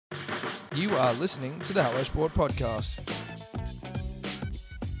You are listening to the Hello Sport Podcast.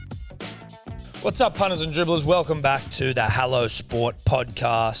 What's up, punters and dribblers? Welcome back to the Hello Sport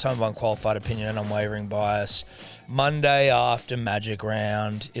Podcast. Home of unqualified opinion and unwavering bias. Monday after Magic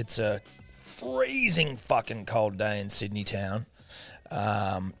Round. It's a freezing fucking cold day in Sydney town.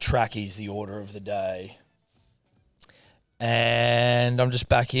 Tracky's the order of the day. And I'm just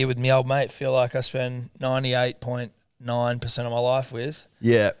back here with my old mate. Feel like I spend 98.9% of my life with.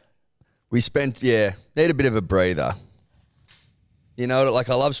 Yeah. Need a bit of a breather. You know, like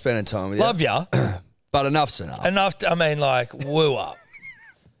I love spending time with you. Love ya. But enough's enough. Woo up.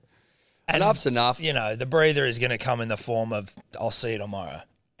 And, Enough's enough. You know, the breather is going to come in the form of, I'll see you tomorrow.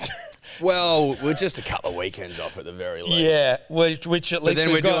 Well, we're just a couple of weekends off at the very least. Yeah, which at least But then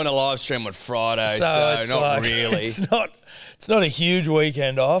we've we're got, doing a live stream on Friday, so it's not like, really. It's not a huge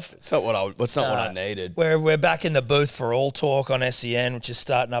weekend off. It's not what I needed. We're back in the booth for All Talk on SEN, which is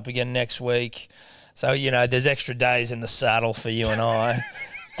starting up again next week. So, you know, there's extra days in the saddle for you and I.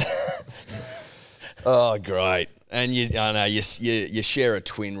 Oh, great. And you share a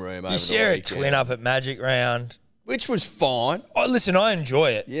twin room over You the share a weekend. twin up at Magic Round. Which was fine. Oh, listen, I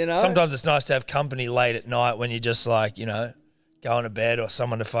enjoy it. You know? Sometimes it's nice to have company late at night when you're just like, you know, going to bed or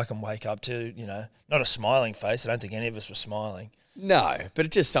someone to fucking wake up to, you know. Not a smiling face. I don't think any of us were smiling. No, but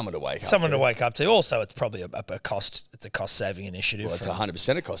it's just someone to wake up to. Someone to wake up to. Also, it's probably a cost-saving initiative. Well, it's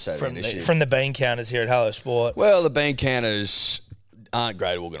 100% a cost-saving initiative. From the bean counters here at Hello Sport. Well, the bean counters aren't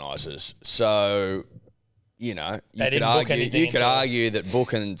great organisers. So, you know, you could argue that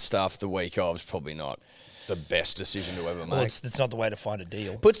booking stuff the week of is probably not the best decision to ever make. Well, it's not the way to find a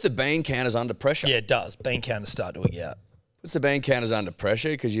deal. Puts the bean counters under pressure. Yeah, it does. Bean counters start to out. Puts the bean counters under pressure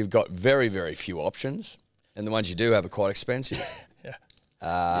because you've got very, very few options. And the ones you do have are quite expensive.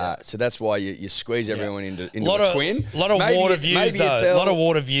 So that's why you squeeze everyone into a twin. A lot of water views, though. A lot of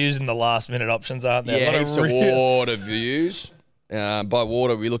water views in the last-minute options, aren't there? Yeah, heaps of water views. By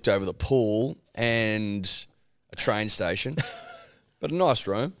water, we looked over the pool and a train station. But a nice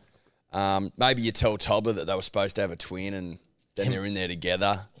room. Maybe you tell Tobler that they were supposed to have a twin and then they're in there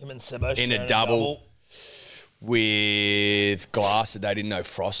together. Him and Sebo in a double. With glass that they didn't know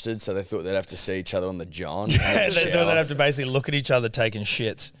frosted, so they thought they'd have to see each other on the John. They thought they'd have to basically look at each other taking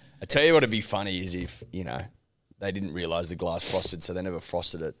shits. I tell you what'd be funny is if, you know, they didn't realise the glass frosted, so they never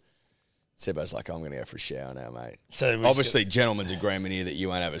frosted it. Sebo's like, I'm going to go for a shower now, mate. So obviously, gentleman's agreement here that you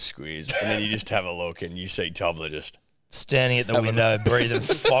won't have a squeeze, and then you just have a look and you see Tobler just standing at the window, breathing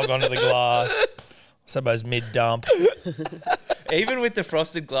fog onto the glass. Sebo's mid-dump. Even with the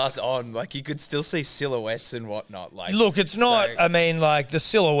frosted glass on, like, you could still see silhouettes and whatnot. Like, look, it's not. So, I mean, like, the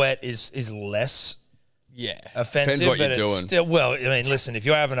silhouette is less. Yeah, offensive. Depends what but you're doing. It's still, well, I mean, listen, if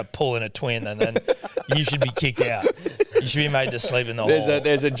you're having a pull in a twin, then you should be kicked out. You should be made to sleep in the hall.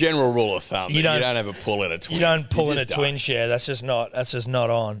 There's a general rule of thumb. You don't have a pull in a twin. You don't pull in a twin share. That's just not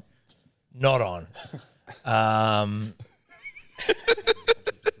on. Not on.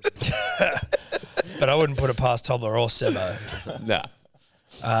 But I wouldn't put it past Tobler or Sebo. No.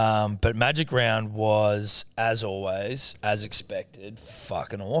 But Magic Round was, as always, as expected,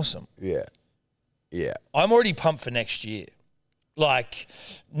 fucking awesome. Yeah. Yeah. I'm already pumped for next year. Like,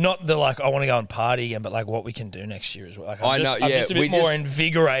 not the, like, I want to go and party again, but, like, what we can do next year as well. Like, I'm just a bit more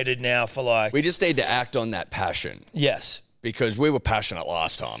invigorated now for, like... We just need to act on that passion. Yes. Because we were passionate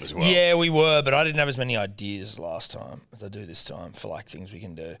last time as well. Yeah, we were, but I didn't have as many ideas last time as I do this time for, like, things we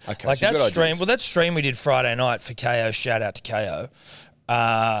can do. Okay, like so that stream. Ideas. Well, that stream we did Friday night for KO. Shout out to KO.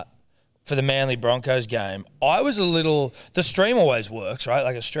 For the Manly Broncos game, I was a little. The stream always works, right?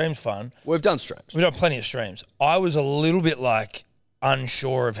 Like a stream's fun. We've done streams. We've done plenty of streams. I was a little bit like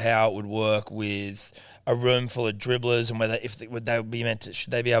unsure of how it would work with a room full of dribblers and whether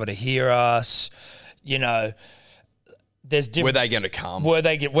should they be able to hear us? You know. There's different. Were they going to come? Were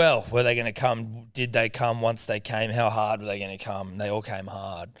they going to come? Did they come once they came? How hard were they going to come? They all came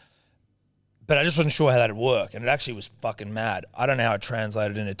hard. But I just wasn't sure how that would work, and it actually was fucking mad. I don't know how it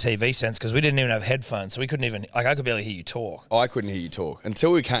translated in a TV sense because we didn't even have headphones, so we couldn't even, like, I could barely hear you talk. I couldn't hear you talk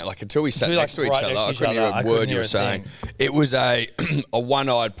until we sat next to each other. I couldn't hear a word you were saying. It was a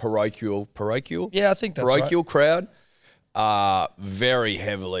one-eyed parochial. Yeah, I think that's parochial crowd. Very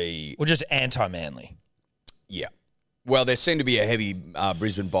heavily. Well, just anti-Manly. Yeah. Well, there seemed to be a heavy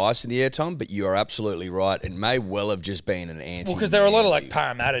Brisbane bias in the airtime, but you are absolutely right. It may well have just been an anti. Well, because there were a lot of like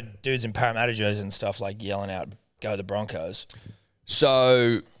Parramatta dudes in Parramatta jerseys and stuff like yelling out, "Go the Broncos."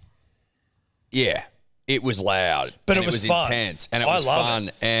 So, yeah, it was loud, but and it was fun. Intense, and it was fun.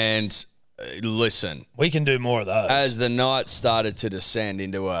 It. And listen, we can do more of those. As the night started to descend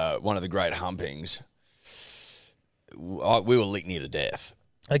into one of the great humpings, we were licked near to death.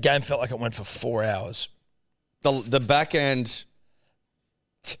 The game felt like it went for 4 hours. The back end.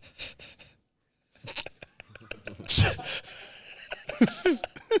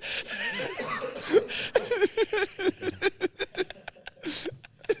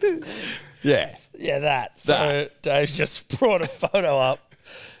 Yeah. Yeah, that. So Dave's just brought a photo up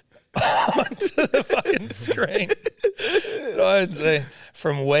onto the fucking screen. I can see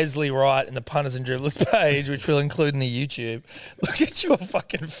from Wesley Wright in the Punters and Dribblers page, which we'll include in the YouTube. Look at your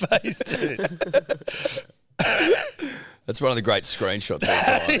fucking face, dude. That's one of the great screenshots of all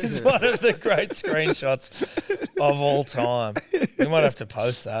That time. is one of the great screenshots of all time. We might have to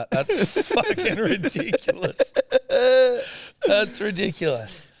post that. That's fucking ridiculous. That's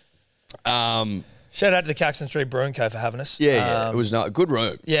ridiculous. Shout out to the Caxton Street Brewing Co. for having us. Yeah. It was not a good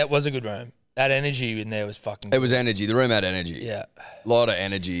room. Yeah, it was a good room. That energy in there was fucking It was energy. The room had energy. Yeah. A lot of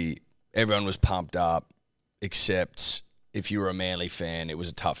energy. Everyone was pumped up, except if you were a Manly fan, it was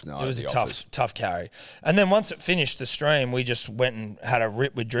a tough night. It was at a the office. tough carry. And then once it finished the stream, we just went and had a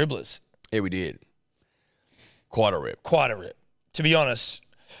rip with Dribblers. Yeah, we did. Quite a rip. Quite a rip. To be honest,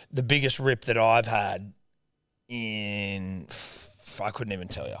 the biggest rip that I've had in I couldn't even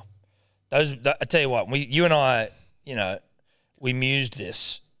tell you. I tell you what, you and I, we mused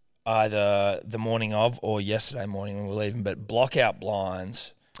this either the morning of or yesterday morning when we were leaving, but blockout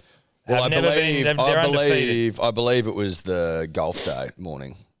blinds. Well, they're undefeated. I believe it was the golf day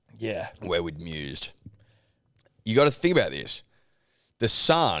morning Yeah. where we'd mused. You got to think about this. The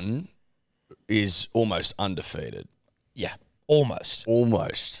Sun is almost undefeated. Yeah. Almost.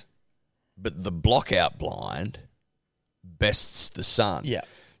 Almost. But the blockout blind bests the Sun. Yeah.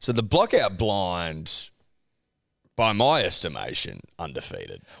 So the blockout blind, by my estimation,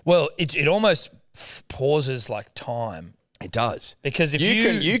 undefeated. Well, it almost pauses like time. It does. Because if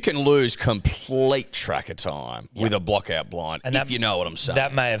you can lose complete track of time with a blockout blind, And if you know what I'm saying.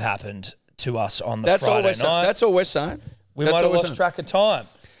 that may have happened to us on the That's all Friday we're saying. night. That's all we're saying. We That's might all have we're lost saying. track of time.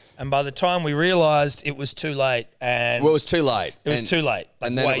 And by the time we realised it was too late and Well, it was too late. it was too late. Like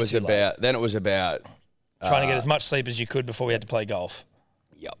And then way it was too late. about Trying to get as much sleep as you could before we had to play golf.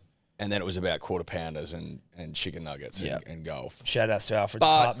 Yep. And then it was about quarter pounders and chicken nuggets Yep. and golf. Shout outs to Alfred's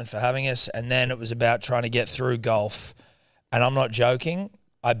But- Department for having us. And then it was about trying to get through golf. And I'm not joking.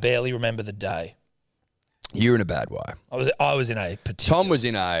 I barely remember the day. You're in a bad way. I was in a particular... Tom was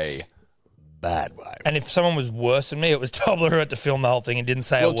in a bad way. And if someone was worse than me, it was Tobler who had to film the whole thing and didn't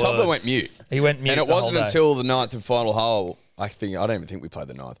say a word. Tobler went mute. He went mute And it the whole wasn't day. until the ninth and final hole, I don't even think we played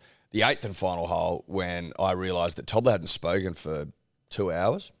the ninth, the eighth and final hole, when I realised that Tobler hadn't spoken for 2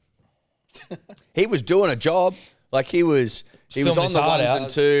 hours. He was doing a job. Like he was filming on his the heart ones out. and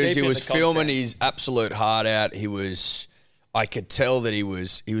twos. Deep He in was the filming content. his absolute heart out. I could tell that he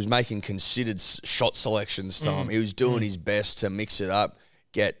was making considered shot selections, Tom. He was doing his best to mix it up,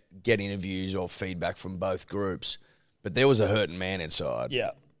 get interviews or feedback from both groups. But there was a hurting man inside.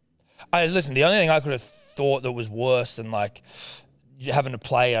 Yeah. Listen, the only thing I could have thought that was worse than like having to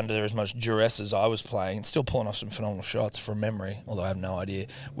play under as much duress as I was playing and still pulling off some phenomenal shots from memory, although I have no idea,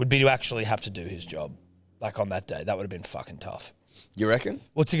 would be to actually have to do his job. Like on that day. That would have been fucking tough. You reckon?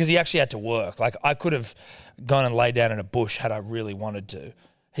 Well, it's because he actually had to work. Like I could have gone and laid down in a bush had I really wanted to.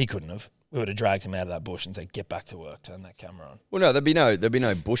 He couldn't have. We would have dragged him out of that bush and said, "Get back to work. Turn that camera on." Well, no, there'd be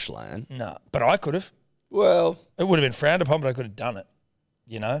no bushland. No, but I could have. Well, It would have been frowned upon, but I could have done it.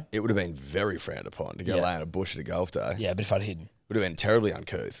 You know? it would have been very frowned upon to go Yeah. lay in a bush at a golf day. Yeah, but if I'd hidden, Would have been terribly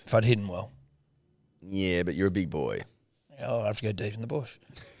uncouth. if I'd hidden well, Yeah, but you're a big boy. I'd have to go deep in the bush.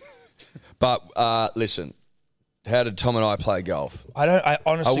 But listen, how did Tom and I play golf? I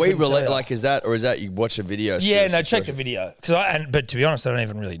honestly Are we couldn't tell you. like is that you watch a video? Yeah, sort of no, check the situation? video. But to be honest, I don't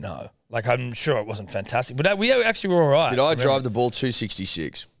even really know. Like, I'm sure it wasn't fantastic, but we actually were all right. Did I Remember? drive the ball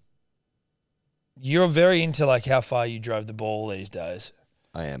 266? You're very into like how far you drove the ball these days.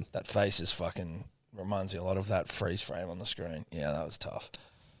 I am. That face is fucking reminds me a lot of that freeze frame on the screen. Yeah, that was tough.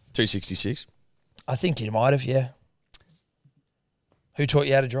 266? I think you might have, yeah. Who taught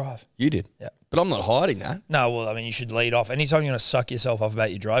you how to drive? You did. Yeah. But I'm not hiding that. No, well, I mean, you should lead off. Anytime you're going to suck yourself off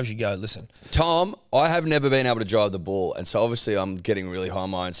about your drives, you go, listen. Tom, I have never been able to drive the ball, and so obviously I'm getting really high on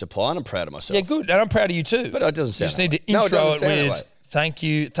my own supply, and I'm proud of myself. Yeah, good. And I'm proud of you too. But it doesn't You sound just that need way. to No, it intro doesn't it sound that with way. thank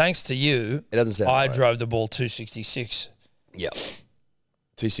you. Thanks to you. It doesn't sound I that way. drove the ball 266. Yeah.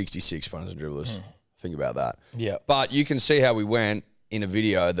 266 punters and dribblers. Think about that. Yeah. But you can see how we went in a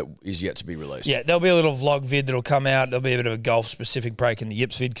video that is yet to be released. Yeah, there'll be a little vlog vid that'll come out. There'll be a bit of a golf-specific break in the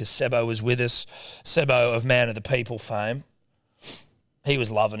Yips vid because Sebo was with us. Sebo of Man of the People fame. He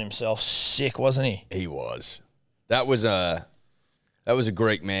was loving himself. Sick, wasn't he? He was. That was a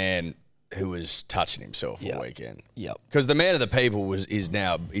Greek man who was touching himself Yeah. all weekend. Yep. Because the man of the people he's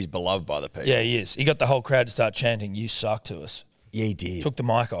beloved by the people. Yeah, he is. He got the whole crowd to start chanting, "You suck" to us. Yeah, he did. Took the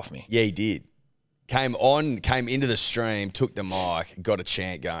mic off me. Yeah, he did. Came into the stream, took the mic, got a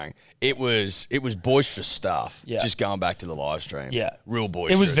chant going. It was boisterous stuff. Yeah. Just going back to the live stream. Yeah. Real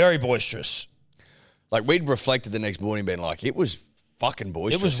boisterous. It was very boisterous. Like, we'd reflected the next morning being like, it was fucking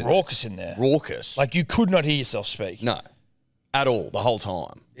boisterous. It was in raucous in there. Raucous. Like, you could not hear yourself speak. No. At all, the whole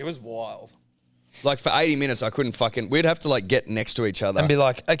time. It was wild. Like, for 80 minutes, I couldn't we'd have to, like, get next to each other. And be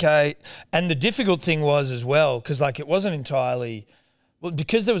like, okay. And the difficult thing was as well, because, like, it wasn't entirely... Well,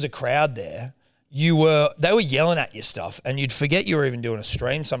 because there was a crowd there, they were yelling at you stuff, and you'd forget you were even doing a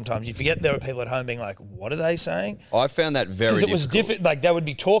stream sometimes. You'd forget there were people at home being like, what are they saying? I found that very Because difficult. it was different. Like, they would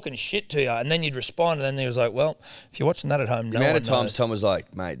be talking shit to you, and then you'd respond, and then he was like, well, if you're watching that at home, The amount of times Tom was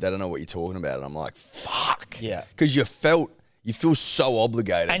like, mate, they don't know what you're talking about. And I'm like, fuck. Yeah. Because you feel so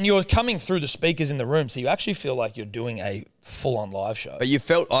obligated. And you're coming through the speakers in the room, so you actually feel like you're doing a full-on live show. But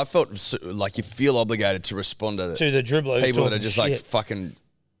I felt like you feel obligated to respond to To the dribblers people that talking are just shit. like fucking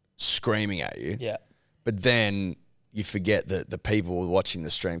screaming at you. Yeah. But then you forget that the people watching the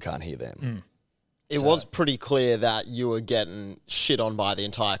stream can't hear them. Mm. It was pretty clear that you were getting shit on by the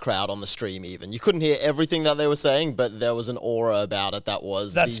entire crowd on the stream even. You couldn't hear everything that they were saying, but there was an aura about it that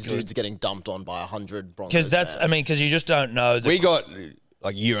was That's these good. dudes getting dumped on by 100 Broncos Because that's, fans. because you just don't know. We got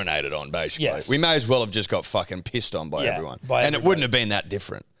like urinated on, basically. Yes. We may as well have just got fucking pissed on by Yeah, everyone. by and it everybody. wouldn't have been that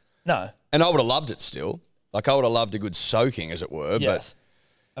different. No. And I would have loved it still. Like, I would have loved a good soaking, as it were. Yes.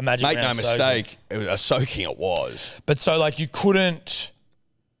 Imagine But make no round soaking. mistake, it was a soaking it was. But so, like, you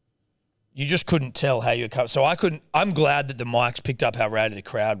just couldn't tell how you were. So I'm glad that the mics picked up how rowdy the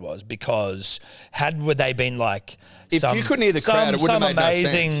crowd was, because would they been like, If you couldn't hear the crowd, it wouldn't have made no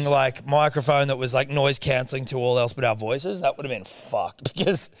amazing sense. like microphone that was like noise cancelling to all else but our voices, that would have been fucked,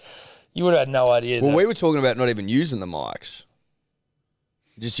 because you would have had no idea. Well, that, we were talking about not even using the mics,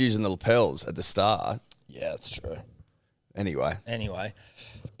 just using the lapels at the start. yeah, that's true. Anyway,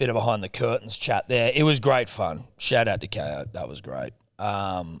 Bit of behind the curtains chat there. It was great fun. Shout out to KO. That was great.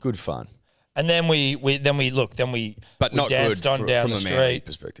 good fun. And then we But not danced good on down from the a Manly street.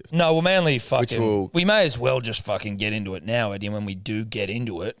 perspective. No, well, Manly fucking. will- We may as well just fucking get into it now, Eddie. When we do get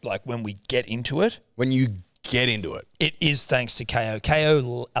into it, like when we get into it, When you get into it, it is thanks to KO. KO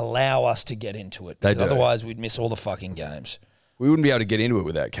will allow us to get into it. They Because do. otherwise, we'd miss all the fucking games. we wouldn't be able to get into it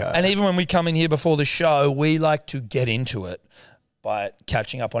without K. And even when we come in here before the show, we like to get into it by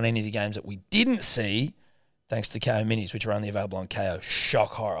catching up on any of the games that we didn't see, thanks to KO Minis, which are only available on KO.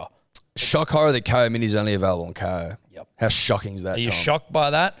 Shock horror. Shock horror that KO Mini is only available on KO. Yep. How shocking is that, Are you Tom? shocked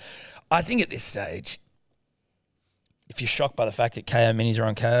by that? I think at this stage, if you're shocked by the fact that KO Minis are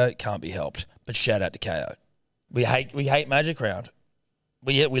on KO, it can't be helped. But shout out to KO. We hate Magic Round.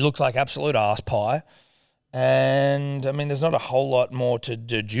 We look like absolute arse pie. And, I mean, there's not a whole lot more to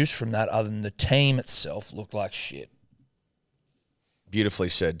deduce from that other than the team itself looked like shit. Beautifully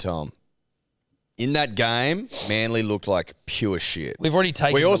said, Tom. In that game, Manly looked like pure shit. We've already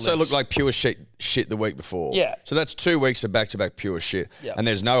taken We the also licks. looked like pure shit the week before. Yeah. So that's 2 weeks of back-to-back pure shit. Yeah. And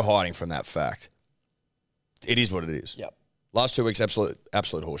there's no hiding from that fact. It is what it is. Yep. Last 2 weeks, absolute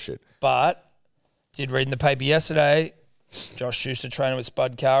horseshit. But did read in the paper yesterday, Josh Schuster training with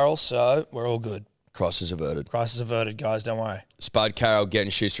Spud Carroll, so we're all good. Crisis averted. Crisis averted, guys. Don't worry. Spud Carroll getting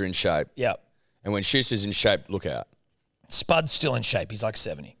Schuster in shape. Yep. And when Schuster's in shape, look out. Spud's still in shape. He's like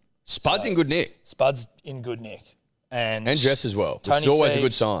 70. Spud's in good nick. Spud's in good nick. And Jess as well, which is Tony always a Siebes-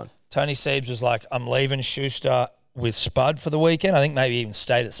 good sign. Tony Siebes was like, I'm leaving Schuster with Spud for the weekend. I think maybe even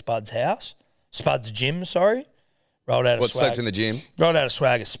stayed at Spud's house. Spud's gym, sorry. Rolled out a What, swag. slept in the gym? Rolled out a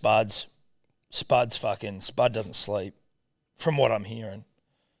swag of Spud's. Spud doesn't sleep, from what I'm hearing.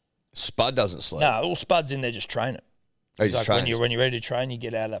 Spud doesn't sleep. No, all Spud's in there just training. He He's just like, trains. when you're ready to train, you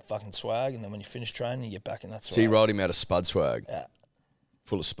get out of that fucking swag, and then when you finish training, you get back in that swag. So you rolled him out of Spud swag, Yeah,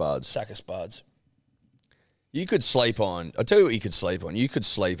 full of Spuds. sack of Spuds. You could sleep on, I'll tell you what you could sleep on. You could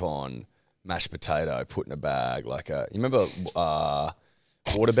sleep on mashed potato put in a bag. You remember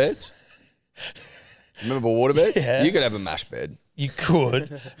waterbeds? Remember waterbeds? Yeah. You could have a mash bed. You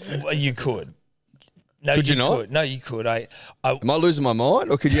could. You could. No, Could you not? Could. No, you could. Am I losing my mind,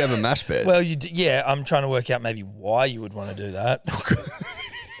 or could you have a mash bed? Well, yeah, I'm trying to work out maybe why you would want to do that.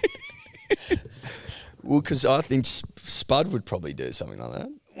 Well, because I think Spud would probably do something like that.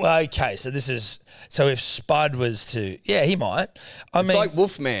 Well, okay, so if Spud was to, yeah, he might. I It's mean, like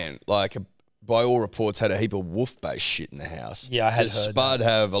Wolfman, by all reports, had a heap of wolf-based shit in the house. Yeah, I had Does heard Spud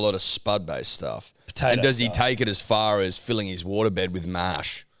have a lot of Spud-based stuff? Potato and does he stuff. take it as far as filling his waterbed with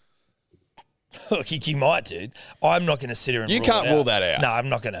mash? Look, he might, dude. I'm not going to sit here and You rule can't it rule that out. No, I'm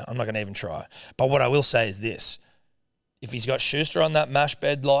not going to. I'm not going to even try. But what I will say is this: if he's got Schuster on that mash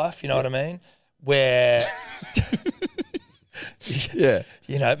bed life, you know what I mean? Where Yeah.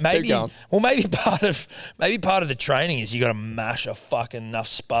 you know, maybe going. maybe part of the training is you got to mash a fucking enough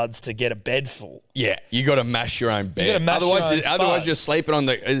spuds to get a bed full. Yeah, you got to mash your own bed. gotta mash otherwise, your own otherwise spud. you're sleeping on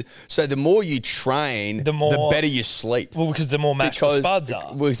the. So the more you train, the better you sleep. Well, because the more mashed the spuds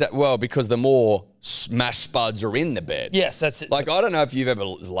are. Well, because the more mashed spuds are in the bed. Yes, that's it. Like, I don't know if you've ever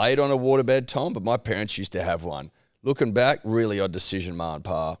laid on a waterbed, Tom, but my parents used to have one. Looking back, really odd decision, Ma and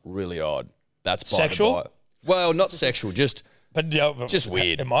Pa. Really odd. That's by the Sexual? by. Well, not sexual, just but just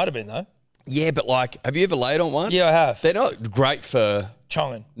weird. It might have been though. yeah. But like, have you ever laid on one? Yeah, I have. They're not great for.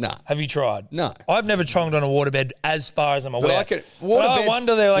 Chonging. Nah. Have you tried? No. I've never chonged on a waterbed as far as I'm aware. But I can. But I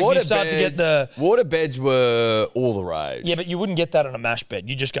wonder they're like you start to get the waterbeds were all the rage. yeah, but you wouldn't get that on a mash bed.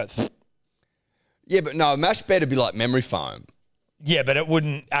 You just go Yeah, but no, a mash bed would be like memory foam. yeah, but it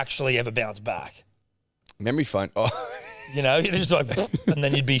wouldn't actually ever bounce back. Memory foam. Oh, You know, you'd just like and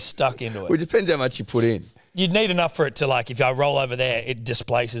then you'd be stuck into well, it it. depends how much you put in. You'd need enough for it to like if I roll over there, it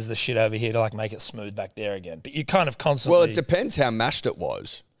displaces the shit over here to like make it smooth back there again. But you kind of constantly Well, it depends how mashed it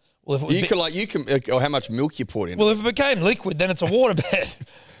was. well, if it was You can or how much milk you put in. well, if it became liquid, then it's a waterbed.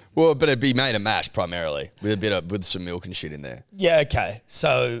 Well, but it'd be made of mash primarily with some milk and shit in there. Yeah, okay.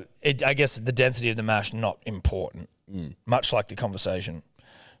 So I guess the density of the mash not important. Much like the conversation.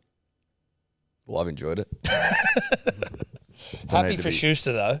 Well, I've enjoyed it. Happy need to for be-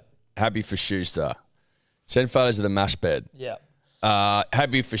 Schuster though. Happy for Schuster. Send photos of the mash bed. Yeah.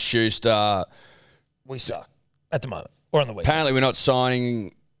 Happy for Schuster. We suck at the moment. Or on the week. Apparently, we're not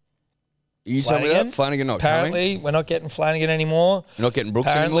signing. You telling me that? Flanagan not coming? Apparently, we're not getting Flanagan anymore. You're not getting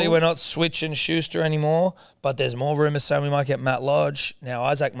Brooks Apparently, anymore? we're not switching Schuster anymore. But there's more rumours saying we might get Matt Lodge. Now,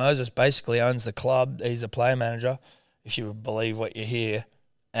 Isaac Moses basically owns the club. He's a player manager, if you believe what you hear.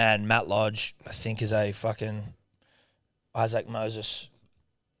 And Matt Lodge, I think, is a fucking Isaac Moses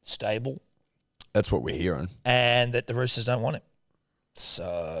stable. That's what we're hearing. And that the Roosters don't want him.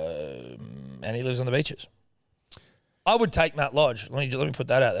 So, and he lives on the beaches. I would take Matt Lodge. Let me put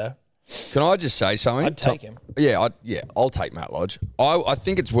that out there. Can I just say something? I'd take him. Yeah, I'll take Matt Lodge. I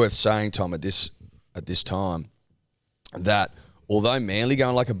think it's worth saying, Tom, at this time, that although Manly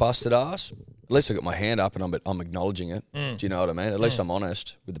going like a busted ass, at least I got my hand up and I'm acknowledging it. Do you know what I mean? At least I'm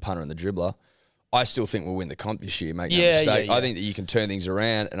honest with the punter and the dribbler. I still think we'll win the comp this year, make no mistake. yeah. I think that you can turn things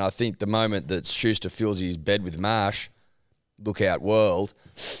around, and I think the moment that Schuster fills his bed with mash, look out world.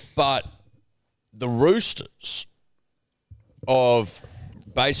 But the Roosters of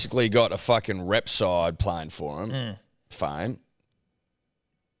basically got a fucking rep side playing for him, fame,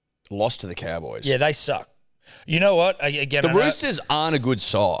 lost to the Cowboys. Yeah, they suck. You know what? Again, The I know- Roosters aren't a good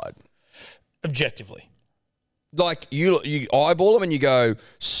side. objectively. Like, you eyeball them and you go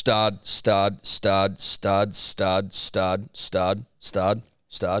stud, stud, stud, stud, stud, stud, stud, stud,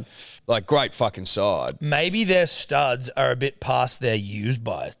 stud. Like, great fucking side. Maybe their studs are a bit past their use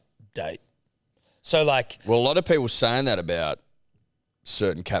by date. So, like, Well, a lot of people saying that about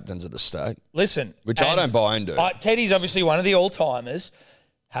certain captains of the state, listen. which I and don't buy into. Teddy's obviously one of the all-timers,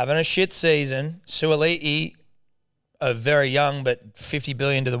 having a shit season. Suoliti, very young, but 50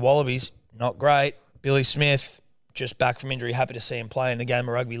 billion to the Wallabies, not great. Billy Smith, just back from injury, happy to see him play in the game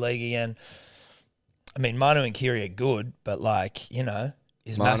of rugby league again. I mean, Manu and Kiri are good, but like, you know,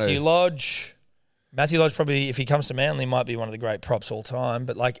 is Manu. Matthew Lodge probably, if he comes to Manly, might be one of the great props all time.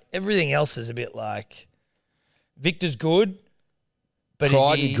 But like everything else is a bit like Victor's good, but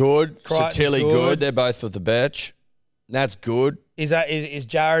Crichton good, Crichton's Satili good. They're both with the bench. That's good. Is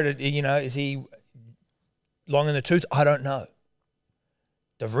Jared? You know, is he long in the tooth? I don't know.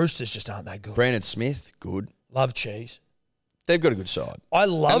 The Roosters just aren't that good. Brandon Smith, good. Love cheese. They've got a good side. I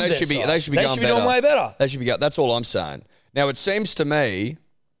love And they their should be. side. They should be going doing better. way better. They should be. That's all I'm saying. Now it seems to me.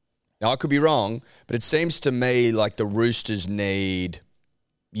 Now I could be wrong, but it seems to me like the Roosters need,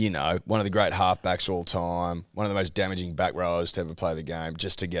 you know, one of the great halfbacks all time, one of the most damaging back rowers to ever play the game,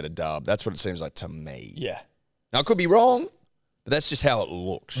 just to get a dub. That's what it seems like to me. Yeah. Now I could be wrong, but that's just how it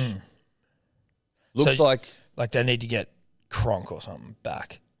looks. Looks So- like, Like they need to get Cronk or something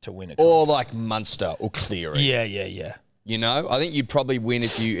back to win a or like Munster or Cleary. Yeah. You know, I think you'd probably win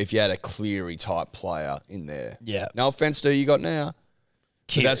if you had a Cleary type player in there. Yeah. No offense to who you got now, but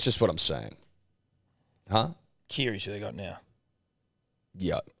Kiri. that's just what I'm saying. Huh? Kiri's who they got now.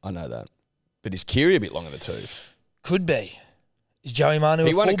 Yeah, I know that. But is Kiri a bit long in the tooth? Could be. Is Joey Manu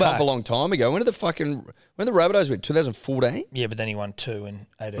He a won a fullback? cup a long time ago. When the Rabbitohs went? 2014? Yeah, but then he won 2 in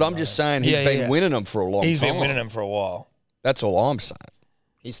 18. But I'm just saying he's been winning them for a long time. He's been winning them for a while. That's all I'm saying.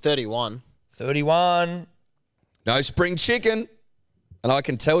 He's 31. 31. No spring chicken. And I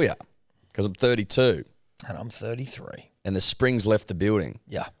can tell you, because I'm 32, And I'm 33. and the spring's left the building.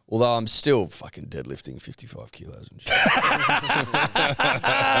 Yeah. Although I'm still fucking deadlifting 55 kilos and shit.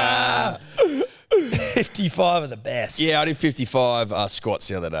 55 are the best. Yeah, I did 55 squats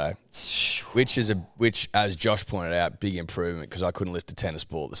the other day, which, as Josh pointed out, big improvement because I couldn't lift a tennis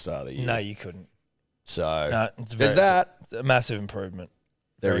ball at the start of the year. No, you couldn't. So No, it's there's that. It's a massive improvement.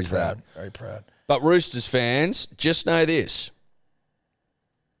 There Very is proud. that. Very proud. But Roosters fans, just know this.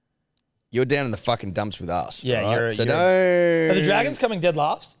 You're down in the fucking dumps with us. Yeah, right? you're- So you're- no. Are the Dragons coming dead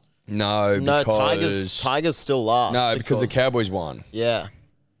last? No, No, because Tigers still last. No, because the Cowboys won. Yeah.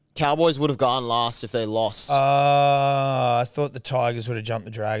 Cowboys would have gone last if they lost. I thought the Tigers would have jumped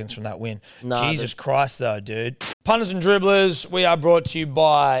the Dragons from that win. Nah, Jesus Christ, though, dude. Punters and Dribblers, we are brought to you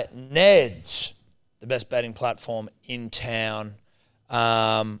by Neds, the best betting platform in town.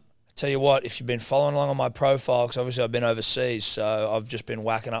 Tell you what, if you've been following along on my profile, because obviously I've been overseas, so I've just been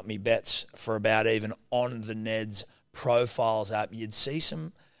whacking up me bets for about even on the Neds profiles app. You'd see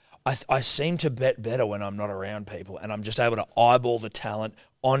some... I seem to bet better when I'm not around people, and I'm just able to eyeball the talent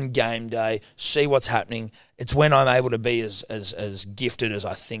on game day, see what's happening. It's when I'm able to be as gifted as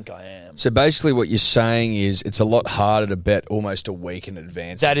I think I am. So basically what you're saying is it's a lot harder to bet almost a week in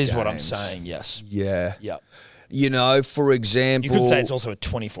advance. That of is what I'm games. saying, yes. Yeah. Yeah. You know, for example... You could say it's also at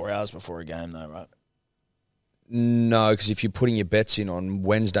 24 hours before a game, though, right? No, because if you're putting your bets in on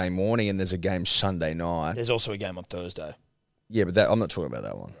Wednesday morning and there's a game Sunday night... There's also a game on Thursday. Yeah, but I'm not talking about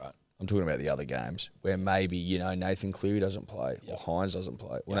that one. Right. I'm talking about the other games where maybe, you know, Nathan Cleary doesn't play or Hines doesn't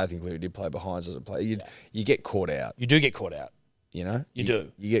play. Well, Nathan Cleary did play, but Hines doesn't play. You get caught out, You do get caught out. you know? You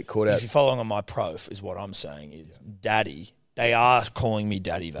do. You get caught out. If you're following on my prof, is what I'm saying is daddy. They are calling me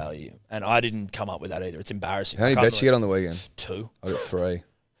daddy value, and I didn't come up with that either. It's embarrassing. How many bets you get on the weekend? 2. I got 3.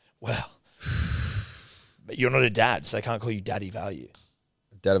 Well, but you're not a dad, so they can't call you daddy value.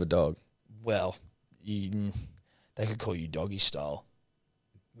 Dad of a dog. Well, they could call you doggy style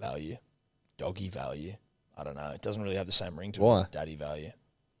value, doggy value. I don't know. It doesn't really have the same ring to it Why? as daddy value.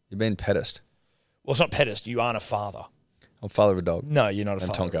 You've been pedest. Well, it's not pedest. You aren't a father. I'm father of a dog. No, you're not a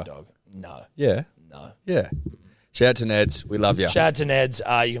And father Tonka. of a dog. No, Yeah. no. Yeah. Shout out to Neds. We love you. Shout out to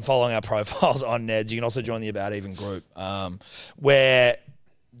Neds. You can follow our profiles on Neds. You can also join the About Even group, where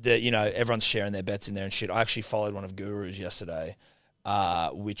everyone's sharing their bets in there and shit. I actually followed one of Guru's yesterday,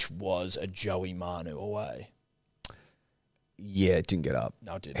 which was a Joey Manu away. Yeah, it didn't get up.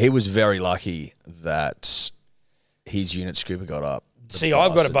 No, it didn't. He was very lucky that his unit scooper got up. The See, I've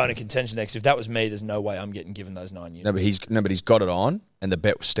got a bastard. bone of contention next. If that was me, there's no way I'm getting given those 9 units. No, but he's got it on, and the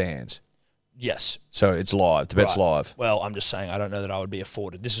bet stands. Yes. So it's live. The bet's Right. live. Well, I'm just saying I don't know that I would be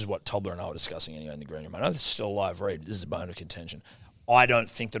afforded. This is what Tobler and I were discussing anyway in the green room. I know this is still a live read, but this is a bone of contention. I don't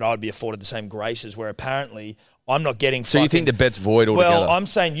think that I would be afforded the same graces where apparently I'm not getting So you think the bet's void altogether? Well, I'm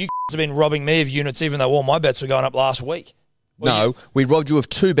saying you have been robbing me of units even though all my bets were going up last week. Well, No, we robbed you of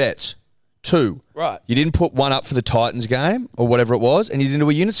 2 bets. 2. Right. You didn't put one up for the Titans game or whatever it was, and you didn't do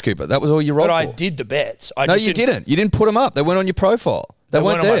a unit scooper. That was all you robbed But I for. did the bets. No, you didn't. You didn't put them up. They weren't on your profile. They weren't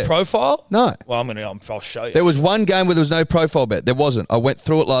went on there. my profile? No. Well, I'll show you. There was one game where there was no profile bet. There wasn't. I went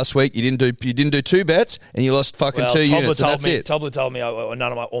through it last week. You didn't do 2 bets, and you lost fucking 2 units, and that's it. Tobler told me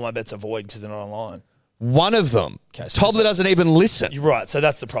all my bets are void because they're not online. One of them. Okay, so Tobler doesn't even listen. You're right. So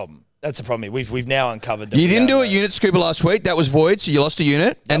that's the problem. That's the problem. We've now uncovered that You we didn't have do a unit scooper last week. That was void, so you lost a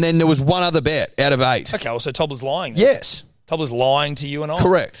unit. And then there was one other bet out of 8. Okay, well, so Tobler's lying. Then. Yes. Tobler's lying to you and I.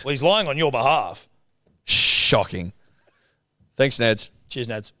 Correct. Well, he's lying on your behalf. Shocking. Thanks, Neds. Cheers,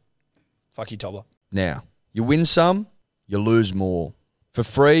 Neds. Fuck you, Tobler. Now, you win some, you lose more. For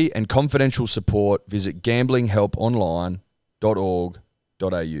free and confidential support, visit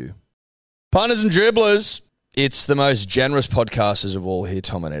gamblinghelponline.org.au. Punters and dribblers, it's the most generous podcasters of all here,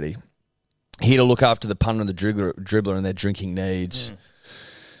 Tom and Eddie. Here to look after the punter and the dribbler and their drinking needs.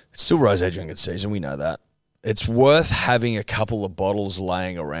 It's still rosé drinking season, we know that. It's worth having a couple of bottles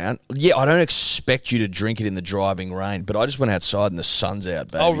laying around. Yeah, I don't expect you to drink it in the driving rain, but I just went outside and the sun's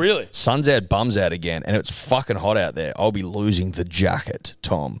out, baby. Oh, really? Sun's out, bum's out again, and it's fucking hot out there. I'll be losing the jacket,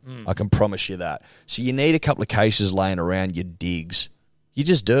 Tom. I can promise you that. So you need a couple of cases laying around your digs. You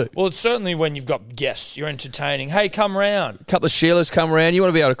just do. Well, it's certainly when you've got guests, you're entertaining. Hey, come round. A couple of Sheilas come around. You want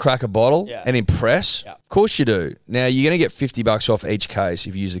to be able to crack a bottle Yeah. and impress? Yeah. Of course you do. Now, you're going to get $50 off each case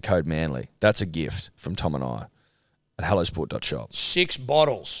if you use the code MANLY. That's a gift from Tom and I at hellosport.shop. 6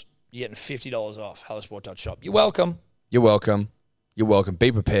 bottles. You're getting $50 off. Hellosport.shop. You're welcome. You're welcome. You're welcome. Be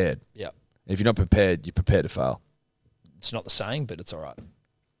prepared. Yeah. And if you're not prepared, you're prepared to fail. It's not the saying, but it's all right.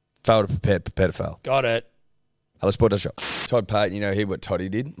 Fail to prepare to fail. Got it. Hellosport.shop. Todd Payton, you know, hear what Toddy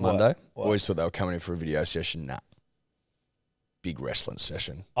did Monday? What? Boys thought they were coming in for a video session. Nah. Big wrestling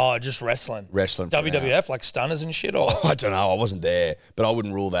session. Oh, just wrestling. Wrestling for an hour. WWF, like stunners and shit? Or I don't know. I wasn't there, but I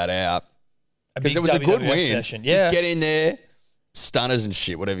wouldn't rule that out. Because big it was a good WWF win. session. Yeah. Just get in there, stunners and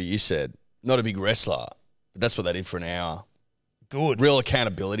shit, whatever you said. Not a big wrestler, but that's what they did for an hour. Good. Real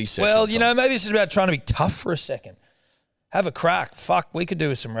accountability session. Well, you know, maybe it's just about trying to be tough for a second. Have a crack. Fuck, we could do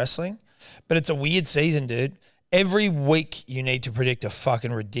with some wrestling. But it's a weird season, dude. Every week you need to predict a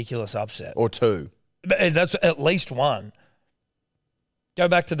fucking ridiculous upset. Or two. But that's at least one. Go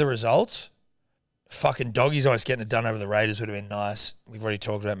back to the results. Fucking Doggies always getting it done over the Raiders would have been nice. We've already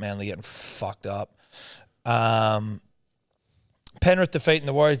talked about Manly getting fucked up. Penrith defeating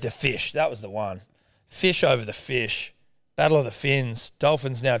the Warriors. The Fish. That was the one. Fish over the Fish. Battle of the Fins.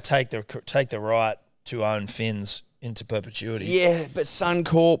 Dolphins now take the right to own Fins into perpetuity. Yeah, but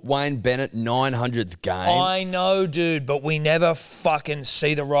Suncorp, Wayne Bennett, 900th game. I know, dude, but we never fucking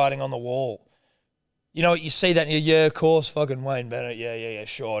see the writing on the wall. You know what? You see that and you're, yeah, of course, fucking Wayne Bennett. Yeah,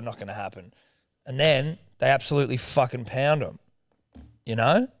 sure, not going to happen. And then they absolutely fucking pound them. You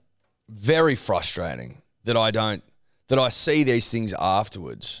know? Very frustrating that I see these things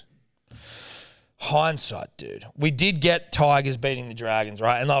afterwards. Hindsight, dude. We did get Tigers beating the Dragons,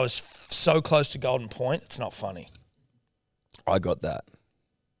 right? And I was so close to Golden Point. It's not funny. I got that.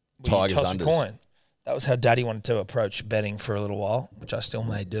 Will you Tigers toss unders. a coin. That was how Daddy wanted to approach betting for a little while, which I still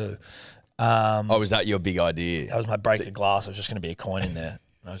may do. Was that your big idea? That was my break the glass. There was just going to be a coin in there.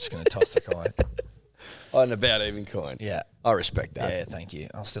 I was just going to toss the coin. Oh, an about even coin. Yeah. I respect that. Yeah, thank you.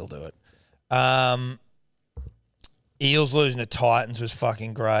 I'll still do it. Eels losing to Titans was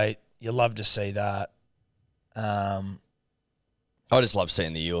fucking great. You love to see that. I just love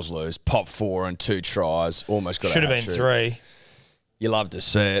seeing the Eels lose. Pop 4 and 2 tries. Almost got Should a have been hat-trick. 3. You love to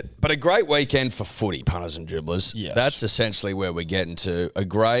see it. But a great weekend for footy, punters and dribblers. Yes. That's essentially where we're getting to. A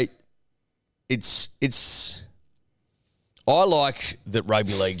great... I like that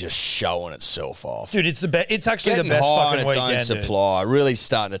rugby league just showing itself off. Dude, it's it's actually Getting the best high on fucking its weekend, own dude. supply. Really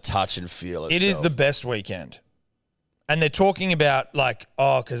starting to touch and feel itself. It is the best weekend. And they're talking about, like,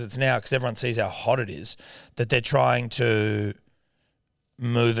 because it's now, because everyone sees how hot it is, that they're trying to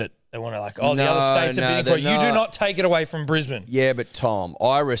move it. They want to, like, the other states are bidding for it. You do not take it away from Brisbane. Yeah, but Tom,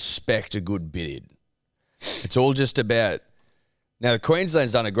 I respect a good bid. It's all just about... Now,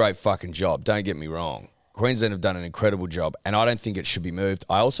 Queensland's done a great fucking job. Don't get me wrong. Queensland have done an incredible job, and I don't think it should be moved.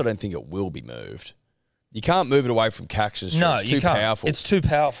 I also don't think it will be moved. You can't move it away from Caxton Street. No, it's you too can't. powerful. It's too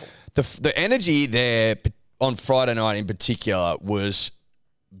powerful. The energy there on Friday night in particular was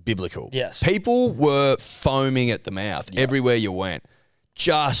biblical. Yes. People were foaming at the mouth everywhere you went.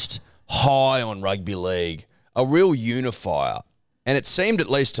 Just high on rugby league. A real unifier. And it seemed, at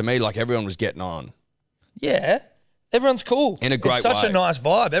least to me, like everyone was getting on. Yeah. Everyone's cool. In a great It's such way. a nice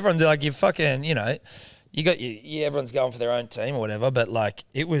vibe. Everyone's like, you fucking, everyone's going for their own team or whatever, but, like,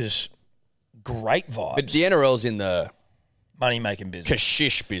 it was great vibes. But the NRL's in the money-making business.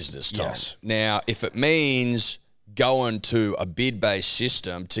 kashish business, Tom. Yes. Now, if it means going to a bid-based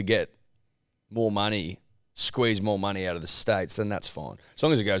system to get more money, squeeze more money out of the states, then that's fine. As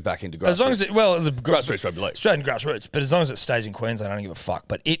long as it goes back into grassroots. As long as it, the Grassroots rugby league. straight in grassroots, but as long as it stays in Queensland, I don't give a fuck.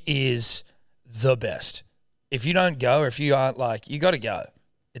 But it is the best. If you don't go, or if you aren't, like, you got to go.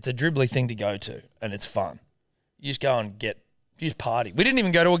 It's a dribbly thing to go to, and it's fun. You just go and you just party. We didn't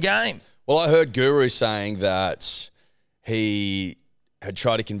even go to a game. Well, I heard Guru saying that he had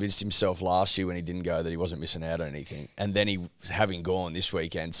tried to convince himself last year when he didn't go that he wasn't missing out on anything, and then he, having gone this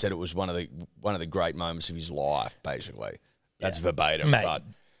weekend, said it was one of the great moments of his life. Basically, that's verbatim, Mate. but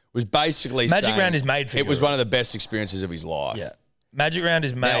was basically Magic saying Round is made for it was Guru. one of the best experiences of his life. Yeah, Magic Round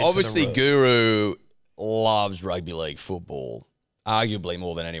is made. Now, obviously, for the road. Guru loves rugby league football, arguably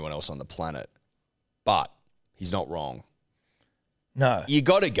more than anyone else on the planet, but he's not wrong. No, You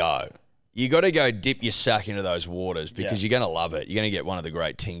got to go. You got to go dip your sack into those waters because Yeah. you're going to love it. You're going to get one of the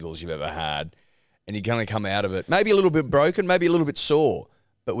great tingles you've ever had, and you're going to come out of it maybe a little bit broken, maybe a little bit sore,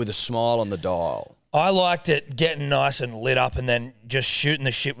 but with a smile on the dial. I liked it getting nice and lit up, and then just shooting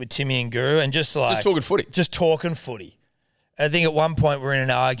the shit with Timmy and Guru, and just talking footy. Just talking footy. I think at one point we were in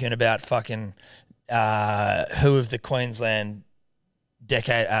an argument about fucking who of the Queensland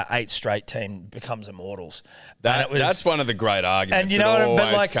decade 8 straight team becomes immortals. And it was- That's one of the great arguments. And you that know what? But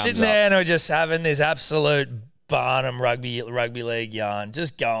always like comes sitting up. there and we're just having this absolute Barnum rugby league yarn,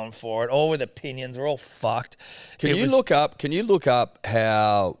 just going for it, all with opinions. We're all fucked. Can you look up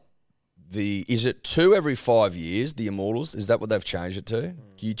how is it 2 every 5 years, the Immortals? Is that what they've changed it to? Can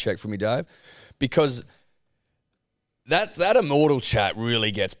you check for me, Dave? Because that Immortal chat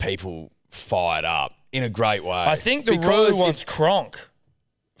really gets people fired up. in a great way. I think the Because Roo wants Kronk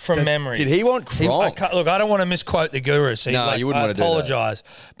from memory. Did he want Kronk? Look, I don't want to misquote the Guru. So No, you wouldn't I want to do that. apologise.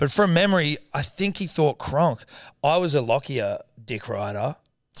 But from memory, I think he thought Kronk. I was a Lockyer dick rider.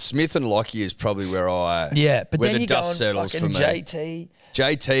 Smith and Lockyer is probably where Yeah, but where then the you dust go settles for fucking me.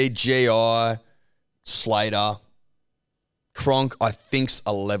 JT, GI, Slater, Kronk, I think's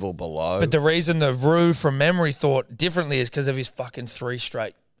a level below. But the reason the Roo from memory thought differently is because of his fucking three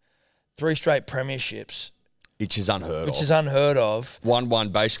straight premierships, which is unheard which of. is unheard of.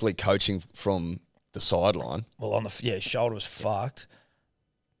 1-1 basically coaching from the sideline. Well, his shoulder was fucked,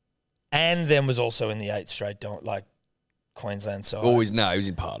 and then was also in the 8th straight Queensland side. He was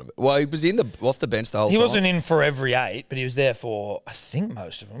in part of it. Well, he was off the bench the whole time. He wasn't in for every 8, but he was there for, I think,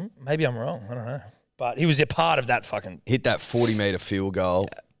 most of them. Maybe I'm wrong. I don't know. But he was a part of that fucking... Hit that 40-metre field goal,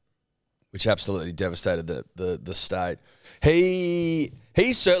 which absolutely devastated the state.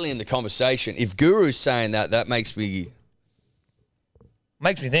 He's certainly in the conversation. If Guru's saying that makes me...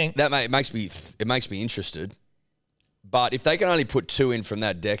 Makes me think. It makes me interested. But if they can only put 2 in from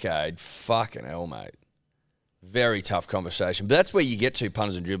that decade, fucking hell, mate. Very tough conversation. But that's where you get to,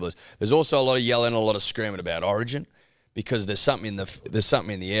 punters and dribblers. There's also a lot of yelling, a lot of screaming about Origin, because there's something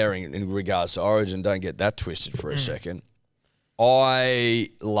in the air in regards to Origin. Don't get that twisted for a second. May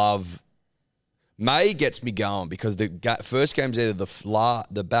gets me going because the first game's either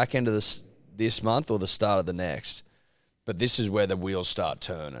the back end of this month or the start of the next. But this is where the wheels start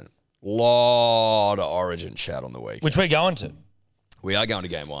turning. Lot of Origin chat on the weekend. Which we're going to. We are going to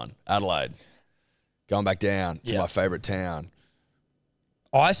game 1, Adelaide. Going back down to my favourite town.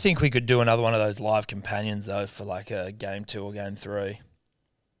 I think we could do another one of those live companions, though, for like a game 2 or game 3.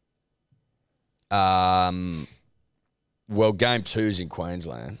 Well, game 2's in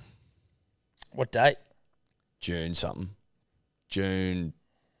Queensland. What date? June something. June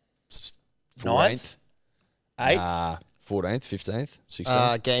 9th? 8th? 14th, 15th,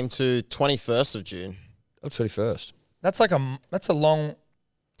 16th. Game 2, 21st of June. Oh, 21st. That's a long...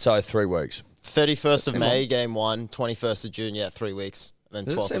 So 3 weeks. 31st of seem May, long. game 1. 21st of June, 3 weeks. And then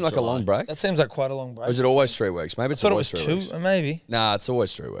Does 12th it seem of like a July. long break? That seems like quite a long break. Or is it always 3 weeks? Maybe I it's thought it always was 3 2, weeks. maybe. Nah, it's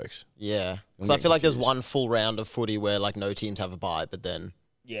always 3 weeks. Yeah. I'm Because I getting feel like there's confused. one full round of footy where like no teams have a bye, but then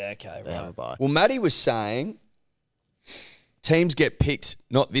Yeah, okay, they have a right. bye. Well, Matty was saying teams get picked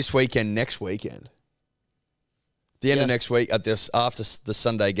not this weekend, next weekend. The end of Yeah. next week, after the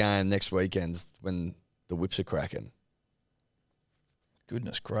Sunday game, next weekend's when the whips are cracking.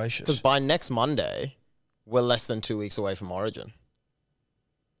 Goodness Because gracious. by next Monday, we're less than 2 weeks away from Origin.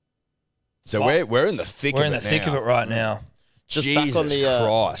 So Fuck. we're in the thick We're of in it the thick now. of it right now. Just Jesus back on the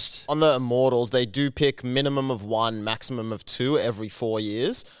Christ. on the Immortals, they do pick minimum of 1, maximum of 2 every 4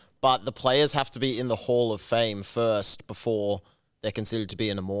 years, but the players have to be in the Hall of Fame first before they're considered to be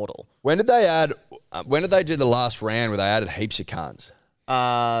an Immortal. When did they do the last round where they added heaps of cunts?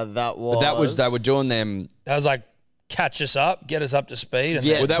 That was They were doing them. That was like, catch us up, get us up to speed. And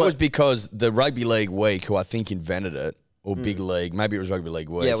Yeah. Well, that but- was because the Rugby League Week, who I think invented it, or Big League, maybe it was Rugby League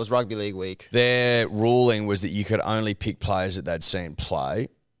Week. Yeah, it was Rugby League week. Their ruling was that you could only pick players that they'd seen play,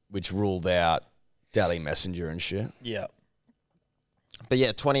 which ruled out Dally Messenger and shit. yeah. But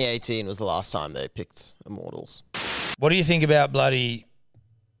yeah, 2018 was the last time they picked Immortals. What do you think about bloody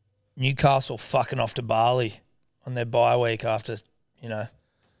Newcastle fucking off to Bali on their bye week after,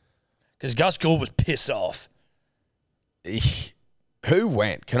 because Gus Gould was pissed off. Who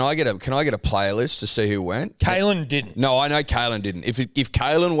went? Can I get a playlist to see who went? Kalen didn't. No, I know Kalen didn't. If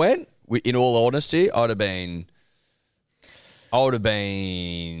Kalen went, in all honesty, I would have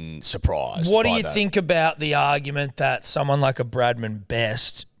been surprised. What do by you that. think about the argument that someone like a Bradman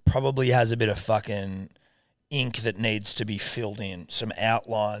Best probably has a bit of fucking ink that needs to be filled in? Some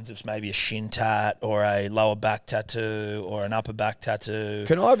outlines of maybe a shin tat or a lower back tattoo or an upper back tattoo.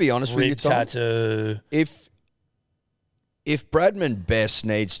 Can I be honest with you, rib Tom? tattoo. If Bradman Best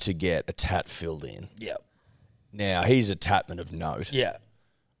needs to get a tat filled in, Yeah. now he's a tatman of note. Yeah.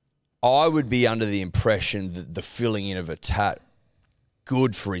 I would be under the impression that the filling in of a tat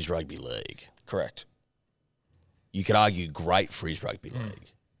good for his rugby league. Correct. You could argue great for his rugby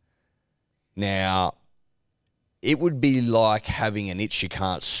league. Now, it would be like having an itch you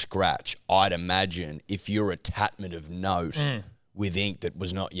can't scratch, I'd imagine, if you're a tatman of note with ink that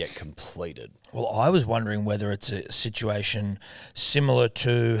was not yet completed. Well, I was wondering whether it's a situation similar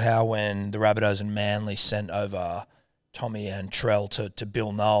to how when the Rabbitohs and Manly sent over Tommy and Trell to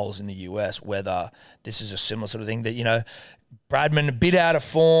Bill Knowles in the US, whether this is a similar sort of thing that, Bradman a bit out of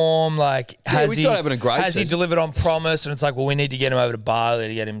form, like he's not having a great has he season. delivered on promise? And it's like, well, we need to get him over to Bali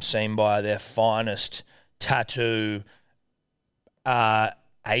to get him seen by their finest tattoo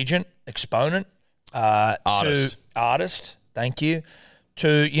agent, exponent. Artist, thank you.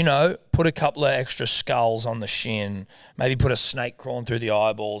 To, put a couple of extra skulls on the shin, maybe put a snake crawling through the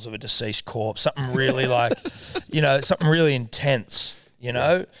eyeballs of a deceased corpse, something really something really intense,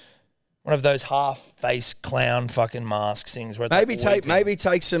 One of those half-face clown fucking masks things. Where it's maybe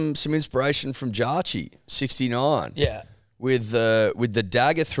take some inspiration from Jarchi, 69. Yeah. With the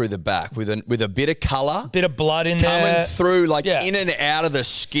dagger through the back, with a bit of colour. Bit of blood in coming there. through, in and out of the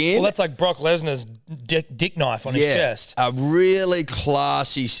skin. Well, that's like Brock Lesnar's dick knife on his chest. A really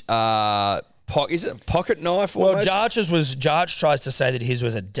classy, is it a pocket knife almost? Well, Jarch tries to say that his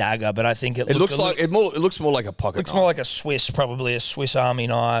was a dagger, but I think it looks more like a pocket knife. Looks more like a probably a Swiss Army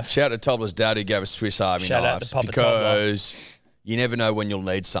knife. Shout out to Tobler's dad who gave us Swiss Army Shout out knives. to Papa because you never know when you'll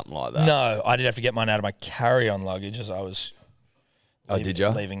need something like that. No, I did have to get mine out of my carry-on luggage as I was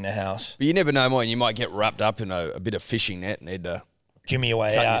leaving the house. But you never know when you might get wrapped up in a bit of fishing net and need to jimmy your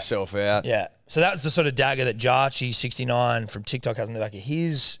way cut out. yourself out. Yeah. So that's the sort of dagger that Jarchi 69 from TikTok has in the back of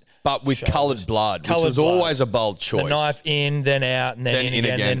his but with shoulders. coloured blood, which was always a bold choice. The knife in, then out, and then in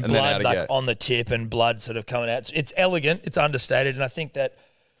again, then and blood then like again. on the tip and blood sort of coming out. It's elegant, it's understated, and I think that,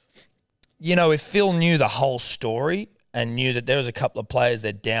 if Phil knew the whole story and knew that there was a couple of players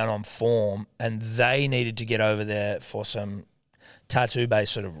that down on form and they needed to get over there for some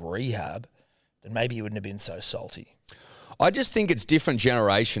tattoo-based sort of rehab, then maybe he wouldn't have been so salty. I just think it's different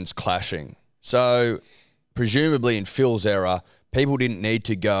generations clashing. So presumably in Phil's era, people didn't need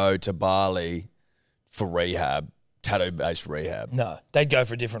to go to Bali for rehab, tattoo-based rehab. No, they'd go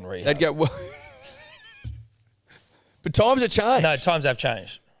for a different rehab. They'd go, well, but times have changed. No, times have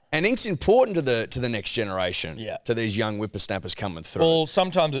changed. And ink's important to the next generation, Yeah. to these young whippersnappers coming through. Well,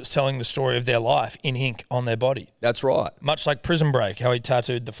 sometimes it's telling the story of their life in ink on their body. That's right. Much like Prison Break, how he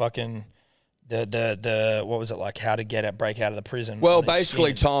tattooed the fucking the what was it like? How to break out of the prison? Well, on his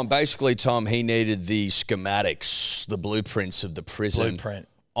basically, skin. Tom, he needed the schematics, the blueprints of the prison Blueprint.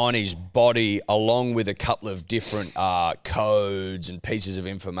 on his body, along with a couple of different codes and pieces of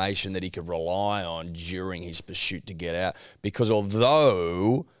information that he could rely on during his pursuit to get out. Because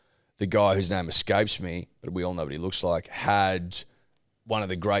although the guy whose name escapes me, but we all know what he looks like, had one of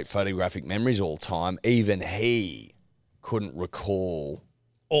the great photographic memories all time, even he couldn't recall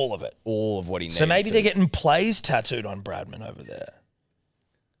all of it. all of what he needed. So maybe they're getting plays tattooed on Bradman over there.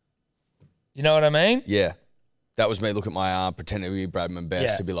 You know what I mean? Yeah. That was me look at my arm, pretending to be Bradman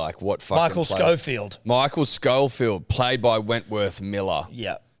Best Yeah. to be like, what fucking Michael player? Schofield. Michael Schofield, played by Wentworth Miller.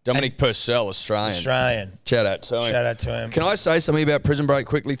 Yeah. Dominic Purcell, Australian. Australian. Shout out to him. Shout out to him. Can I say something about Prison Break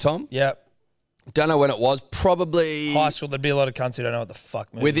quickly, Tom? Yep. Don't know when it was. Probably High school, there'd be a lot of cunts who don't know what the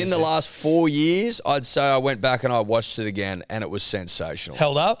fuck movie within this the is. last 4 years, I'd say I went back and I watched it again and it was sensational.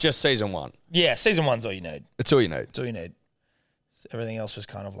 Held up? Just season one. Yeah, season one's all you need. That's all you need. That's all you need. Everything else was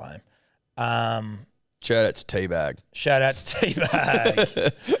kind of lame. Shout out to Teabag. Shout out to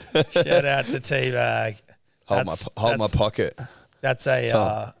Teabag. Shout out to Teabag. Hold my pocket. That's a...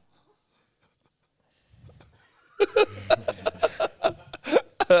 Tom.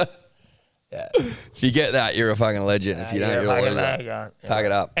 yeah. If you get that, you're a fucking legend. If you don't, you're a loser. Pack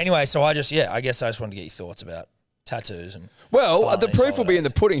it up. Anyway, so I guess I just wanted to get your thoughts about tattoos and... Well, the Barney's proof will be in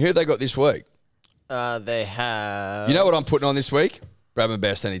holidays. the pudding. Who they got this week? They have. You know what I'm putting on this week? Bradman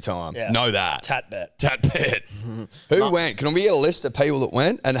Best anytime. Yeah. Know that. Tat bet. Tat bet. Who went? Can we get a list of people that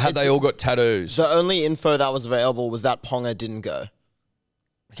went? And have they all got tattoos? The only info that was available was that Ponga didn't go.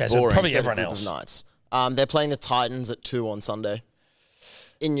 Okay, so Boring. probably Instead of everyone Group of else. Knights. They're playing the Titans at 2 on Sunday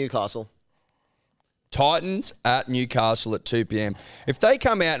in Newcastle. Titans at Newcastle at 2 p.m. If they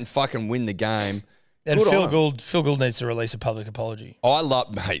come out and fucking win the game, And good Phil on 'em. Gould needs to release a public apology. I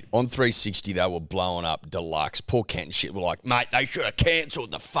love, mate, on 360 they were blowing up deluxe. Poor Kent and shit were like, mate, they should have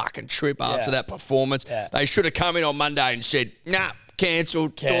cancelled the fucking trip after that performance. Yeah. They should have come in on Monday and said, nah,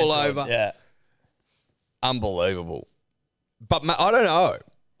 cancelled, it's all over. Yeah. Unbelievable. But mate, I don't know.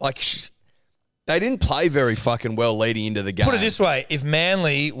 Like, they didn't play very fucking well leading into the game. Put it this way, if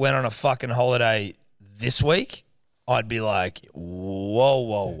Manly went on a fucking holiday this week, I'd be like,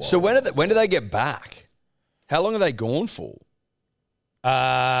 whoa. So when do they get back? How long are they gone for?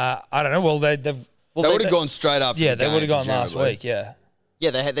 I don't know. Well, they've... They would have gone straight after Yeah, the they game, would have gone last presumably. week, yeah.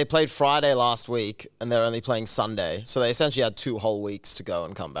 Yeah, they played Friday last week, and they're only playing Sunday. So they essentially had 2 whole weeks to go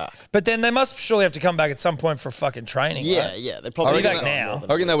and come back. But then they must surely have to come back at some point for fucking training, Yeah, right? yeah. They I probably reckon back they- now.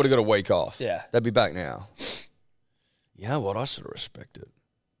 I reckon they would have got a week off. Yeah. They'd be back now. You know what? I sort of respect it.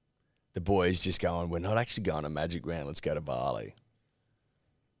 The boys just going, we're not actually going to Magic Round. Let's go to Bali.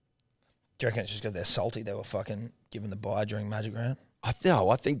 Do you reckon it's just because they're salty they were fucking given the bye during Magic Round? I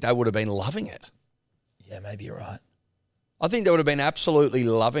think they would have been loving it. Yeah, maybe you're right. I think they would have been absolutely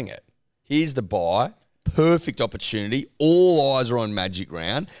loving it. Here's the buy. Perfect opportunity. All eyes are on Magic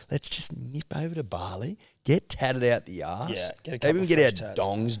Round. Let's just nip over to Bali, get tatted out the arse. Yeah, get a couple Maybe we get fresh our tats.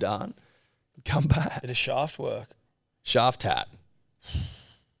 dongs done. Come back. Bit of shaft work. Shaft tat.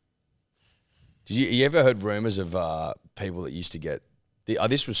 Did you ever heard rumours of people that used to get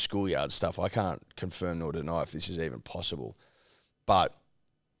this was schoolyard stuff. I can't confirm nor deny if this is even possible, but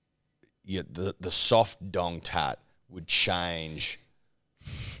the soft dong tat would change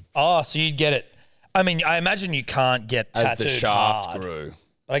Oh, so you'd get it. I mean, I imagine you can't get as tattooed the shaft hard. grew.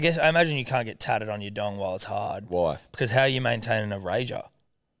 But I imagine you can't get tatted on your dong while it's hard. Why? Because how are you maintaining a rager?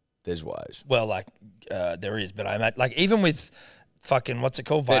 There's ways. Well, there is, but I imagine, even with fucking, what's it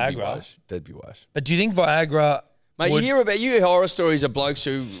called, Viagra. There'd be ways. But do you think Viagra Mate, would... you hear horror stories of blokes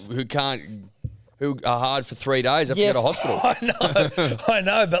who are hard for 3 days have to go to hospital. I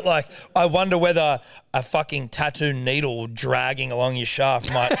know, but I wonder whether a fucking tattoo needle dragging along your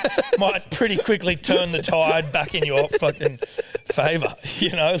shaft might pretty quickly turn the tide back in your fucking favour.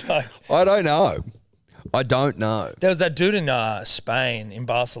 I don't know. I don't know. There was that dude in Spain, in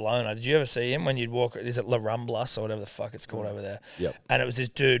Barcelona. Did you ever see him when you'd walk? Is it La Ramblas or whatever the fuck it's called over there? Yep. And it was this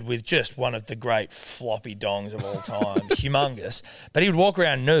dude with just one of the great floppy dongs of all time, humongous. But he would walk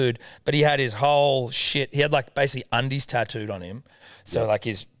around nude, but he had his whole shit. He had basically undies tattooed on him. So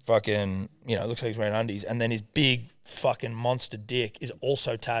his fucking, it looks like he's wearing undies. And then his big fucking monster dick is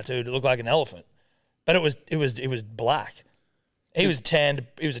also tattooed. It looked like an elephant, but it was black. He was tanned.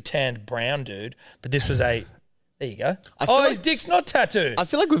 He was a tanned brown dude, but this was a. There you go. His dick's not tattooed. I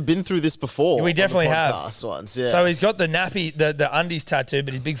feel like we've been through this before. Yeah, we definitely on the have. podcast once. Yeah. So he's got the nappy, the undies tattooed,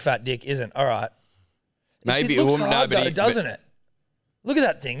 but his big fat dick isn't. All right. Maybe it looks wouldn't. hard, No, but though, doesn't it? Look at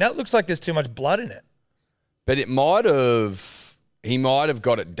that thing. That looks like there's too much blood in it. But it might have. He might have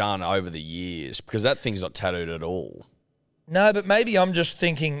got it done over the years because that thing's not tattooed at all. No, but maybe I'm just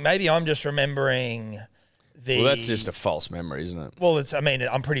thinking. Maybe I'm just remembering. Well, that's just a false memory, isn't it? Well,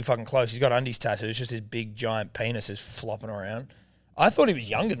 I'm pretty fucking close. He's got undies tattooed. It's just his big giant penis is flopping around. I thought he was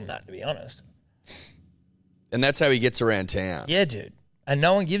younger than that, to be honest. And that's how he gets around town. Yeah, dude. And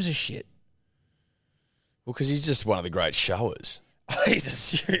no one gives a shit. Well, because he's just one of the great showers. He's a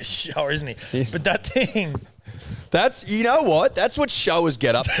serious shower, isn't he? But that thing... That's, you know what? That's what showers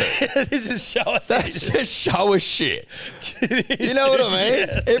get up to. This is shower That's season. just shower shit. It is, You know what I dude.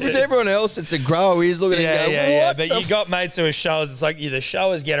 mean? Yes, Everyone else, it's a grower. He's looking at it and going, what But the you got mates who are showers. It's like the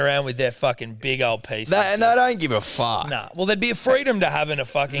showers get around with their fucking big old pieces. And they don't give a fuck. Nah. Well, there'd be a freedom to having a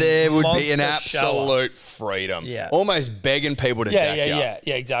fucking There would be an monster shower. absolute freedom. Yeah. Almost begging people to dack you.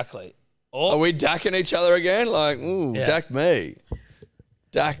 Yeah, exactly. Are we dacking each other again? Ooh, Yeah. dack me.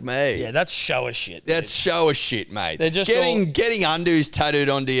 Dack me. Yeah, that's shower shit. That's dude. shower shit, mate. They're just getting undies tattooed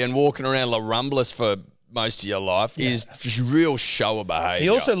onto you and walking around La Rumblas for most of your life is just real shower behaviour. He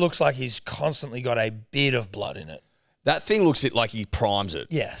also looks like he's constantly got a bit of blood in it. That thing looks like he primes it.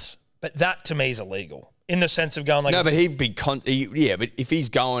 Yes, but that to me is illegal in the sense of going No, but he'd be but if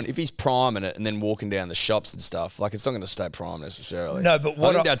he's priming it and then walking down the shops and stuff, it's not going to stay primed necessarily. No, but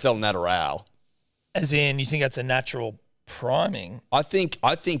I think that's El Natural. as in you think that's a natural priming. I think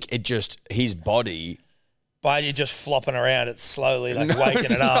it just his body. By you just flopping around, it's slowly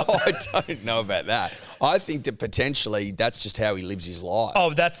waking it up. No, I don't know about that. I think that potentially that's just how he lives his life.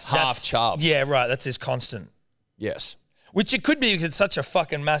 Oh, that's half chub. Yeah, right. That's his constant. Yes. Which it could be because it's such a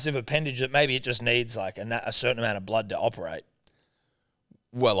fucking massive appendage that maybe it just needs a certain amount of blood to operate.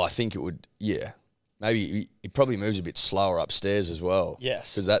 Well, I think it would. Yeah. Maybe it probably moves a bit slower upstairs as well.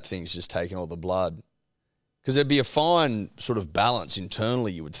 Yes. Because that thing's just taking all the blood. Because there'd be a fine sort of balance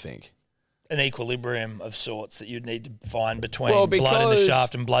internally, you would think. An equilibrium of sorts that you'd need to find between Well, blood in the because-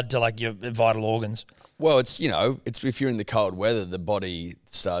 shaft and blood to your vital organs. Well, it's if you're in the cold weather, the body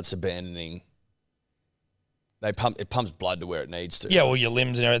starts abandoning. It pumps blood to where it needs to. Yeah, well, your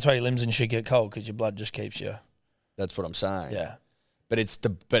limbs and everything. That's why your limbs and shit get cold because your blood just keeps you. That's what I'm saying. Yeah. But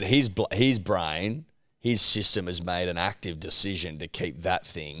his brain, his system has made an active decision to keep that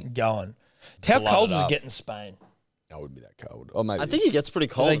thing. Going. How Blood cold it does it up. get in Spain? I wouldn't be that cold. Or maybe I think he gets pretty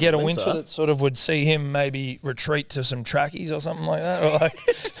Do cold. they in get the a winter that sort of would see him maybe retreat to some trackies or something like that?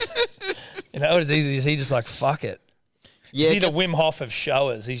 Or it's easy. Is he just fuck it? Yeah, Is he the gets, Wim Hof of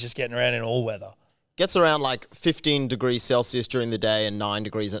showers? He's just getting around in all weather. gets around 15 degrees Celsius during the day and 9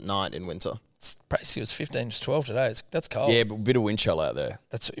 degrees at night in winter. Basically, it was 15 to 12 today. That's cold. Yeah, but a bit of wind chill out there.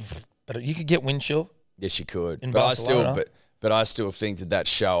 But you could get wind chill. Yes, you could. In but Barcelona. I still think that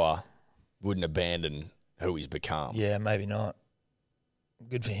shower wouldn't abandon who he's become. Yeah, maybe not.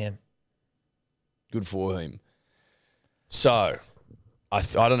 Good for him. Good for him. So, I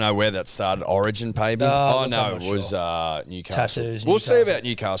don't know where that started. Origin, maybe? No, Oh, look, no, I'm it not was sure. Newcastle. Tattoos, We'll see Newcastle. about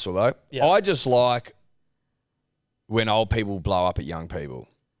Newcastle, though. Yeah. I just like when old people blow up at young people.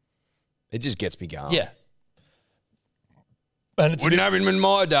 It just gets me going. Yeah. And it's a Wouldn't bit- happen in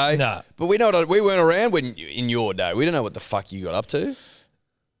my day. No. But we weren't around in your day. We don't know what the fuck you got up to.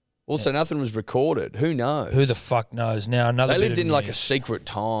 Also, nothing was recorded. Who knows? Who the fuck knows? Now, another They bit lived of in like a news. secret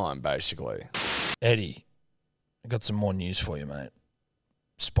time, basically. Eddie, I got some more news for you, mate.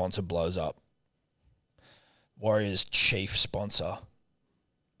 Sponsor blows up. Warriors chief sponsor,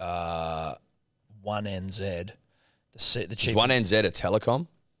 1NZ. The Is chief 1NZ a telecom?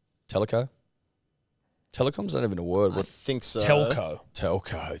 Teleco? Telecom's not even a word. I What? think so. Telco.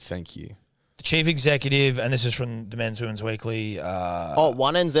 Telco, thank you. The chief executive, and this is from the Men's Women's Weekly.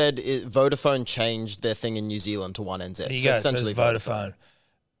 1NZ, Vodafone changed their thing in New Zealand to 1NZ. There you so go. So essentially it's Vodafone.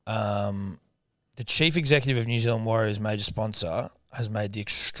 The chief executive of New Zealand Warriors, major sponsor, has made the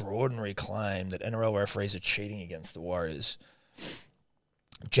extraordinary claim that NRL referees are cheating against the Warriors.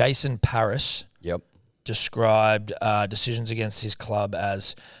 Jason Paris Yep. described decisions against his club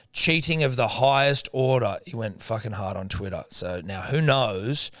as cheating of the highest order. He went fucking hard on Twitter. So now who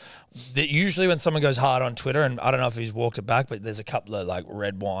knows? That usually when someone goes hard on Twitter, and I don't know if he's walked it back, but there's a couple of like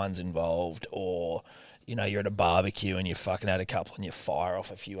red wines involved, or you know, you're at a barbecue and you fucking had a couple and you fire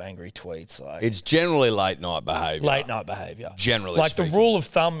off a few angry tweets. Like It's generally late night behaviour. late night behaviour. Generally like speaking. the rule of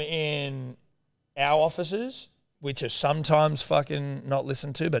thumb in our offices, which are sometimes fucking not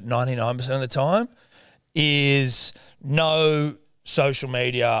listened to, but 99% of the time, is no social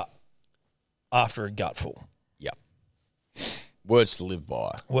media after a gutful. Yep. Words to live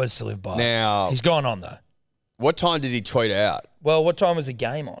by. Words to live by. Now- he's gone on though. What time did he tweet out? Well, what time was the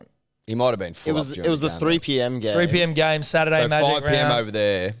game on? He might have been full It was up during the game, 3 p.m. game. 3 p.m. game, Saturday, So Magic 5 p.m. round. over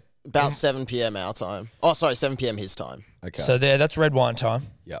there. About 7 p.m. our time. Oh, sorry, 7 p.m. his time. Okay. So that's red wine time.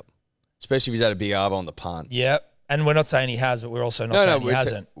 Yep. Especially if he's had a big arvo on the punt. Yep. And we're not saying he has, but we're also not No, saying he it's-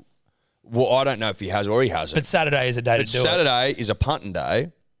 hasn't. Well, I don't know if he has or he hasn't. But Saturday is a day But to do it. Saturday is a punting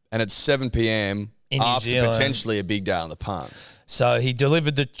day, and it's 7 p.m. In New after Zealand. potentially a big day on the punt. So he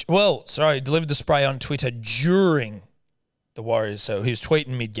delivered the spray on Twitter during the Warriors. So he was tweeting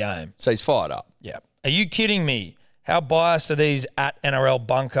mid-game. So he's fired up. Yeah. Are you kidding me? How biased are these at NRL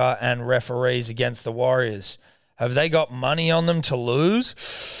bunker and referees against the Warriors? Have they got money on them to lose?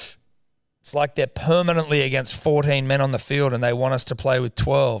 It's like they're permanently against 14 men on the field and they want us to play with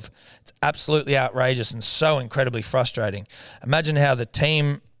 12. It's absolutely outrageous and so incredibly frustrating. Imagine how the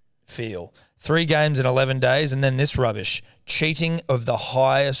team feel. 3 games in 11 days and then this rubbish. Cheating of the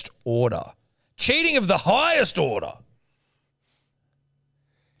highest order. Cheating of the highest order.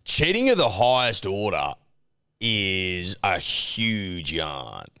 Cheating of the highest order is a huge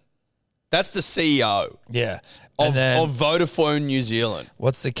yarn. That's the CEO Yeah. of, And then, of Vodafone New Zealand.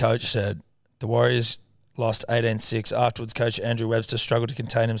 what's the coach said? The Warriors lost 18-6. Afterwards, Coach Andrew Webster struggled to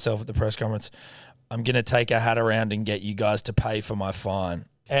contain himself at the press conference. I'm going to take a hat around and get you guys to pay for my fine.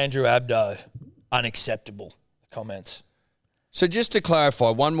 Andrew Abdo, unacceptable comments. So just to clarify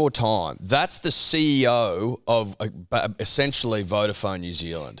one more time, that's the CEO of essentially Vodafone New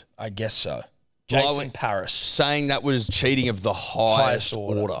Zealand I guess so. Jason Blowing- Paris, saying that was cheating of the highest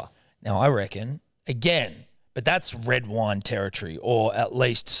order. Now, I reckon, again, but that's red wine territory or at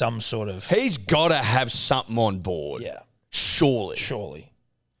least some sort of, He's got to have something on board. yeah, Surely. surely.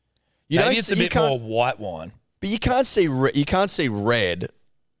 You Maybe don't it's see- a you bit can't- more white wine. But you can't see red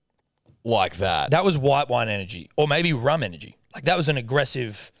like that. That was white wine energy or maybe rum energy. Like that was an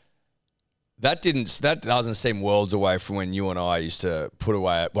aggressive... That doesn't seem worlds away from when you and I used to put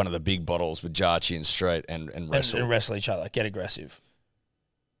away one of the big bottles with Jarchi and Street and wrestle. And wrestle each other, get aggressive.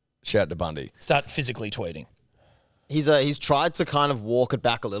 Shout out to Bundy. Start physically tweeting. He's tried to kind of walk it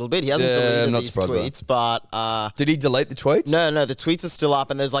back a little bit. He hasn't Yeah, I'm deleted not these surprised by tweets, but Did he delete the tweets? no, the tweets are still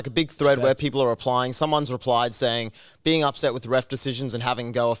up, and there's like a big thread where people are replying. Someone's replied saying, being upset with ref decisions and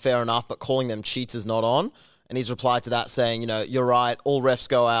having go are fair enough, but calling them cheats is not on. And he's replied to that saying, you're right, all refs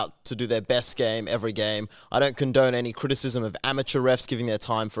go out to do their best game every game. I don't condone any criticism of amateur refs giving their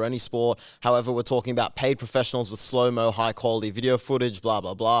time for any sport. However, we're talking about paid professionals with slow-mo, high-quality video footage, blah,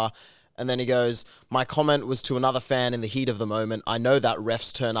 blah, blah. And then he goes, my comment was to another fan in the heat of the moment. I know that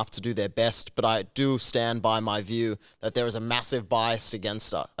refs turn up to do their best, but I do stand by my view that there is a massive bias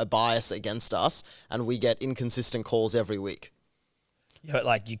against us, and we get inconsistent calls every week. Yeah, but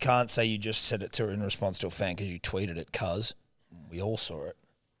like you can't say you just said it to in response to a fan because you tweeted it, cuz we all saw it.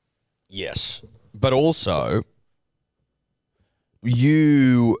 Yes. But also,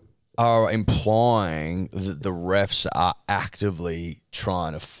 you are implying that the refs are actively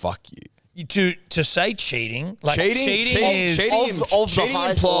trying to fuck you. to say cheating, like cheating is cheating of the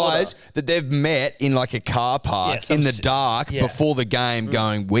highest implies order. that they've met in like a car park Yeah, in the dark before the game,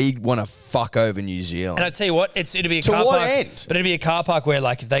 going, we want to fuck over New Zealand. And I tell you what, it'd be a To car what park, end? but it'd be a car park where,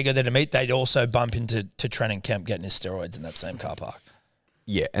 like, if they go there to meet, they'd also bump into Trent and Kemp getting his steroids in that same car park.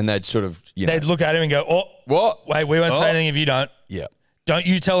 Yeah, and they'd sort of, you know, They'd look at him and go, "Oh, what? wait, we won't Oh. say anything if you don't. Yeah. Don't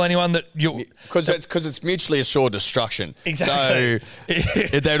you tell anyone that you." Because it's mutually assured destruction. Exactly.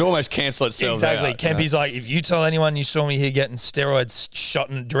 So they'd almost cancel itself Exactly. out. you know? Kempy's like, if you tell anyone you saw me here getting steroids shot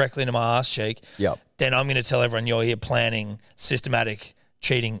directly into my ass cheek, Yep. then I'm going to tell everyone you're here planning systematic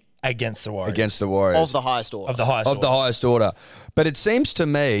cheating against the Warriors. Against the Warriors. Of the highest order. of the highest Of the order. highest order. But it seems to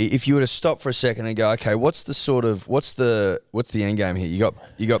me, if you were to stop for a second and go, okay, what's the end game here?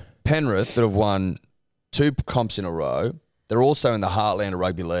 You got Penrith that have won 2 comps in a row. They're also in the heartland of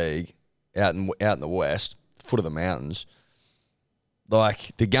rugby league, out in the west, foot of the mountains.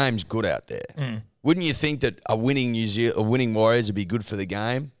 Like, the game's good out there. Wouldn't you think that a winning Warriors would be good for the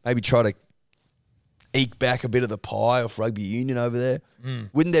game? Maybe try to eke back a bit of the pie off rugby union over there.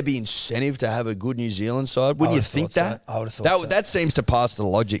 Wouldn't there be incentive to have a good New Zealand side? Wouldn't you would've think thought so. that? I would've thought so. That seems to pass the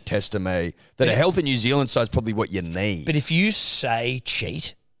logic test to me, that a healthy New Zealand side is probably what you need. But if you say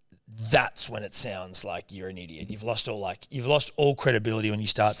cheat, that's when it sounds like you're an idiot. You've lost all credibility when you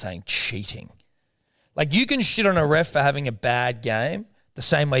start saying cheating. Like, you can shit on a ref for having a bad game the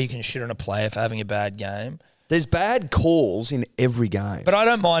same way you can shit on a player for having a bad game. There's bad calls in every game. But I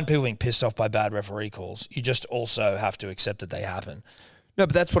don't mind people being pissed off by bad referee calls. You just also have to accept that they happen. No,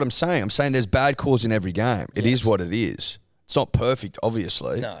 but that's what I'm saying. I'm saying there's bad calls in every game. It is what it is. It's not perfect,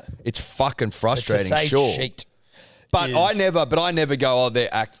 obviously. No. It's fucking But to frustrating, say sure. cheat But is- I never go, oh, they're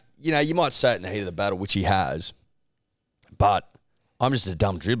act. You know, you might say it in the heat of the battle, which he has. But I'm just a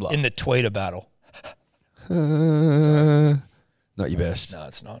dumb dribbler. in the tweeter battle. Not your best. No,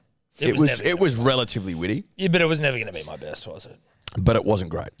 it's not. It was relatively witty, Yeah, but it was never going to be my best, was it? but it wasn't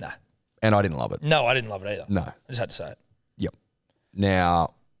great. Nah. And I didn't love it. No, I didn't love it either. No. I just had to say it. Yep.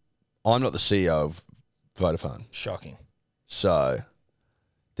 Now, I'm not the CEO of Vodafone, Shocking. so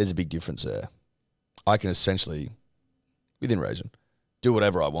there's a big difference there. I can essentially, within reason, do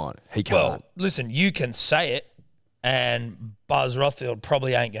whatever I want. He can't. Well, listen, you can say it, and Buzz Rothfield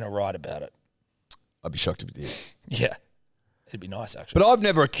probably ain't going to write about it. I'd be shocked if he did. Yeah. It'd be nice, actually. But I've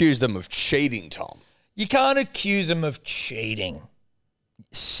never accused them of cheating, Tom. You can't accuse them of cheating.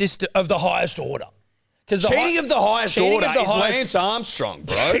 Of the highest order. Cheating of the highest cheating order of the is highest- Lance Armstrong,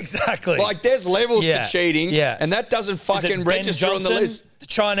 bro. Exactly. Like, there's levels Yeah, to cheating, yeah. and that doesn't Is it fucking Ben register on the Johnson? list. The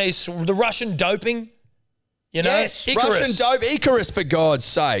Chinese, the Russian doping. You know, Yes, Icarus. Russian dope. Icarus, for God's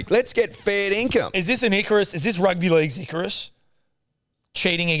sake. Let's get fair income. Is this an Icarus? Is this rugby league's Icarus?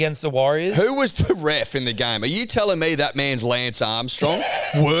 Cheating against the Warriors? Who was the ref in the game? Are you telling me that man's Lance Armstrong?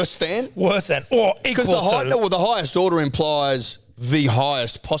 Worse than? Worse than or Because equal to? the highest order implies the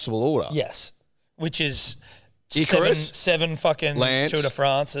highest possible order. Yes, which is Icarus? seven fucking Lance? Tour de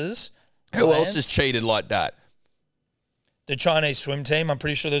France's. Who Lance? else has cheated like that? The Chinese swim team. I'm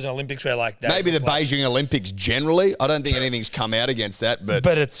pretty sure there's an Olympics where like that. Maybe the Beijing Olympics generally. I don't think anything's come out against that, but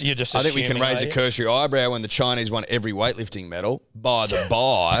But you're just. I think we can assuming, raise are a you? cursory eyebrow when the Chinese won every weightlifting medal by the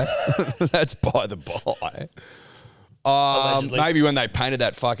by. That's by the by. Allegedly. Maybe when they painted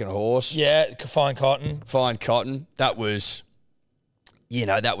that fucking horse, Yeah, fine cotton. fine cotton, that was,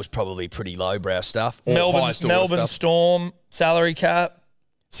 that was probably pretty lowbrow stuff. Or highest order Melbourne stuff. Storm salary cap.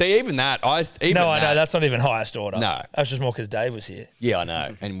 See, even that, I know that's not even highest order. No. That's just more because Dave was here. Yeah, I know.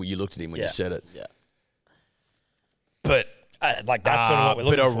 And you looked at him when Yeah. you said it. Yeah. But that's sort of what we're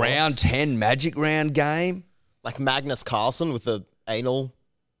looking But for. a round 10 Magic Round game? Like Magnus Carlsen with the anal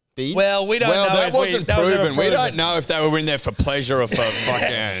beads. Well, we don't know. Well, that if wasn't that was never proven. We don't know if they were in there for pleasure or for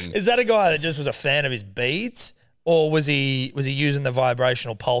fucking... Is that a guy that just was a fan of his beads, or was he using the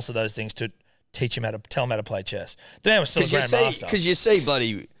vibrational pulse of those things to teach him tell him how to play chess? The man was still a grandmaster. Because you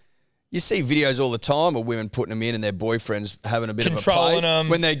see videos all the time of women putting them in and their boyfriends having a bit Controlling of a play them.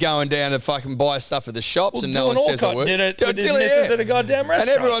 when they're going down to fucking buy stuff at the shops Well, and no one Dylan says a Alcott word. did it Dylan, with his missus at a goddamn And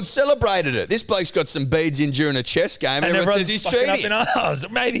restaurant. everyone celebrated it. This bloke's got some beads in during a chess game and, everyone everyone's says he's fucking up cheating. in arms.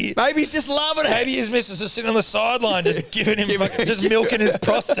 Maybe Maybe he's just loving it. maybe his missus is sitting on the sideline just giving him just milking his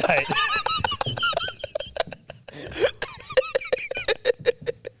prostate.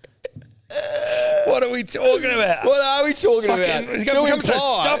 What are we talking about? What are we talking about? It's To going to become so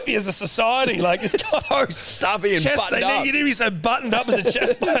imply- stuffy as a society. Like it's so stuffy and chess, buttoned up. you need to be so buttoned up as a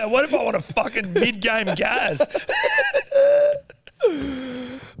chess player. What if I want a fucking mid-game gas?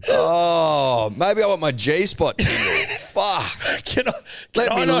 Oh, maybe I want my G-spot tingle. Fuck. Can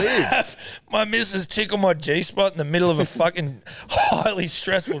Let I me not live. have my missus tickle my G-spot in the middle of a fucking highly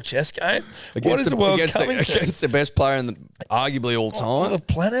stressful chess game? What is the world coming to? Against the best player in the arguably all On the time.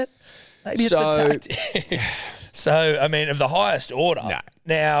 planet? Maybe it's So- a tactic. So, I mean, of the highest order. Nah.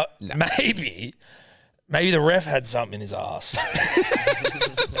 Now, maybe the ref had something in his ass.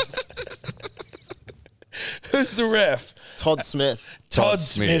 Who's the ref? Todd Smith. Todd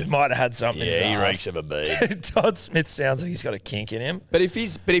Smith might have had something in his ass. of a bead. Todd Smith sounds like he's got a kink in him. But if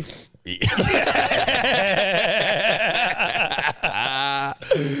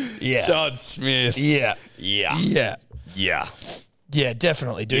Yeah. Todd Smith. Yeah. Yeah. Yeah. Yeah. Yeah,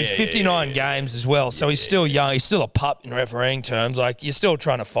 definitely, dude. Yeah, 59 games as well. So he's still young. He's still a pup in refereeing terms. Like, you're still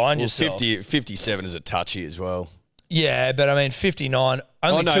trying to find Well, yourself. 57 is a touchy as well. Yeah, but I mean, 59,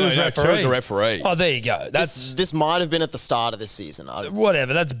 only two as referee. Two as a referee. Oh, there you go. That's This might have been at the start of this season.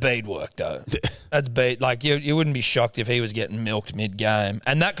 whatever. That's bead work, though. That's bead. Like, you wouldn't be shocked if he was getting milked mid-game.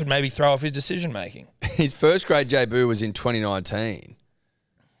 And that could maybe throw off his decision-making His first grade debut was in 2019.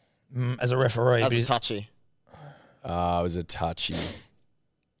 as a referee. That's But a he's, touchy. It was a touchy.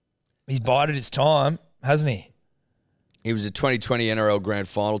 he's bided his time, hasn't he? He was a 2020 NRL Grand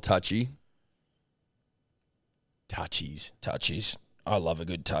Final touchy. Touchies. Touchies. I love a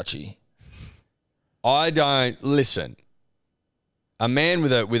good touchy. I don't listen. A man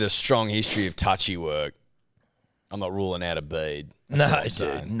with a strong history of touchy work. I'm not ruling out a bead. That's what I'm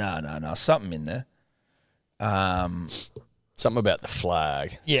saying. No. Something in there. Something about the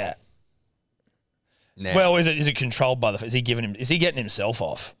flag. Yeah. Now, Well, is it controlled by the? Is he getting himself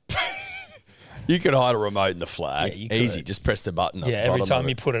off? you could hide a remote in the flag. Yeah, you could. Easy. Just press the button. Yeah. Every time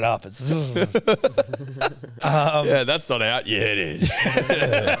you put it up, it's. Yeah, that's not out. Yeah, it is.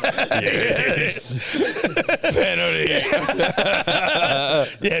 Penalty.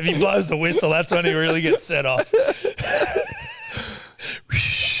 Yeah, if he blows the whistle, that's when he really gets set off.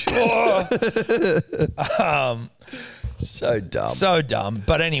 So dumb. So dumb.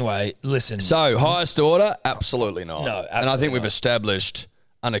 But anyway, listen. So, highest order? Absolutely not. No, And I absolutely think we've not. established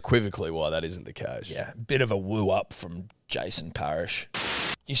unequivocally why that isn't the case. Yeah, bit of a woo up from Jason Parrish.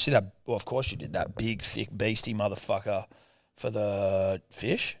 You see that? Well, of course you did. That big, thick, beastie motherfucker for the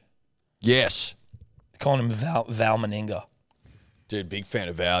fish. Yes. Calling him Val Meninga. Dude, big fan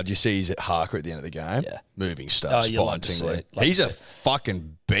of Val. Did you see he's at Harker at the end of the game? Yeah. Moving stuff, Oh, you spine like to see tingling. it. Like He's to a see it.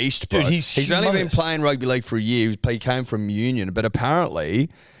 fucking beast, bro. Dude, he's only been humongous. playing rugby league for a year. He came from Union, but apparently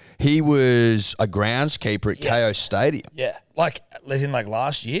he was a groundskeeper at KO Stadium. Yeah, like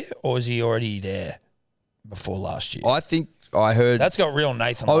last year, or was he already there before last year? I think I heard. That's got real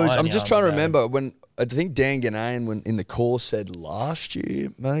Nathan. I'm Lyon just yarns trying to about him. remember when I think Dan Ganane, when in the call, said last year,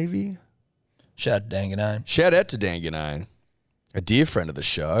 maybe. Shout out to Danganone. Shout out to Dan Ganane, a dear friend of the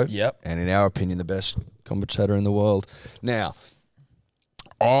show. Yep. And in our opinion, the best commentator in the world. Now,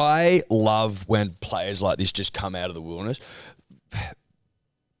 I love when players like this just come out of the wilderness.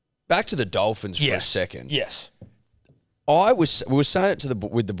 Back to the Dolphins for a second. Yes. We were saying it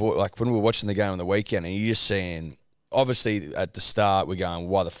with the boy, like when we were watching the game on the weekend, and you're just saying, obviously at the start we're going,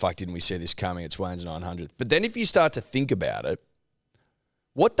 why the fuck didn't we see this coming? It's Wayne's 900th. But then if you start to think about it,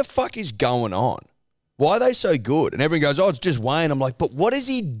 what the fuck is going on? Why are they so good? And everyone goes, oh, it's just Wayne. I'm like, but what does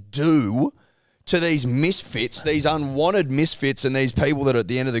he do to these misfits, these unwanted misfits, and these people that are at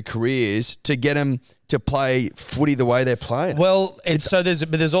the end of their careers to get them to play footy the way they're playing? Well,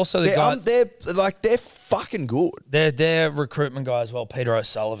 there's also the guy. They're fucking good. Their recruitment guy as well, Peter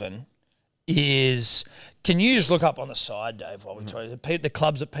O'Sullivan, is. Can you just look up on the side, Dave, while we tell you the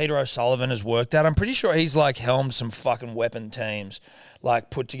clubs that Peter O'Sullivan has worked at? I'm pretty sure he's like helmed some fucking weapon teams, like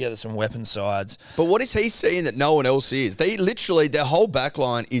put together some weapon sides. But what is he seeing that no one else is? They literally, their whole back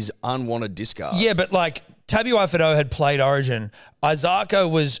line is unwanted discard. Yeah, but like Tabuai-Fidow had played Origin. Isako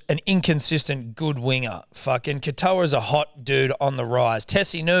was an inconsistent good winger. Fucking Katoa's a hot dude on the rise.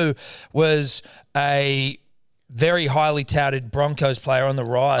 Tessie Nu was a very highly touted Broncos player on the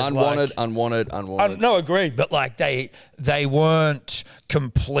rise. Unwanted. No, agreed. But like they weren't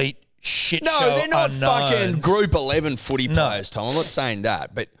complete shit show No, they're not unknowns. fucking Group 11 footy players, Tom. I'm not saying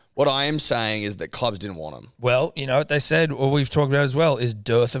that. But what I am saying is that clubs didn't want them, Well, you know what they said, or we've talked about as well, is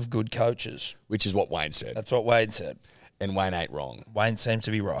dearth of good coaches. which is what Wayne said. That's what Wade said. And Wayne ain't wrong. Wayne seems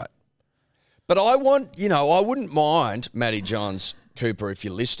to be right. But I wouldn't mind, Matty Johns Cooper, if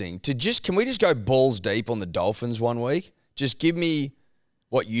you're listening, can we just go balls deep on the Dolphins one week? Just give me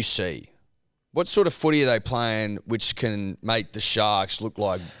what you see. What sort of footy are they playing which can make the Sharks look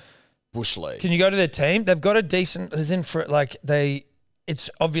like Bush League? Can you go to their team? They've got a decent, as in for like it's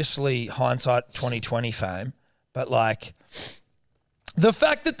obviously hindsight 2020 fame, but like The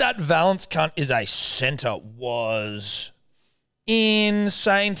fact that Valence cunt is a centre was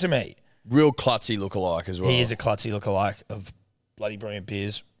insane to me. Real klutzy lookalike as well. He is a klutzy lookalike of bloody Brilliant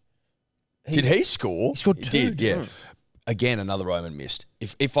Beers. Did he score? He scored He 2. did, yeah. Again, another Roman missed.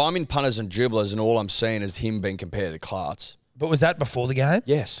 If I'm in punters and dribblers and all I'm seeing is him being compared to Klutz. But was that before the game?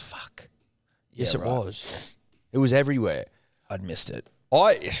 Yes. Fuck. Yes, Yeah, it right. was. It was everywhere. I'd missed it.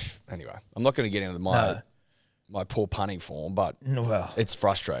 Anyway, I'm not going to get into my poor punting form, but No, well. it's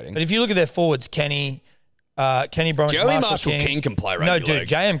frustrating. But if you look at their forwards, Kenny Bromwich, Joey Marshall King can play rugby No, league. dude,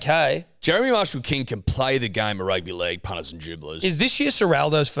 JMK. Jeremy Marshall King can play the game of rugby league, punters and dribblers. Is this year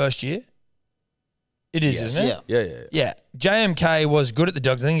Serraldo's first year? It is, Yes. isn't it? Yeah. Yeah. Yeah. JMK was good at the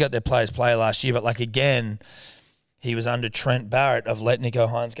Dogs. I think he got their players player last year, but like again, he was under Trent Barrett of let Nico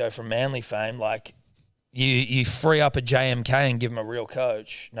Hines go from Manly fame. Like you free up a JMK and give him a real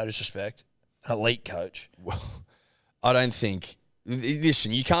coach. No disrespect. An elite coach. Well, I don't think.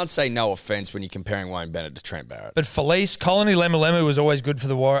 Listen, you can't say no offense when you're comparing Wayne Bennett to Trent Barrett. But Felice, Colony Lemu was always good for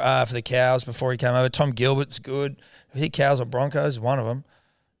the Cows before he came over. Tom Gilbert's good. Was he Cows or Broncos? One of them.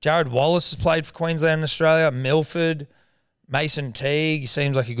 Jared Wallace has played for Queensland and Australia. Milford, Mason Teague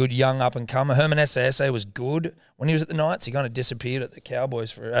seems like a good young up and comer. Herman Essa was good when he was at the Knights. He kind of disappeared at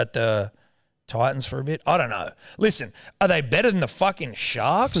the Titans for a bit. I don't know. Listen, are they better than the fucking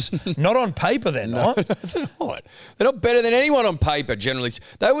Sharks? Not on paper, they're not. They're not. They're not better than anyone on paper, generally.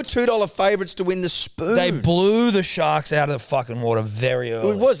 They were $2 favourites to win the Spoon. They blew the Sharks out of the fucking water very early.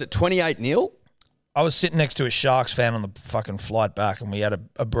 What was it, 28-0? I was sitting next to a Sharks fan on the fucking flight back, and we had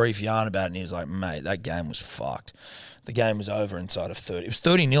a brief yarn about it, and he was like, mate, that game was fucked. The game was over inside of 30. It was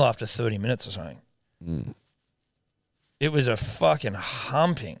 30-0 after 30 minutes or something. It was a fucking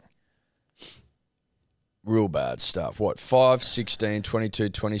humping. Real bad stuff. What? 5, 16, 22,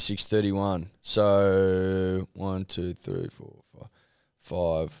 26, 31. So 1, 2, 3, 4,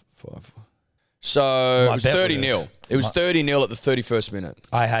 5. So it was 30-0. It was 30-0 at the 31st minute.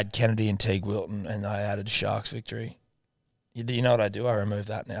 I had Kennedy and Teague Wilton, and I added Sharks victory. You know what I do? I remove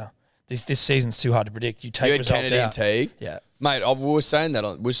that now. This season's too hard to predict. You take You had results Kennedy out. and Teague. Yeah. Mate, we were saying that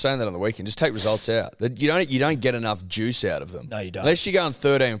on the weekend. Just take results out. You don't get enough juice out of them. No, you don't. Unless you go on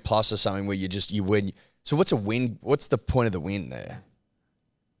 13 plus or something where you win. So what's a win? What's the point of the win there?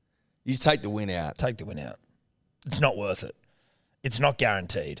 You just take the win out. Take the win out. It's not worth it. It's not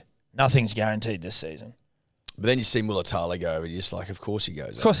guaranteed. Nothing's guaranteed this season. But then you see Mulatalo go over. You're just like, of course he goes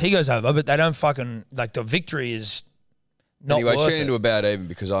over. Of course, he goes over, but they don't fucking like the victory is not Anyway, worth tune it. into About Even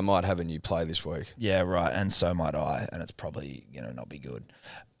because I might have a new play this week. Yeah, right, and so might I, and it's probably not be good.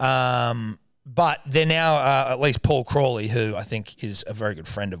 But they're now at least Paul Crawley, who I think is a very good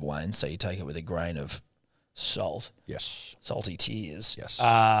friend of Wayne, so you take it with a grain of salt, Yes. salty tears. Yes.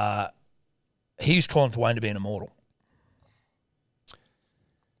 He was calling for Wayne to be an immortal.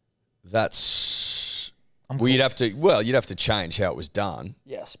 That's you'd have to change how it was done.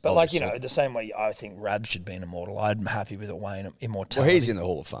 Yes, but Obviously. the same way I think Rabs should be an immortal. I'm happy with a Wayne Well, immortality. he's in the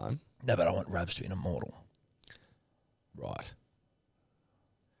Hall of Fame. No, but I want Rabs to be an immortal. Right.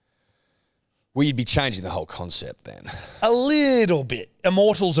 Well, you'd be changing the whole concept then. A little bit.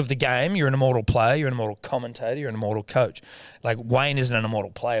 Immortals of the game. You're an immortal player. You're an immortal commentator. You're an immortal coach. Like, Wayne isn't an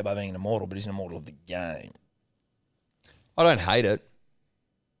immortal player by being an immortal, but he's an immortal of the game. I don't hate it.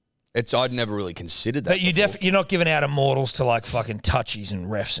 I'd never really considered that. But before. you're not giving out immortals to, like, fucking touchies and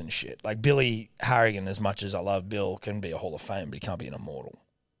refs and shit. Like, Billy Harrigan, as much as I love Bill, can be a Hall of Fame, but he can't be an immortal.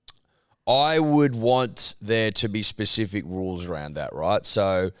 I would want there to be specific rules around that, right?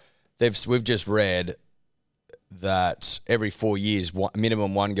 So we've just read that every 4 years,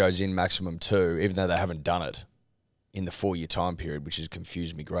 minimum one goes in, maximum two, even though they haven't done it in the 4 year time period, which has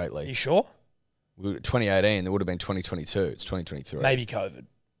confused me greatly. You sure? 2018, there would have been 2022. It's 2023. Maybe COVID.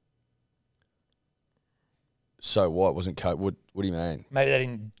 So what? Wasn't COVID? What do you mean? Maybe they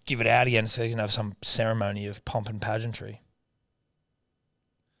didn't give it out again so you can have some ceremony of pomp and pageantry.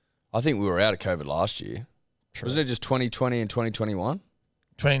 I think we were out of COVID last year. True. Wasn't it just 2020 and 2021?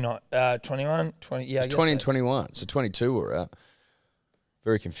 21, 20, yeah, I It's guess 20 so. and 21. So 22 we're out.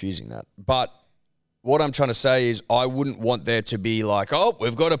 Very confusing that. But what I'm trying to say is I wouldn't want there to be like, oh,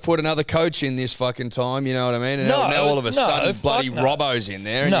 we've got to put another coach in this fucking time. You know what I mean? And No, now all of a no, sudden fuck bloody no. Robbo's in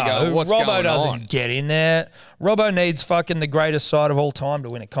there. And No, you go, what's Robbo going doesn't on? get in there. Robbo needs fucking the greatest side of all time to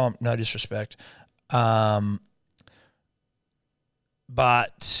win a comp. No disrespect.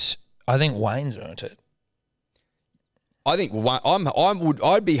 But I think Wayne's earned it. I think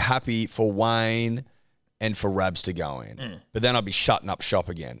I'd be happy for Wayne and for Rabs to go in. But then I'd be shutting up shop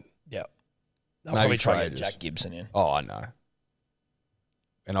again. Yeah. They'll Maybe probably try for to get ages. Jack Gibson in. Oh, I know.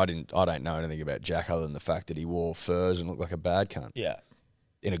 and I don't know anything about Jack other than the fact that he wore furs and looked like a bad cunt Yeah.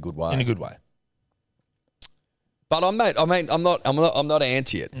 in a good way. In a good way. But I'm not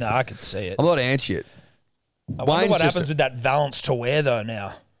anti it. No, I could see it. I'm not anti it. I wonder what happens with that Valence to wear though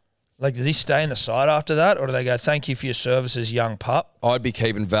now. Like, does he stay in the side after that, or do they go, thank you for your services, young pup? I'd be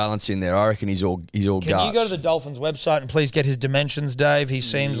keeping Valence in there. I reckon he's all Can guts. you go to the Dolphins website and please get his dimensions, Dave? He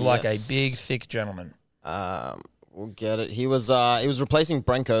seems like a Yes. big, thick gentleman. We'll get it. He was replacing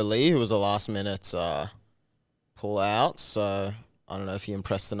Brenko Lee, who was a last minute pull out. So I don't know if he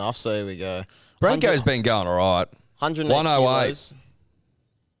impressed enough. So here we go. Branko's been going all right. 108 108. kilos.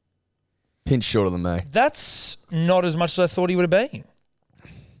 Pinch shorter than me. That's not as much as I thought he would have been.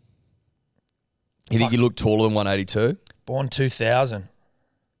 You think you look taller than 182? Born 2000.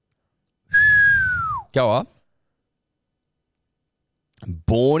 Go up.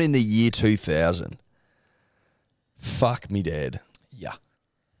 Born in the year 2000. Fuck me dead. Yeah.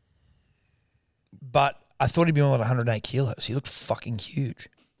 But I thought he'd be more than 108 kilos. He looked fucking huge.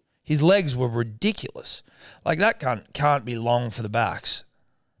 His legs were ridiculous. Like, that can't be long for the backs.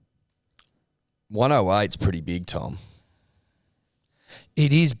 108's pretty big, Tom.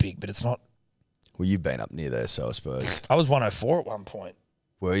 It is big, but it's not. Well, you've been up near there, so I suppose. I was 104 at one point.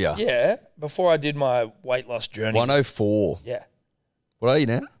 Were you? Yeah, before I did my weight loss journey. 104. Yeah. What are you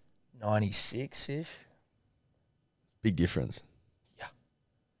now? 96-ish. Big difference. Yeah.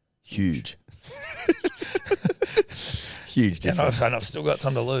 Huge. Huge difference. And I've still got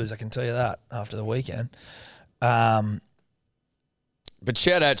some to lose, I can tell you that, after the weekend. But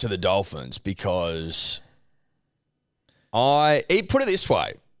shout out to the Dolphins because put it this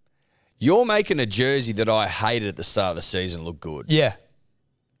way. You're making a jersey that I hated at the start of the season look good. Yeah.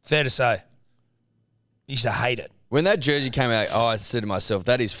 Fair to say. Used to hate it. When that jersey came out, I said to myself,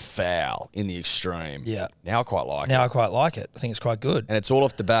 that is foul in the extreme. Yeah. Now I quite like it. Now I quite like it. I think it's quite good. And it's all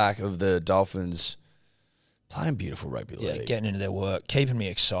off the back of the Dolphins playing beautiful rugby league. Yeah, getting into their work, keeping me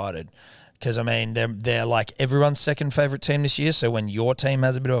excited. Because, I mean, they're like everyone's second favourite team this year. So when your team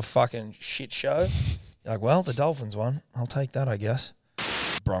has a bit of a fucking shit show, you're like, well, the Dolphins won. I'll take that, I guess.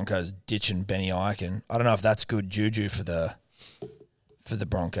 Broncos ditching Benny Eichen. I don't know if that's good juju for the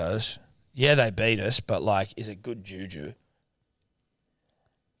Broncos. Yeah, they beat us, but, like, is it good juju?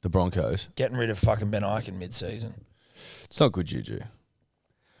 The Broncos. Getting rid of fucking Ben Eichen mid-season. It's not good juju. Isn't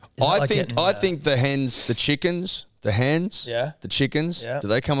it like I think the chickens, Yeah. the chickens, Yeah. do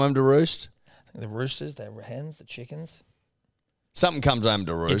they come home to roost? the roosters, the hens, the chickens. Something comes home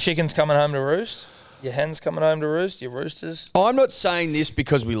to Your roost. chickens coming home to roost? Your hens coming home to roost? Your roosters? I'm not saying this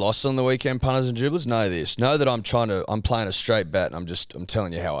because we lost on the weekend, punters and dribblers. Know this. Know that I'm playing a straight bet, and I'm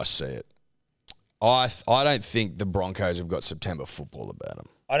telling you how I see it. I don't think the Broncos have got September football about them.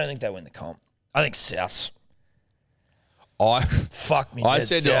 I don't think they win the comp. I think Souths. Fuck me. I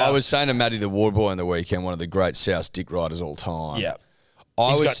dead, I Souths. was saying to Matty the Ward Boy on the weekend, one of the great South dick riders all time. Yeah.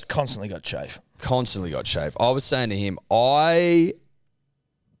 I He's was constantly got chafe. constantly got shaved. I was saying to him, I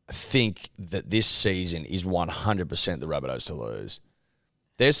think that this season is 100% the Rabbitohs to lose.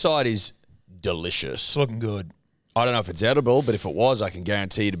 Their side is delicious. It's looking good. I don't know if it's edible, but if it was, I can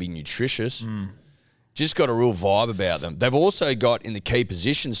guarantee you to be nutritious. Just got a real vibe about them. They've also got in the key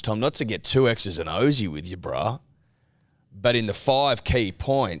positions, Tom, not to get too X's and O's with you, bruh, but in the 5 key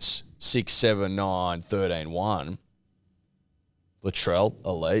points, 6, 7, 9, 13, 1, Latrell,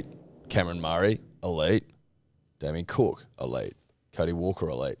 elite. Cameron Murray, elite. Damien Cook, elite. Cody Walker,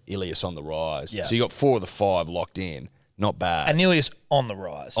 elite. Ilias on the rise. Yeah. So you got 4 of the 5 locked in. Not bad. And Ilias on the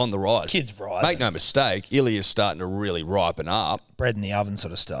rise. On the rise. Kid's rising. Make no mistake, Ilias starting to really ripen up. Bread in the oven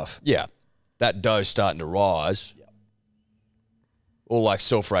sort of stuff. Yeah. That dough's starting to rise. Yeah. All like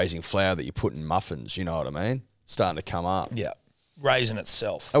self-raising flour that you put in muffins, you know what I mean? Starting to come up. Yeah. Raising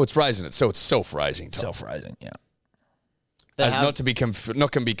itself. Oh, it's raising it. So it's self-raising, Tom. Self-raising, yeah. Not to be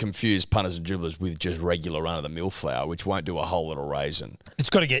confused, punters and dribblers, with just regular run-of-the-mill flour, which won't do a whole lot of raising. It's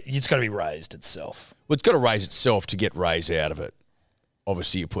got to be raised itself. Well, it's got to raise itself to get raise out of it.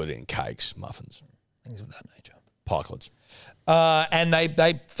 Obviously, you put it in cakes, muffins, Things of that nature. pikelets. And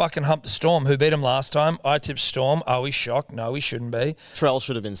they fucking humped the Storm. Who beat them last time? I tipped Storm. Are we shocked? No, we shouldn't be. Trell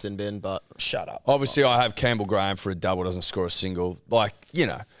should have been sin bin, but Shut up. Obviously, I have Campbell Graham for a double, doesn't score a single. Like, you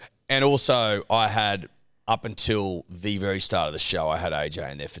know. And also, I had, up until the very start of the show, I had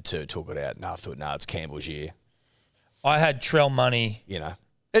AJ in there for 2, took it out. And I thought, it's Campbell's year. I had Trell Money. You know.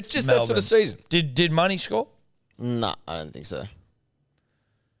 It's just that sort Melbourne. of season. Did Money score? nah, I don't think so.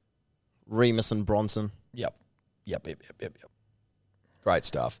 Remus and Bronson. Yep. Great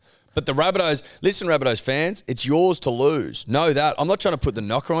stuff. But the Rabbitohs, listen, Rabbitohs fans, it's yours to lose. Know that. I'm not trying to put the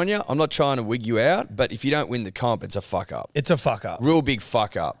knocker on you. I'm not trying to wig you out. But if you don't win the comp, it's a fuck up. It's a fuck up. Real big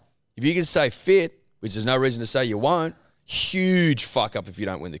fuck up. If you can stay fit, which there's no reason to say you won't, huge fuck up if you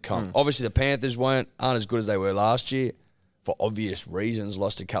don't win the comp. Obviously, the Panthers aren't as good as they were last year for obvious reasons.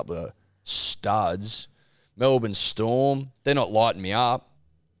 Lost a couple of studs. Melbourne Storm, they're not lighting me up.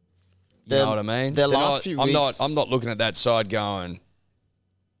 You know what I mean? I'm not looking at that side going,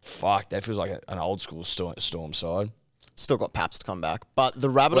 fuck, that feels like an old school Storm side. Still got Paps to come back. But the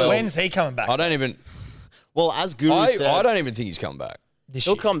Rabbitohs... When's he coming back? I don't even... Well, as Guru said... I don't even think he's coming back.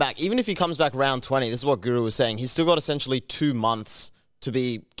 He'll come back. Even if he comes back round 20, this is what Guru was saying. He's still got essentially 2 months to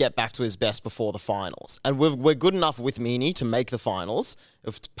get back to his best before the finals. And we're good enough with Meany to make the finals.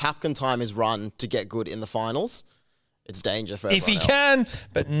 If Pap can time his run to get good in the finals, it's danger for everyone If he else. can,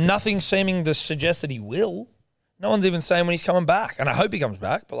 but nothing seeming to suggest that he will. No one's even saying when he's coming back. And I hope he comes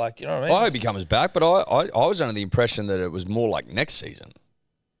back, but like, you know what I mean? I hope he comes back, but I was under the impression that it was more like next season.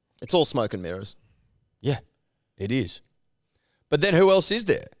 It's all smoke and mirrors. Yeah, it is. But then who else is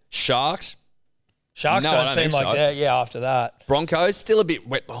there? Sharks? Sharks No, I don't don't seem think like so. that. Yeah, after that. Broncos, still a bit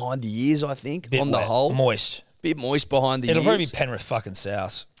wet behind the ears, I think, Bit on the wet, whole. moist. Bit moist behind the It'll ears. probably be Penrith fucking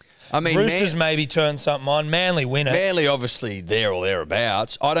South. I mean, Roosters maybe turn something on. Manly win it. Manly obviously there or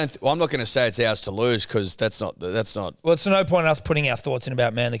thereabouts. I'm not going to say it's ours to lose because that's not. Well, it's no point in us putting our thoughts in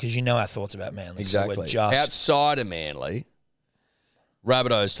about Manly because you know our thoughts about Manly. Exactly. So we're just... Outside of Manly,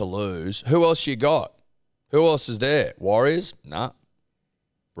 Rabbitohs to lose. Who else you got? Who else is there? Warriors? Nah.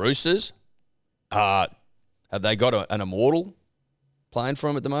 Roosters? Have they got an immortal playing for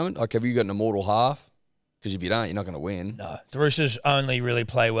them at the moment? Like, have you got an immortal half? Because if you don't, you're not going to win. No. The Roosters only really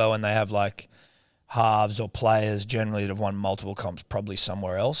play well when they have like halves or players generally that have won multiple comps probably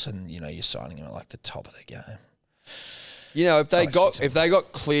somewhere else and, you know, you're signing them at like the top of the game. You know, if they Like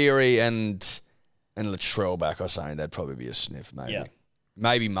got Cleary and Latrell back or something, that'd probably be a sniff, maybe. Yeah.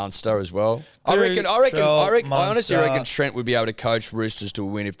 Maybe Munster as well. Cleary, I honestly Munster. reckon Trent would be able to coach Roosters to a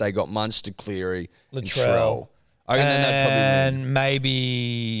win if they got Munster, Cleary, and Latrell. Trell. I reckon then they'd probably win. And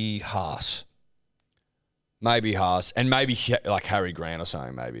maybe Haas. Maybe Haas. And maybe like Harry Grant or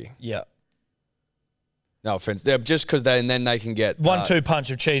something, maybe. Yeah. No offense. Just because then they can get... 1-2 punch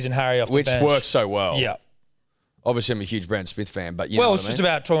of cheese and Harry off the which bench. works so well. Yeah. Obviously, I'm a huge Brandon Smith fan, but you know Well, what it's I just mean?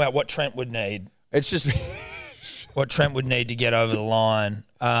 about talking about what Trent would need. It's just... What Trent would need to get over the line.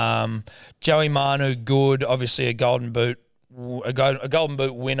 Joey Manu, good. Obviously, a golden boot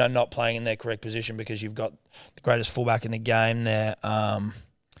winner, not playing in their correct position because you've got the greatest fullback in the game there.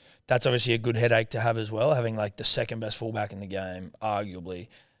 That's obviously a good headache to have as well, having like the second best fullback in the game, arguably,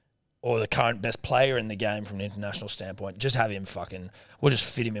 or the current best player in the game from an international standpoint. Just have him we'll just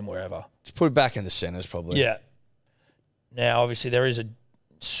fit him in wherever. Just put it back in the centres, probably. Yeah. Now, obviously, there is a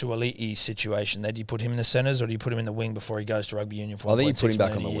Suali'i situation there. Do you put him in the centres or do you put him in the wing before he goes to rugby union for I think you put him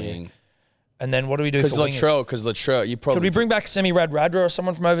back $1.6 on the million a year? wing. And then what do we do for wingers? Because Latrell, you probably... Could we bring back Semi Radradra or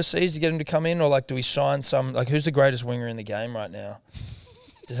someone from overseas to get him to come in? Or like do we sign some... Like who's the greatest winger in the game right now?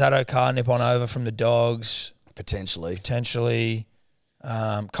 Does that O'Carr nip on over from the Dogs? Potentially.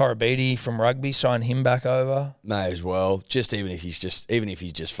 Korobidi from rugby, sign him back over. May as well. Even if he's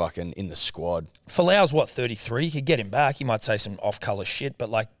just fucking in the squad. Folau's what, 33? You could get him back. He might say some off-colour shit, but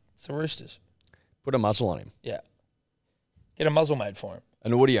like, it's the Roosters. Put a muzzle on him. Yeah. Get a muzzle made for him.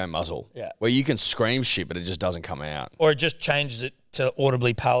 An audio muzzle. Yeah. Where you can scream shit, but it just doesn't come out. Or it just changes it to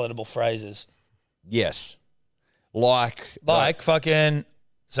audibly palatable phrases. Yes. Like fucking...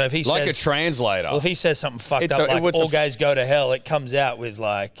 So if he like says... a translator. Well, if he says something fucked It's up a- like it's a all f- gays go to hell, it comes out with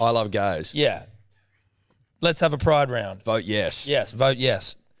like... I love gays. Yeah. Let's have a pride round. Vote yes. Yes, vote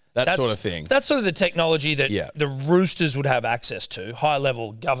yes. That sort of thing. That's sort of the technology that Yeah. the Roosters would have access to,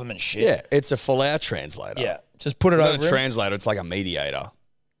 high-level government shit. Yeah, it's a Folau translator. Yeah. Just put it Not over a him. translator, it's like a mediator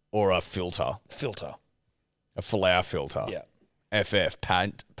or a filter. Filter. A Folau filter. Yeah. FF,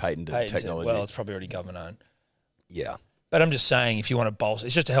 patented Patented. technology. Well, it's probably already government-owned. Yeah. But I'm just saying, if you want to bolster,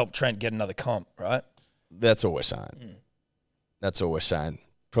 it's just to help Trent get another comp, right? That's all we're saying. That's all we're saying.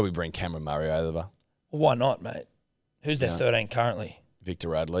 Probably bring Cameron Murray over. Well, why not, mate? Who's their Yeah. 13 currently? Victor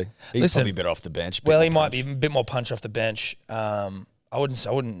Radley. He's Listen, probably better off the bench. Well, bit he more might be punch. a bit more punch off the bench. Nico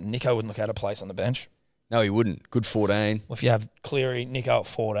wouldn't look out of place on the bench. No, he wouldn't. Good 14. Well, if you have Cleary, Nico at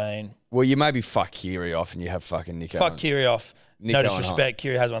 14. Well, you maybe fuck Kiri off and you have fucking Nico. Fuck Kiri off. Nico No and disrespect,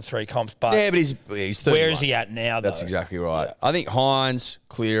 Kiri has won 3 comps, but Yeah, but he's 31. where is he at now, though? That's exactly right. Yeah. I think Hines,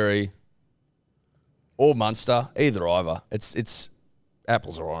 Cleary, or Munster, either. It's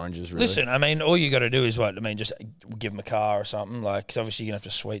apples or oranges, really. Listen, I mean, all you got to do is what? I mean, just give him a car or something. Like, 'cause obviously you're going to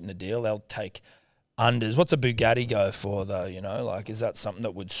have to sweeten the deal. They'll take unders. What's a Bugatti go for, though? You know, like, is that something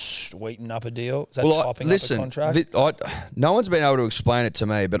that would sweeten up a deal? Is that topping up a contract? No one's been able to explain it to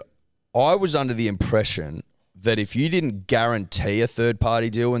me, but I was under the impression that if you didn't guarantee a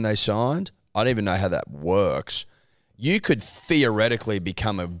third-party deal when they signed, I don't even know how that works, you could theoretically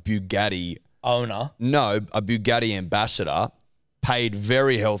become a Bugatti owner. No, a Bugatti ambassador, paid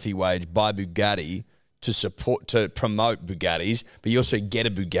very healthy wage by Bugatti to promote Bugattis, but you also get a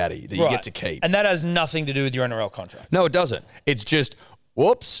Bugatti that you get to keep. And that has nothing to do with your NRL contract. No, it doesn't. It's just,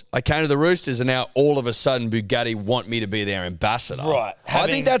 whoops, I came to the Roosters and now all of a sudden Bugatti want me to be their ambassador. Right. I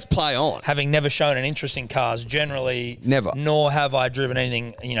think that's play on. Having never shown an interest in cars generally. Never. Nor have I driven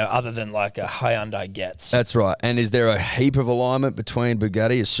anything, other than like a Hyundai Getz. That's right. And is there a heap of alignment between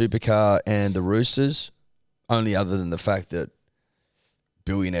Bugatti, a supercar, and the Roosters? Only other than the fact that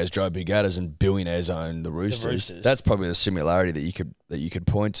billionaires drove Bugattis and billionaires own the Roosters. That's probably the similarity that you could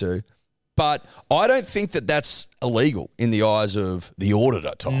point to. But I don't think that that's illegal in the eyes of the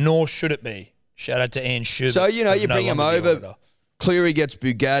auditor, Tom. Nor should it be. Shout out to Ian Schubert. So, you bring him over. Cleary gets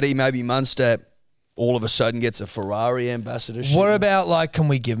Bugatti. Maybe Munster all of a sudden gets a Ferrari ambassadorship. What about, can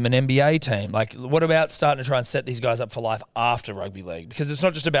we give him an NBA team? Like, what about starting to try and set these guys up for life after rugby league? Because it's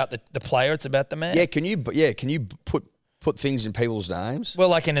not just about the player, it's about the man. Yeah, can you put things in people's names?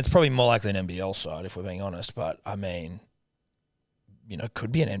 Well, and it's probably more likely an NBL side, if we're being honest. But,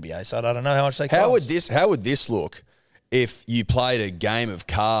 could be an NBA side. I don't know how much they cost. How would this look if you played a game of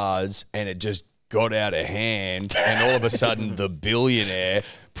cards and it just got out of hand and all of a sudden the billionaire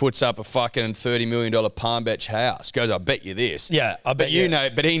puts up a fucking $30 million Palm Beach house? Goes, I bet you this. Yeah, I bet you.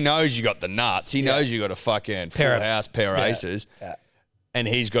 But he knows you got the nuts. He knows you got a fucking full house, pair of aces. Yeah. And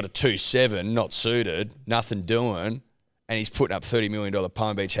he's got a 2-7, not suited, nothing doing. And he's putting up $30 million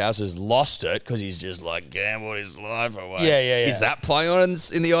Palm Beach houses, lost it because he's just gambled his life away. Yeah. Is that play on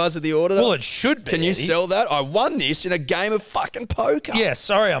in the eyes of the auditor? Well, it should be. Can you sell that? I won this in a game of fucking poker. Yeah,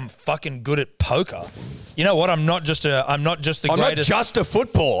 sorry, I'm fucking good at poker. You know what? I'm not just the greatest. I'm not just a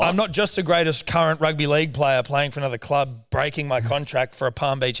footballer. I'm not just the greatest current rugby league player playing for another club, breaking my contract for a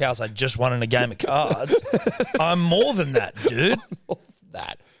Palm Beach house I just won in a game of cards. I'm more than that, dude. More than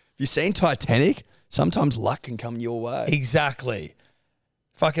that. Have you seen Titanic? Sometimes luck can come your way. Exactly.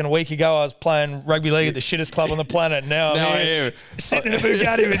 Fucking a week ago, I was playing rugby league at the shittest club on the planet. Now I'm here, sitting in a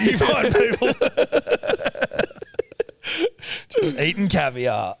Bugatti with you fine people. Just eating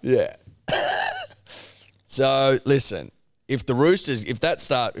caviar. Yeah. So listen, if the Roosters, if that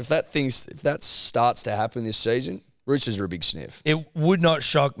starts to happen this season, Roosters are a big sniff. It would not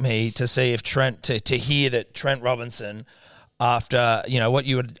shock me to see if to hear that Trent Robinson, after what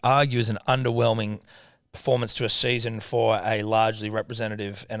you would argue is an underwhelming performance to a season for a largely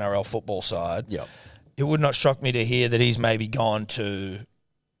representative NRL football side. Yep. It would not shock me to hear that he's maybe gone to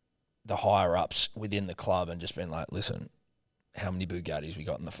the higher ups within the club and just been like, listen, how many Bugattis we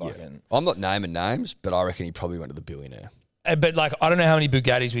got in the fucking... Yeah. I'm not naming names, but I reckon he probably went to the billionaire. But I don't know how many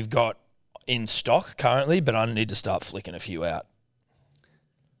Bugattis we've got in stock currently, but I need to start flicking a few out.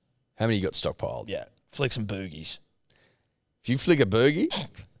 How many you got stockpiled? Yeah, flick some boogies. If you flick a boogie,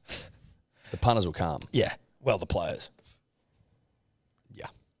 the punters will come. Yeah, well, the players. Yeah.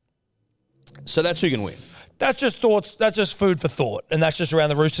 So that's who can win. That's just thoughts. That's just food for thought, and that's just around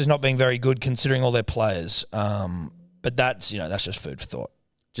the Roosters not being very good considering all their players. But that's just food for thought.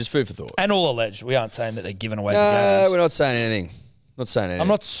 Just food for thought. And all alleged. We aren't saying that they're giving away No, Bugattis. we're not saying anything. I'm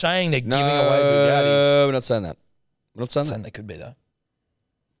not saying they're giving away Bugattis. No, we're not saying that. We're not saying that. They could be though.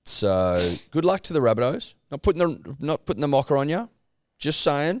 So good luck to the Rabbitohs. Not putting the mocker on you. Just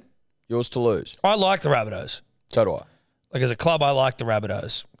saying, yours to lose. I like the Rabbitohs. So do I. Like as a club, I like the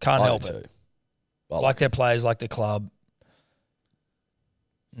Rabbitohs. Can't help it. I like their players, like the club.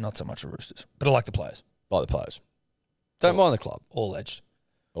 Not so much the Roosters, but I like the players. Like the players. Don't mind the club. All edged.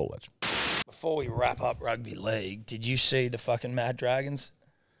 All edged. Before we wrap up rugby league, did you see the fucking Mad Dragons?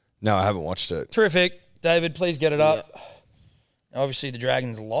 No, I haven't watched it. Terrific. David, please get it up. Obviously, the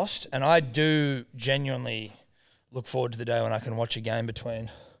Dragons lost, and I do genuinely look forward to the day when I can watch a game between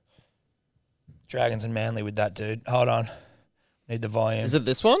Dragons and Manly with that dude. Hold on. Need the volume. Is it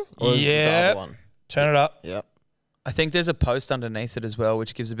this one? Or is it the other one? Turn it up. Yep. I think there's a post underneath it as well,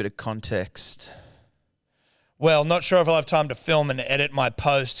 which gives a bit of context. Well, not sure if I'll have time to film and edit my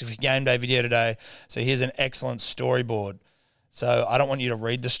post for Game Day video today. So here's an excellent storyboard. So I don't want you to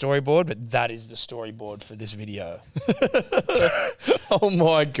read the storyboard, but that is the storyboard for this video. Oh,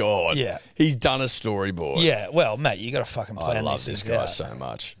 my God. Yeah. He's done a storyboard. Yeah. Well, mate, you got to fucking plan I love these this things guy out. so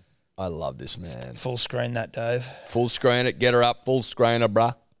much. I love this man. Full screen that, Dave. Full screen it. Get her up. Full screener,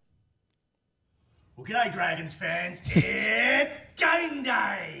 bruh. Well, g'day, Dragons fans. It's game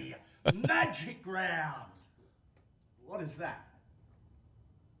day. Magic round. What is that?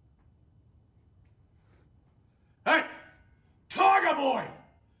 Hey, Tiger Boy,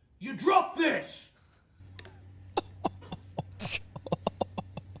 you drop this.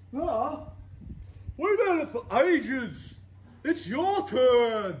 We've had it for ages. It's your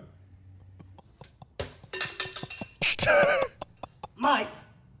turn. Mate,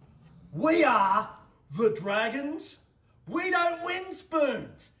 we are the Dragons. We don't win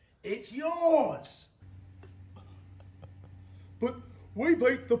spoons. It's yours. But we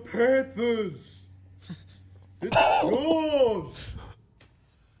beat the Panthers. It's yours.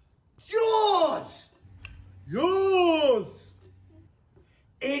 Yours. Yours.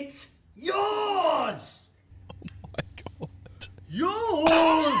 It's yours. Yours!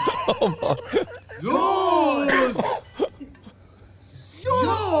 Yours!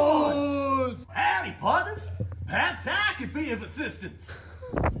 Yours! Howdy, partners. Perhaps I could be of assistance.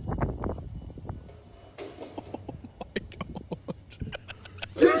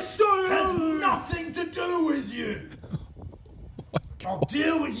 This has nothing to do with you. I'll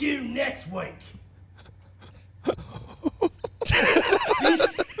deal with you next week. This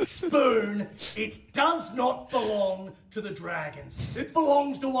spoon, it does not belong to the Dragons. It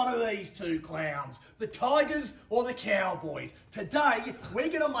belongs to one of these two clowns, the Tigers or the Cowboys. Today, we're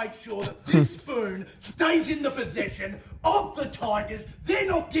going to make sure that this spoon stays in the possession of the Tigers. They're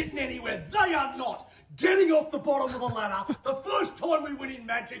not getting anywhere. They are not getting off the bottom of the ladder. The first time we win in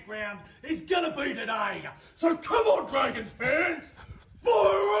Magic Round is going to be today. So come on, Dragons fans.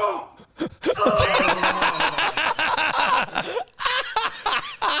 Fire up!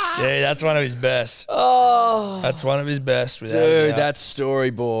 Dude, that's one of his best. Oh, that's one of his best. Dude, that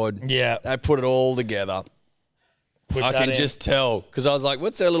storyboard. Yeah. They put it all together. I can just tell. Because I was like,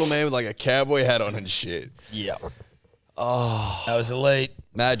 what's that little man with like a cowboy hat on and shit? Yeah. Oh. That was elite.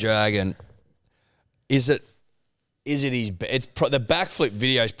 Mad Dragon. Is it his... the backflip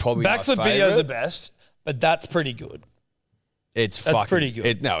video is probably my Backflip favourite. video's the best, but that's pretty good. That's pretty good.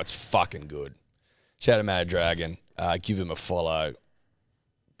 It's fucking good. Shout out Mad Dragon. Give him a follow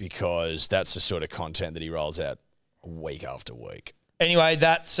because that's the sort of content that he rolls out week after week. Anyway,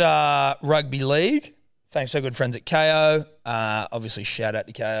 that's Rugby League. Thanks to our good friends at KO. Obviously, shout out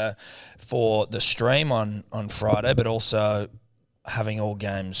to KO for the stream on Friday, but also having all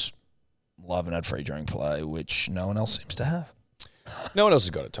games live and ad-free during play, which no one else seems to have. No one else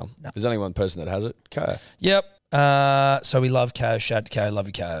has got it, Tom. No. There's only one person that has it, KO. Yep. So we love KO. Shout out to KO. Love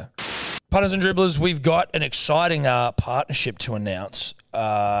you, KO. Punters and Dribblers, we've got an exciting partnership to announce,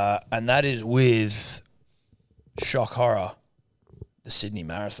 and that is with Shock Horror, the Sydney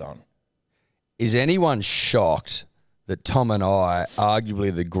Marathon. Is anyone shocked that Tom and I,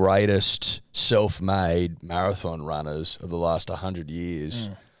 arguably the greatest self-made marathon runners of the last 100 years,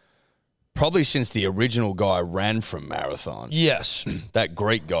 probably since the original guy ran from marathon, Yes. that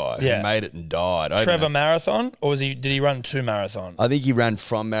Greek guy who made it and died. Trevor Marathon, or did he run 2 marathon? I think he ran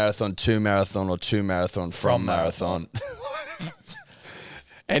from marathon to marathon or 2 marathon from marathon.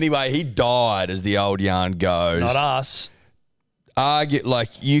 Anyway, he died, as the old yarn goes. Not us.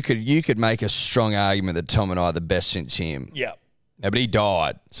 You could make a strong argument that Tom and I are the best since him. Yeah. No, but he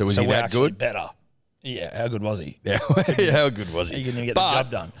died. So was he we're that actually good? better. Yeah, how good was he? Yeah, how good was he? He couldn't even get the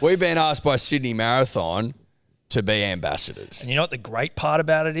job done. We've been asked by Sydney Marathon to be ambassadors. And you know what the great part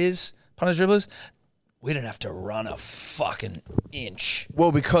about it is, Punters Dribblers? We don't have to run a fucking inch.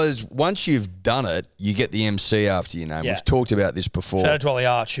 Well, because once you've done it, you get the MC after your name. Yeah. We've talked about this before. Shout out to Ollie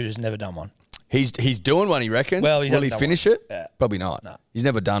Arch, who's never done one. He's doing one, he reckons. Well, will he finish it? Yeah. Probably not. No. He's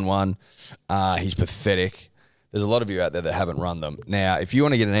never done one. He's pathetic. There's a lot of you out there that haven't run them. Now, if you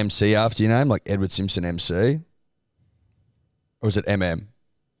want to get an MC after your name, like Edward Simpson MC, or is it MM?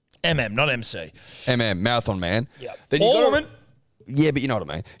 MM, not MC. MM, Marathon Man. Yep. Then Or woman. Yeah, but you know what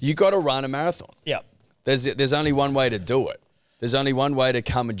I mean. You got to run a marathon. Yep. There's only one way to do it. There's only one way to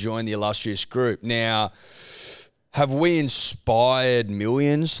come and join the illustrious group. Now, have we inspired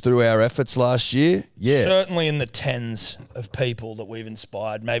millions through our efforts last year? Yeah. Certainly in the tens of people that we've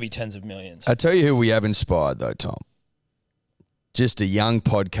inspired, maybe tens of millions. I tell you who we have inspired though, Tom. Just a young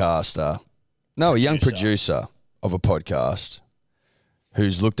podcaster. No, a young producer of a podcast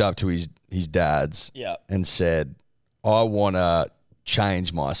who's looked up to his dad's and said, I want to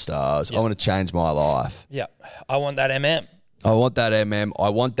change my stars. I want to change my life. Yeah. I want that MM. I want that MM. I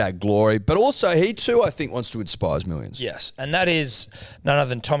want that glory. But also he too, I think, wants to inspire millions. Yes. And that is none other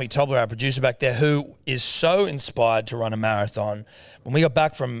than Tommy Tobler, our producer back there, who is so inspired to run a marathon. When we got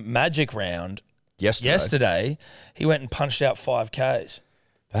back from Magic Round yesterday, he went and punched out 5Ks.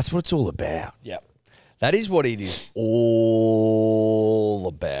 That's what it's all about. Yep. That is what it is all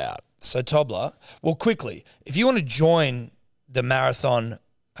about. So Tobler, well, quickly, if you want to join the marathon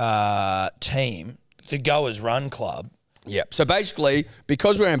team, the Goers Run Club. Yep. So basically,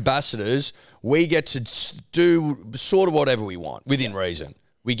 because we're ambassadors, we get to do sort of whatever we want within reason.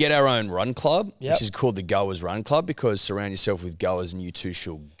 We get our own run club, which is called the Goers Run Club, because surround yourself with goers and you too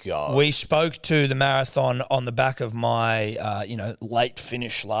shall go. We spoke to the marathon on the back of my, late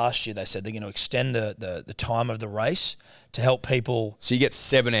finish last year. They said they're going to extend the time of the race to help people. So you get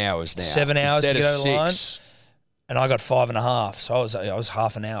 7 hours now. 7 hours instead to get of over the line. 6. And I got 5.5, so I was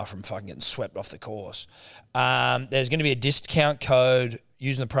half an hour from fucking getting swept off the course. There's going to be a discount code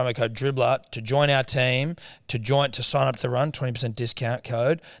using the promo code Dribbler to join our team, to sign up to the run, 20% discount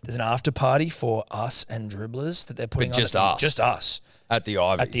code. There's an after party for us and Dribblers that they're putting But on. just us. At the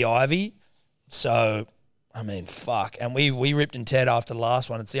Ivy. At the Ivy. So, I mean, fuck. And we ripped and teared after the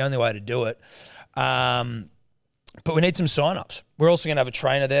last one. It's the only way to do it. But we need some sign-ups. We're also going to have a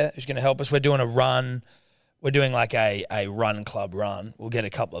trainer there who's going to help us. We're doing a run. We're doing like a run club run. We'll get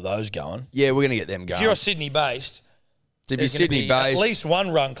a couple of those going. Yeah, we're going to get them going. If you're Sydney-based, if you're there's gonna be Sydney-based, at least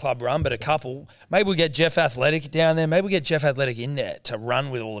one run club run, but a couple. Maybe we'll get Jeff Athletic down there. Maybe we'll get Jeff Athletic in there to run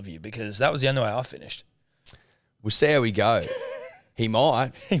with all of you, because that was the only way I finished. we'll see how we go. He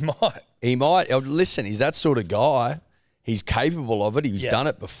might. He might. He might. Listen, he's that sort of guy. He's capable of it. He's done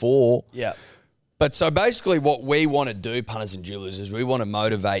it before. Yeah. But so basically what we want to do, punters and jewelers, is we want to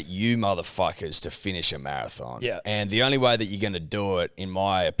motivate you motherfuckers to finish a marathon. Yeah. And the only way that you're going to do it, in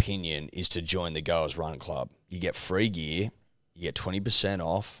my opinion, is to join the Goers Run Club. You get free gear. You get 20%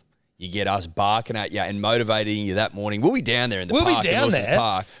 off. You get us barking at you and motivating you that morning. We'll be down there in the park, in Wilson's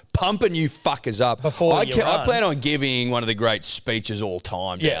Park, pumping you fuckers up. Before you run. I plan on giving one of the great speeches all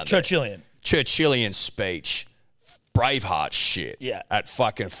time down there. Churchillian speech. Braveheart shit. Yeah. At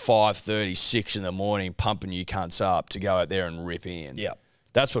fucking 5:36 in the morning, pumping you cunts up to go out there and rip in. Yeah.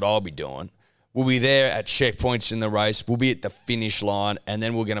 That's what I'll be doing. We'll be there at checkpoints in the race. We'll be at the finish line, and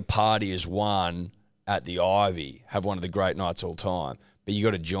then we're going to party as one at the Ivy, have one of the great nights all time. But you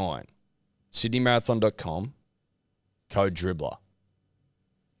got to join. SydneyMarathon.com, code Dribbler.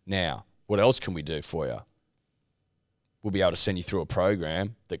 Now, what else can we do for you? We'll be able to send you through a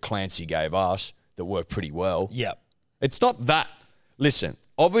program that Clancy gave us that worked pretty well. Yeah. It's not that. Listen,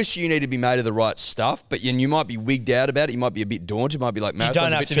 obviously you need to be made of the right stuff, but you might be wigged out about it. You might be a bit daunted. You might be like, marathon's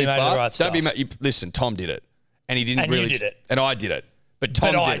don't a have bit to too be made far. of the right stuff. Listen, Tom did it. And he didn't And really. you did it. And I did it. But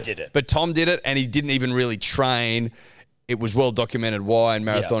Tom did it. But Tom did it, and he didn't even really train. It was well documented why in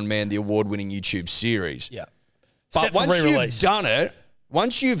Marathon Man, the award-winning YouTube series. Yeah. But once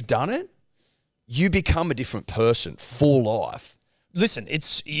you've done it, you become a different person for life. Listen,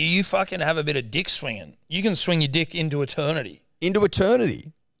 it's you fucking have a bit of dick swinging. You can swing your dick into eternity. Into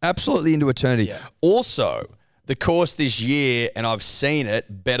eternity. Absolutely into eternity. Yeah. Also, the course this year, and I've seen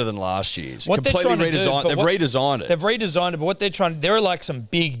it, better than last year's. What they're trying to do, They've redesigned it. They've redesigned it, but what they're trying to, there are like some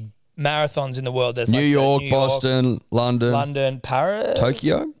big marathons in the world. There's New like York, Boston, London, Paris,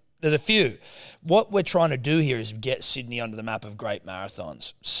 Tokyo. There's a few. What we're trying to do here is get Sydney onto the map of great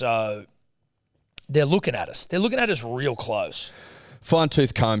marathons. So they're looking at us. They're looking at us real close.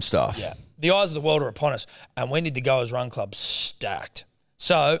 Fine-tooth comb stuff. Yeah. The eyes of the world are upon us, and we need the Goers Run Club stacked.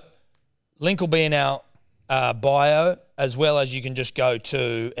 So link will be in our bio, as well as you can just go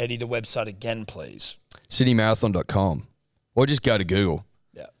to, Eddie, the website again, please. CityMarathon.com. Or just go to Google.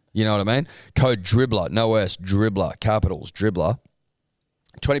 Yeah. You know what I mean? Code Dribbler, no S, Dribbler, capitals, Dribbler.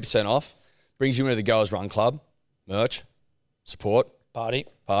 20% off. Brings you into the Goers Run Club. Merch, support, Party.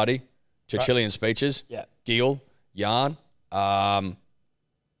 Churchillian speeches, Yeah. Giggle, yarn. Et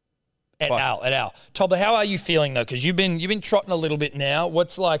al. Tobler, how are you feeling though? Because you've been trotting a little bit now. What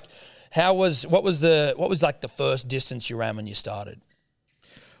was like the first distance you ran when you started?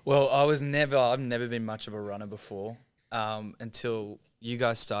 Well, I've never been much of a runner before until you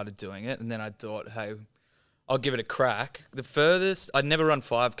guys started doing it. And then I thought, hey, I'll give it a crack. The furthest, I'd never run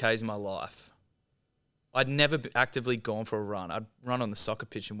 5Ks in my life. I'd never actively gone for a run. I'd run on the soccer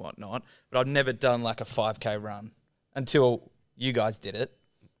pitch and whatnot, but I'd never done like a 5K run until you guys did it.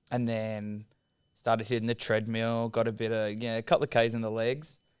 And then started hitting the treadmill, got a couple of Ks in the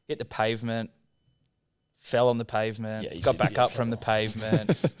legs, hit the pavement, fell on the pavement, got back up from the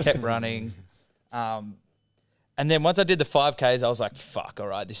pavement, kept running. And then once I did the 5Ks, I was like, fuck, all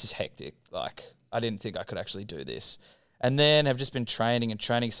right, this is hectic. Like, I didn't think I could actually do this. And then have just been training,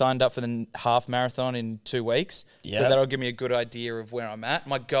 signed up for the half marathon in 2 weeks. Yep. So that'll give me a good idea of where I'm at.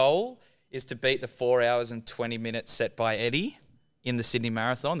 My goal is to beat the 4 hours and 20 minutes set by Eddie in the Sydney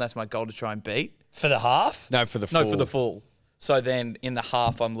Marathon. That's my goal to try and beat. For the half? No, for the full. No, for the full. So then in the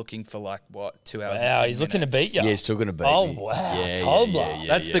half, I'm looking for 2 hours. Wow, and 10 he's looking to minutes. beat you. Yeah, he's still going to beat Oh, me. wow. Yeah, Tobler.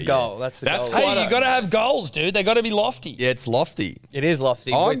 That's the goal. That's the goal. Hey, you got to have goals, dude. They got to be lofty. Yeah, it's lofty. It is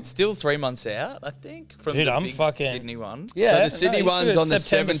lofty. I'm- We're still 3 months out, I think, from Dude, the I'm big fucking- Sydney one. So the Sydney you one's should. on the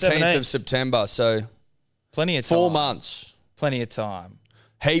September 17th of 17th. September, so Plenty of time. 4 months. Plenty of time.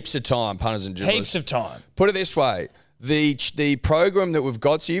 Heaps of time, punters and dribblers. Heaps of time. Put it this way. The program that we've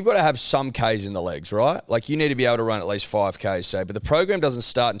got, so you've got to have some Ks in the legs, right? Like you need to be able to run at least 5 Ks, say, but the program doesn't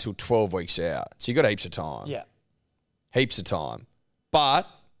start until 12 weeks out. So you've got heaps of time. Yeah. Heaps of time. But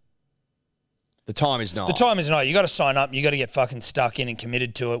the time is not. The time is not. You got to sign up. You got to get fucking stuck in and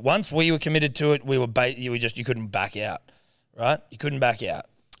committed to it. Once we were committed to it, you couldn't back out, right? You couldn't back out.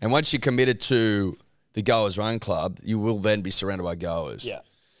 And once you're committed to the Goers Run Club, you will then be surrounded by goers. Yeah.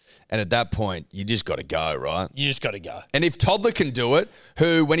 And at that point, you just got to go, right? You just got to go. And if Toddler can do it,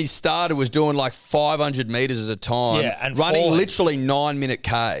 who when he started was doing 500 metres at a time, Yeah, and running falling. literally 9-minute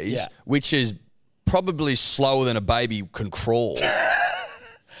Ks, Yeah. which is probably slower than a baby can crawl.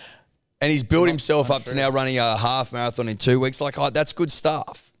 And he's built himself up to now running a half marathon in 2 weeks. That's good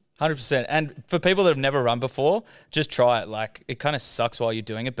stuff. 100%. And for people that have never run before, just try it. It kind of sucks while you're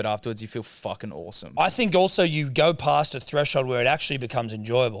doing it, but afterwards you feel fucking awesome. I think also you go past a threshold where it actually becomes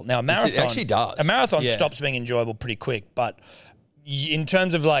enjoyable. Now, a marathon actually does. A marathon Yeah. stops being enjoyable pretty quick, but in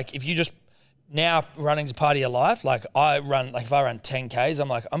terms of if you just now running's a part of your life, if I run 10 Ks,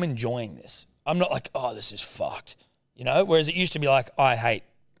 I'm enjoying this. I'm not oh, this is fucked, Whereas it used to be I hate.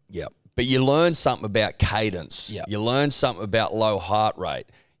 Yeah. But you learn something about cadence. Yep. You learn something about low heart rate.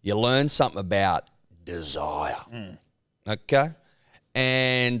 You learn something about desire. Okay?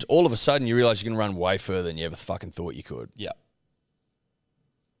 And all of a sudden you realise you can run way further than you ever fucking thought you could. Yeah.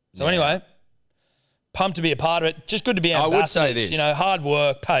 So anyway, pumped to be a part of it. Just good to be I would say ambassadors. this. Hard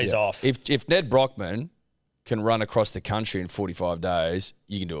work pays off. If Ned Brockman can run across the country in 45 days,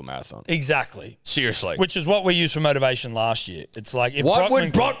 you can do a marathon. Exactly. Seriously. Which is what we used for motivation last year. It's if What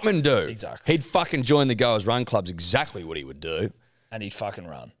would Brockman do? Exactly. He'd fucking join the Goers Run Club's exactly what he would do. And he'd fucking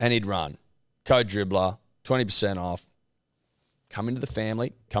run. And he'd run. Code Dribbler, 20% off. Come into the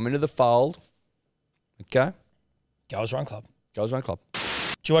family. Come into the fold. Okay? Goers Run Club. Goers Run Club.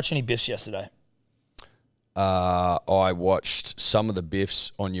 Did you watch any Biffs yesterday? I watched some of the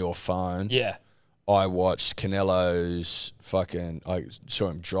Biffs on your phone. Yeah. I watched Canelo's I saw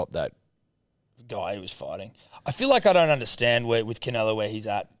him drop that. Guy he was fighting. I feel like I don't understand with Canelo where he's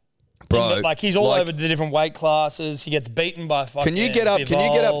at. Bro, he's all over the different weight classes. He gets beaten by fucking Can you get up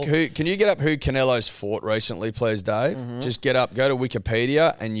Bivol. who Canelo's fought recently, please, Dave? Just get up, go to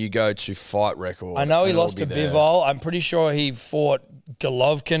Wikipedia and you go to Fight Record. I know he and it'll lost be to there. Bivol. I'm pretty sure he fought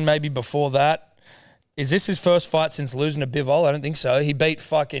Golovkin maybe before that. Is this his first fight since losing to Bivol? I don't think so. He beat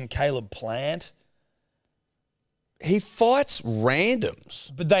fucking Caleb Plant. He fights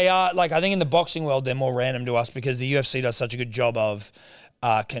randoms. But they are, I think in the boxing world, they're more random to us because the UFC does such a good job of,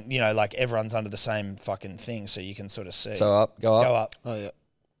 everyone's under the same fucking thing, so you can sort of see. So go up. Go up. Oh,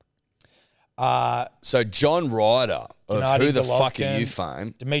 yeah. So John Ryder of Gennady Who the Fuck Are Golovkin, You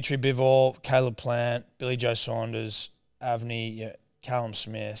fame. Dimitri Bivol, Caleb Plant, Billy Joe Saunders, Avni, Callum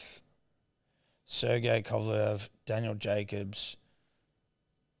Smith, Sergey Kovalev, Daniel Jacobs,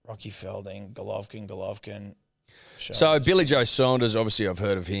 Rocky Felding, Golovkin. So Billy Joe Saunders, obviously I've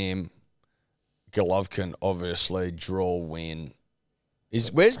heard of him. Golovkin, obviously, draw, win.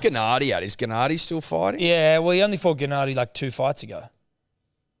 Where's Gennady at? Is Gennady still fighting? Yeah, well, he only fought Gennady 2 fights ago.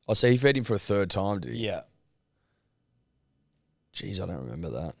 Oh, so he fed him for a third time, did he? Yeah. Jeez, I don't remember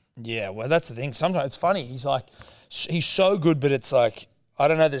that. Yeah, well, that's the thing. Sometimes it's funny. He's so good, but it's I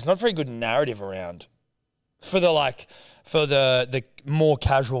don't know. There's not very good narrative around for the more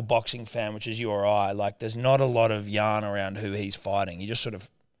casual boxing fan, which is you or I. There's not a lot of yarn around who he's fighting. You just sort of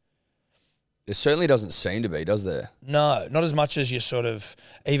There certainly doesn't seem to be, does there? no, not as much as you sort of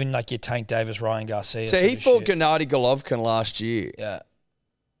even your Tank Davis, Ryan Garcia. So sort he of fought shit. Gennady Golovkin last year. Yeah,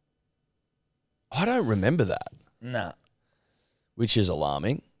 I don't remember that, nah. which is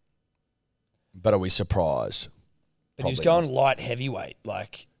alarming. But are we surprised? But he was Probably going light heavyweight.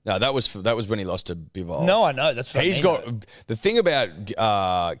 No, that was when he lost to Bivol. No, I know. That's what He's I mean, got though. the thing about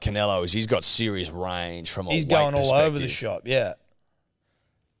Canelo is he's got serious range from a He's weight going all over the perspective. shop. Yeah.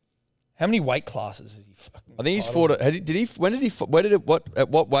 How many weight classes is he fucking? I think he's fought. fought. At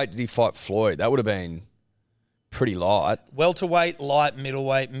what weight did he fight Floyd? That would have been pretty light. Welterweight, light,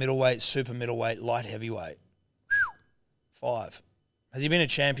 middleweight, super middleweight, light heavyweight. 5. Has he been a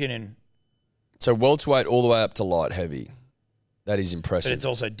champion in? So welterweight all the way up to light heavy. That is But impressive. it's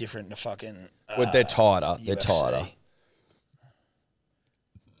also different to fucking. Well, they're tighter. They're UFC. tighter.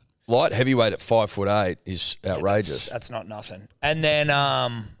 light heavyweight at 5'8" is outrageous. That's not nothing. And then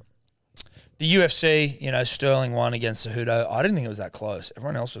the UFC, Sterling won against Cejudo. I didn't think it was that close.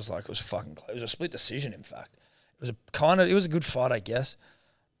 Everyone else was like, it was fucking close. It was a split decision, in fact. It was a good fight, I guess.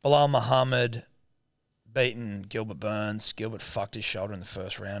 Bilal Muhammad beaten Gilbert Burns. Gilbert fucked his shoulder in the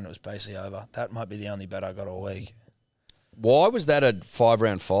first round. It was basically over. That might be the only bet I got all week. Why was that a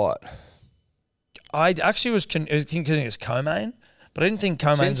 5-round fight? I actually was thinking it was co-main, but I didn't think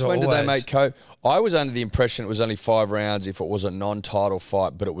co-mains Since were when always. did they make I was under the impression it was only 5 rounds if it was a non-title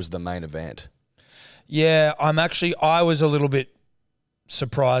fight, but it was the main event. Yeah, I was a little bit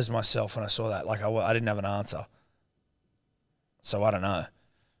surprised myself when I saw that. Like, I didn't have an answer. So I don't know.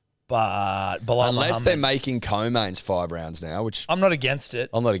 But Bilal Unless Muhammad, they're making co-mains 5 rounds now, which I'm not against it.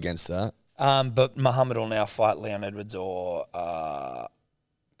 I'm not against that. But Muhammad will now fight Leon Edwards or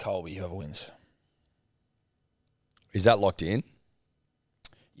Colby, whoever wins. Is that locked in?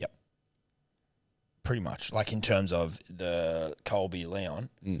 Yep. Pretty much. Like, in terms of the Colby-Leon.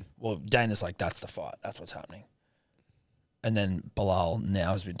 Well, Dana's like, that's the fight. That's what's happening. And then Bilal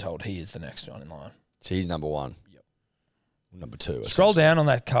now has been told he is the next one in line. So he's number 1. Yep. Number 2. Scroll down on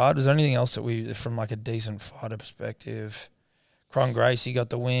that card. Was there anything else that from like a decent fighter perspective? Cron Gracie got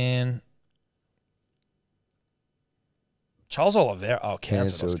the win. Charles Oliveira. Oh,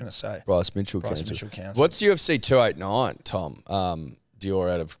 cancelled. I was going to say. Bryce Mitchell Bryce cancelled. Mitchell cancelled. What's UFC 289, Tom? Dior,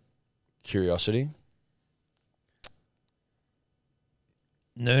 out of curiosity.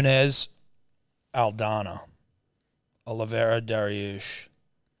 Nunes, Aldana, Oliveira, Dariush.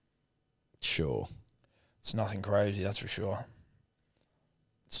 Sure. It's nothing crazy, that's for sure.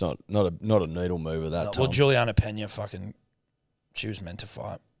 It's not a needle mover that time. Well, Juliana Pena she was meant to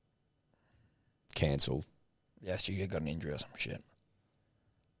fight. Cancelled. Yeah, she got an injury or some shit.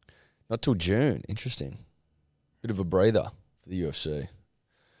 Not till June. Interesting. Bit of a breather for the UFC.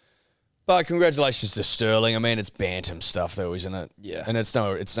 But congratulations to Sterling. I mean, it's bantam stuff though, isn't it? Yeah. And it's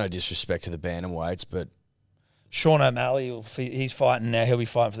no disrespect to the bantamweights, but Sean O'Malley, he's fighting now. He'll be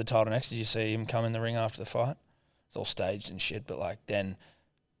fighting for the title next. Did you see him come in the ring after the fight? It's all staged and shit, but like then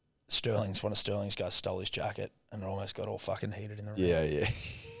one of Sterling's guys stole his jacket and it almost got all fucking heated in the ring. yeah.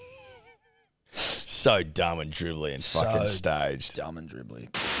 So dumb and dribbly and fucking staged. Dumb and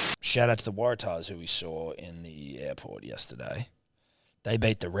dribbly. Shout out to the Waratahs who we saw in the airport yesterday. They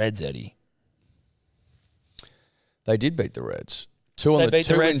beat the Reds, Eddie. They did beat the Reds. They beat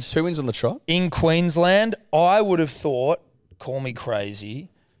the Reds. Two wins on the trot. In Queensland, I would have thought, call me crazy,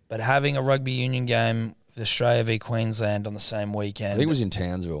 but having a rugby union game with Australia v Queensland on the same weekend. I think it was in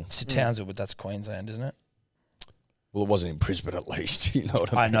Townsville. It's Townsville, but that's Queensland, isn't it? Well, it wasn't in Brisbane at least. You know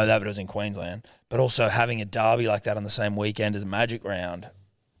what I mean? I know that, but it was in Queensland. But also having a derby like that on the same weekend as a Magic Round.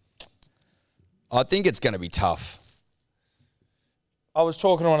 I think it's going to be tough. I was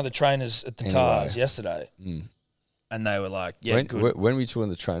talking to one of the trainers at the Anyway. TARS yesterday, and they were like, yeah, good. When were you talking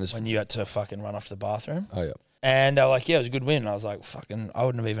to the trainers? When you had to fucking run off to the bathroom. Oh, yeah. And they were like, yeah, it was a good win. And I was like, fucking, I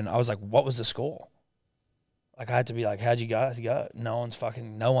wouldn't have even, I was like, what was the score? Like, I had to be like, how'd you guys go? No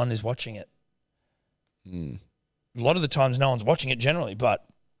one is watching it. A lot of the times no one's watching it generally, but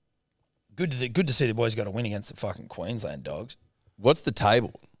good to see the boys got a win against the fucking Queensland Dogs. What's the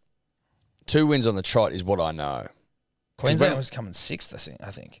table? 2 wins on the trot is what I know. Queensland was coming 6th,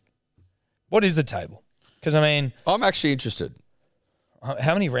 I think. What is the table? Because, I mean, I'm actually interested.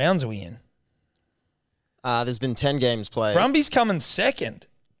 how many rounds are we in? There's been 10 games played. Brumby's coming 2nd.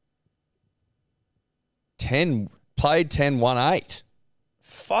 10 played, 10 won 8.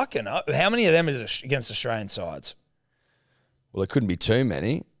 Fucking up. How many of them is against Australian sides? Well, it couldn't be too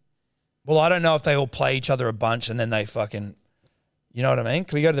many. Well, I don't know if they all play each other a bunch and then they fucking, you know what I mean?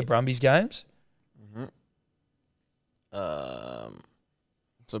 Can we go to the Brumbies games?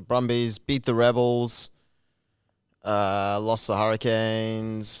 So Brumbies beat the Rebels, lost the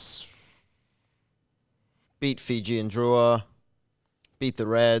Hurricanes, beat Fiji and Drua, beat the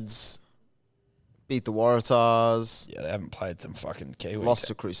Reds, beat the Waratahs, Yeah, they haven't played some fucking Kiwis. lost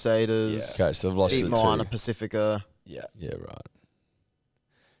to Crusaders, Okay, so they've lost beat the Moana 2. Pacifica. Yeah. Yeah, right.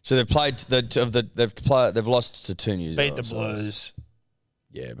 So they've played they've lost to 2 New Zealand Beat the sides. Blues.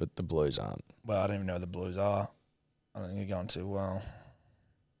 Yeah, but the Blues aren't. Well, I don't even know who the Blues are. I don't think they're going too well.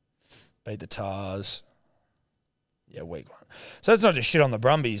 Beat the Tars. Yeah, week 1. So it's not just shit on the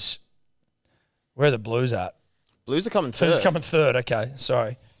Brumbies. Where are the Blues at? Blues are coming Blues third. coming 3rd. Okay,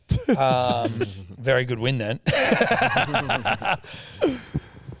 sorry. Very good win then.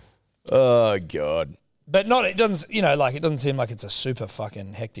 Oh God. But not, it doesn't, it doesn't seem like it's a super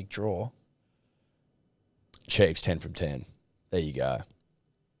fucking hectic draw. Chiefs 10 from 10. There you go.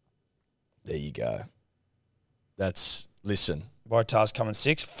 Listen. Waratahs coming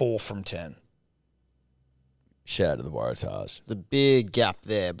 6, 4 from 10. Shout out to the Waratahs. There's a big gap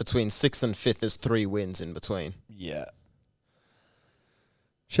there between 6th and 5th. There's 3 wins in between. Yeah.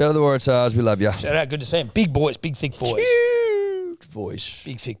 Shout out to the Waratahs. We love you. Shout out, good to see him. Big boys, big thick boys. Huge boys.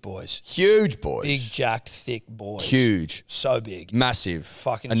 Big thick boys. Huge boys. Big jacked thick boys. Huge. So big. Massive.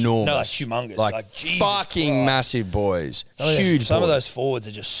 Fucking enormous. No, like humongous. Like Jesus fucking Christ. massive boys. Huge. Some of boys. those forwards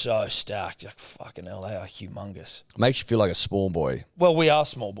are just so stacked. Like fucking hell, they are humongous. Makes you feel like a small boy Well, we are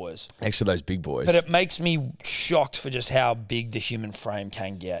small boys. next to those big boys. But it makes me shocked for just how big the human frame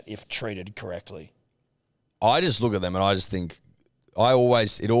can get if treated correctly. I just look at them and I just think,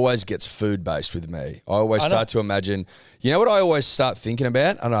 it always gets food based with me. I always start to imagine, you know what I always start thinking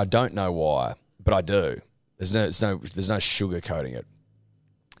about, and I don't know why, but I do. There's no sugar coating it.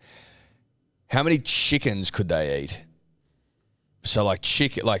 How many chickens could they eat? So like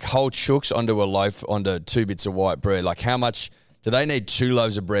whole chooks onto a loaf, onto 2 bits of white bread. Like how much do they need? 2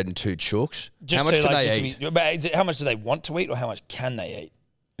 loaves of bread and 2 chooks? How much can they eat? But is it, how much do they want to eat, or how much can they eat?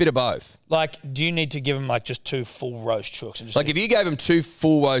 Bit of both. Like, do you need to give them like just 2 full roast chooks? And just Like if you gave them 2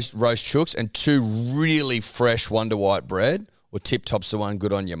 full roast chooks and 2 really fresh Wonder White bread, or Tip Top's the one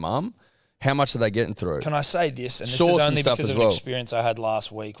good on your mum, how much are they getting through? Can I say this? And this Sauce is and only stuff because as of well. an experience I had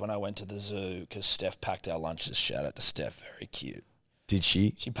last week when I went to the zoo because Steph packed our lunches. Shout out to Steph, very cute. Did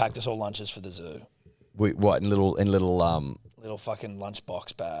she? She packed us all lunches for the zoo. What in little Little fucking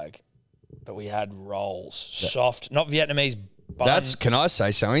lunchbox bag. But we had rolls, soft, not Vietnamese bun. Can I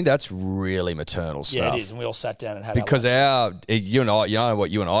say something? That's really maternal stuff. Yeah, it is. And we all sat down and had Because our lunch. you know what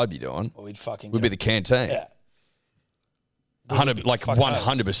you and I'd be doing? Or we'd We'd be the canteen. Yeah.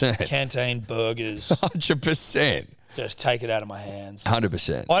 100%. Canteen, burgers, 100%. just take it out of my hands.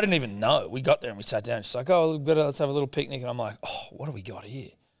 100%. I didn't even know. We got there and we sat down. She's like, oh, let's have a little picnic. And I'm like, oh, what do we got here?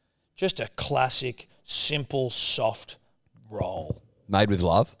 Just a classic, simple, soft roll. Made with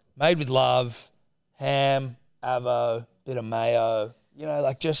love. Made with love, ham, avo, bit of mayo,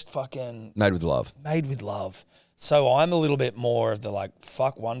 like just fucking Made with love. made with love. So I'm a little bit more of the like,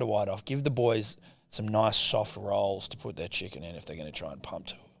 fuck Wonder White off. Give the boys some nice soft rolls to put their chicken in if they're going to try and pump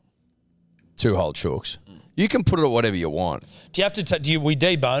to it. 2 whole chooks. You can put it at whatever you want. Do you have to, we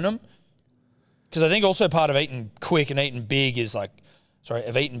debone them? Because I think also part of eating quick and eating big is like,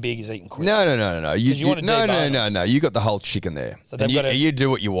 of eating big is eating quick. No. you want to debone No. You got the whole chicken there. So and they've got you do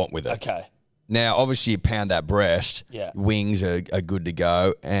what you want with it. Okay. Now, obviously, you pound that breast. Yeah. Wings are good to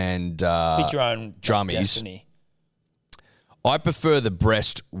go. And Pick your own drummies. destiny. I prefer the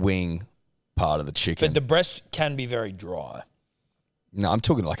breast wing part of the chicken. But the breast can be very dry. No, I'm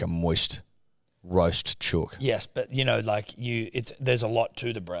talking like a moist roast chook. Yes, but there's a lot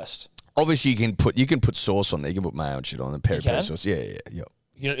to the breast. Obviously, you can put sauce on there. You can put mayo and shit on the peri can? sauce. Yeah.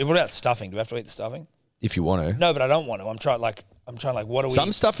 What about stuffing? Do we have to eat the stuffing? If you want to. No, but I don't want to. I'm trying what do we...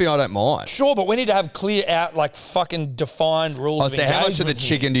 Some stuffing I don't mind. Sure, but we need to have clear out, like, fucking defined rules of So how much of the engagement here.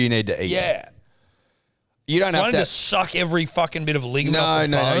 chicken do you need to eat? Yeah. You don't have Trying to... to suck every fucking bit of ligament off the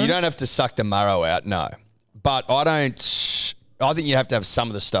No. bone? You don't have to suck the marrow out, no. But I think you have to have some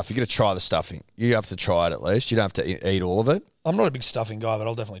of the stuff. You've got to try the stuffing. You have to try it at least. You don't have to eat all of it. I'm not a big stuffing guy, but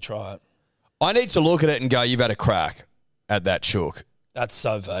I'll definitely try it. I need to look at it and go, you've had a crack at that chook. That's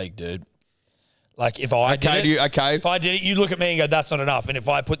so vague, dude. Like, if I did it, if I did it, you look at me and go, that's not enough. And if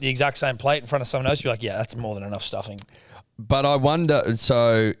I put the exact same plate in front of someone else, you're like, yeah, that's more than enough stuffing. But I wonder,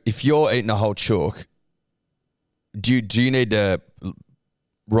 so if you're eating a whole chook, do you need to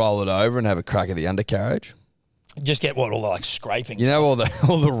roll it over and have a crack at the undercarriage? Just get all the like scraping. You know all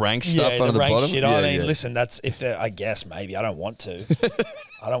the rank stuff under the rank bottom? shit. I mean, listen, that's if they're, I guess maybe. I don't want to.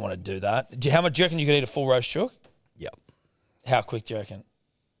 I don't want to do that. How much do you reckon you could eat a full roast chook? Yep. How quick do you reckon?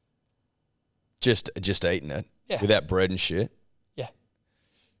 Just eating it without bread and shit. Yeah.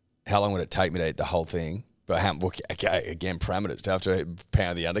 How long would it take me to eat the whole thing? But again, parameters. Do I have to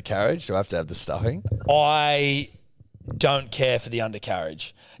pound the undercarriage? Do I have to have the stuffing? I don't care for the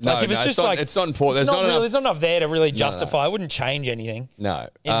undercarriage. Like, if it's not important. There's not enough there to really justify. It wouldn't change anything. No.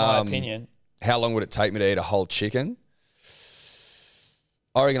 In my opinion. How long would it take me to eat a whole chicken?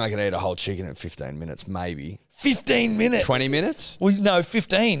 I reckon I can eat a whole chicken in 15 minutes, maybe. 15 minutes? 20 minutes? Well, no,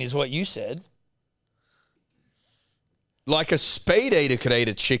 15 is what you said. Like a speed eater could eat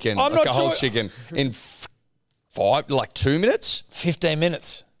a chicken, I'm like not a whole sure- chicken in 2 minutes. 15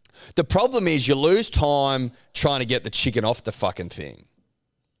 minutes. The problem is you lose time trying to get the chicken off the fucking thing.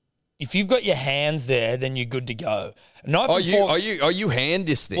 If you've got your hands there, then you're good to go. Are you hand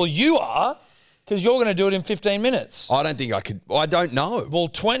this thing? Well, you are, because you're going to do it in 15 minutes. I don't think I could. I don't know. Well,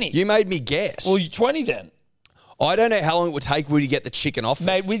 20. You made me guess. Well, 20 then. I don't know how long it would take you to get the chicken off.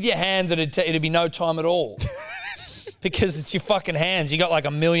 Mate, with your hands, it'd be no time at all. because it's your fucking hands. You got like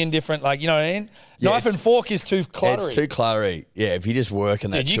a million different, like, you know what I mean? Yeah, Knife and fork is too cluttery. It's too cluttery. Yeah, if you just work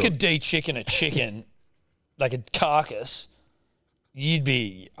in that Dude, you chook. could de-chicken a chicken, like a carcass. You'd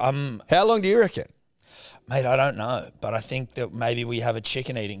be, How long do you reckon? mate, I don't know, but I think that maybe we have a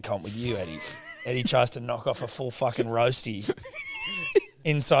chicken eating comp with you, Eddie. Eddie tries to knock off a full fucking roasty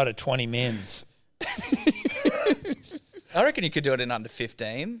inside of 20 mins. I reckon you could do it in under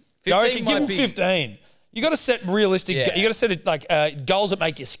 15. 15 I reckon give might him be- 15. You got to set realistic. Yeah. You got to set it like goals that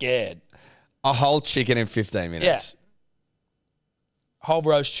make you scared. A whole chicken in 15 minutes. Whole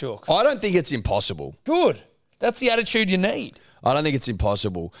roast chook. I don't think it's impossible. Good. That's the attitude you need. I don't think it's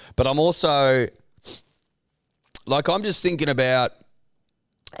impossible. But I'm also, like, I'm just thinking about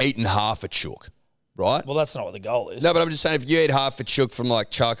eating half a chook, right? Well, that's not what the goal is. No, but I'm just saying if you eat half a chook from like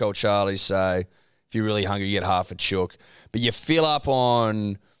Charcoal Charlie's, say, if you're really hungry, you get half a chook. But you fill up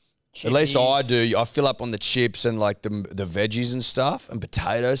on, at least I do, I fill up on the chips and like the veggies and stuff and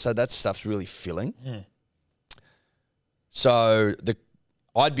potatoes. So that stuff's really filling. So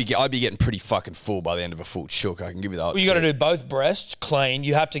I'd be getting pretty fucking full by the end of a full chook. I can give you that. Well, you got to do both breasts clean.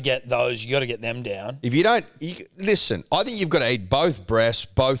 You have to get those. You got to get them down. If you don't, listen, I think you've got to eat both breasts,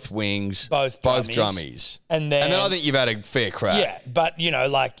 both wings, Both drummies. And then I think you've had a fair crack. Yeah, but you know,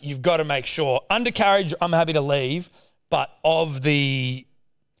 like you've got to make sure undercarriage. I'm happy to leave, but of the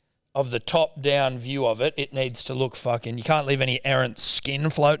top down view of it, it needs to look fucking. You can't leave any errant skin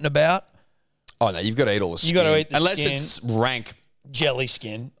floating about. Oh no, you've got to eat all the skin. You got to eat the unless skin. it's rank. Jelly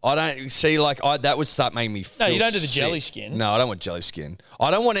skin. I don't see that would start making me feel No, you don't do the sick. jelly skin. No, I don't want jelly skin. I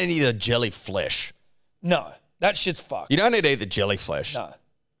don't want any of the jelly flesh. No, that shit's fucked. You don't need to eat the jelly flesh. No,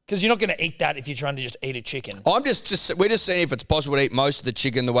 because you're not going to eat that if you're trying to just eat a chicken. We're just seeing if it's possible to eat most of the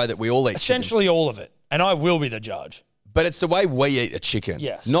chicken the way that we all eat chicken. Essentially all of it, and I will be the judge. But it's the way we eat a chicken.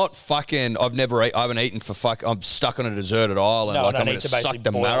 Yes. Not fucking, I haven't eaten for I'm stuck on a deserted island. No, like I I'm don't going need to to basically suck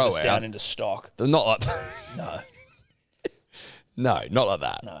the boil marrow this down out. into stock. Not like No, No, not like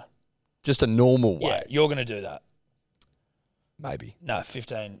that. no. Just a normal way. Yeah, you're going to do that. Maybe. No,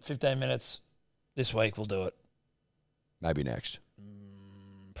 15 minutes this week. We'll do it. Maybe next.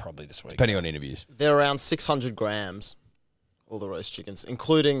 Probably this week. Depending on interviews. They're around 600 grams, all the roast chickens,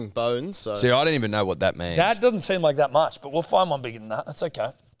 including bones. So See, I don't even know what that means. That doesn't seem like that much, but we'll find one bigger than that. That's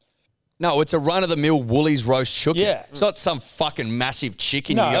okay. No, it's a run-of-the-mill Woolies roast chicken. Yeah. It's not some fucking massive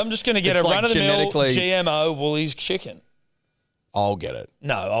chicken. No, you got- I'm just going to get it's a like run-of-the-mill genetically- GMO Woolies chicken. I'll get it.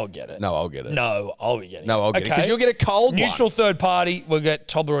 No, I'll get it. No, I'll get it. No, I'll be getting it. No, I'll get it. Okay. Because you'll get a cold Neutral one. third party, we'll get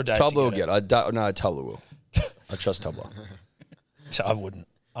Tobler or Dave. Tubler will to get it. I don't, no, Tubler will. I trust Tubler. So I wouldn't.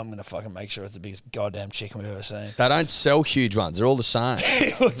 I'm going to fucking make sure it's the biggest goddamn chicken we've ever seen. They don't sell huge ones. They're all the same.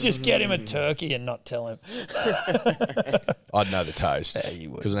 We'll just get him a turkey and not tell him. I'd know the taste. Yeah, you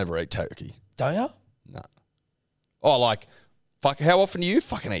would. Because I never eat turkey. Don't you? No. Oh, like, fuck, how often do you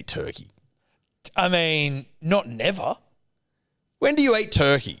fucking eat turkey? I mean, not never. When do you eat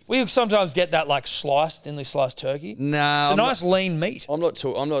turkey? We sometimes get that like sliced, thinly sliced turkey. No. It's a nice lean meat. I'm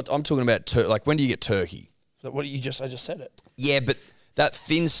talking about like when do you get turkey? But what I just said it. Yeah, but that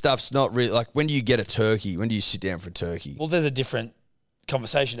thin stuff's not really like when do you get a turkey? When do you sit down for a turkey? Well, there's a different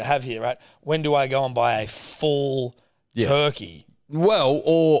conversation to have here, right? When do I go and buy a full Yes. turkey?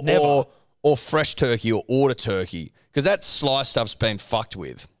 Well, Never. or fresh turkey or order turkey because that sliced stuff's been fucked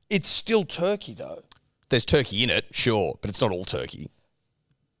with. It's still turkey though. There's turkey in it, sure, but it's not all turkey.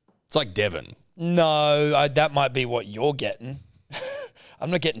 It's like Devon. No, that might be what you're getting. I'm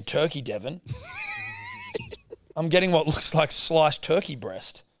not getting turkey, Devon. I'm getting what looks like sliced turkey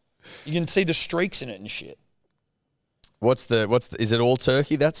breast. You can see the streaks in it and shit. Is it all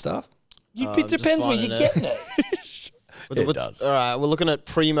turkey, that stuff? It just depends where finding you're it. getting it. It does. All right, we're looking at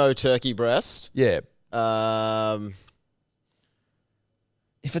primo turkey breast. Yeah.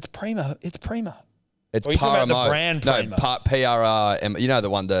 If it's primo, it's primo. It's Or are you talking about the Paramo. brand No, Primo? PRM. You know the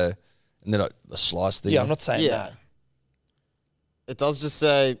one, and then the slice thing. Yeah, I'm not saying Yeah. that. It does just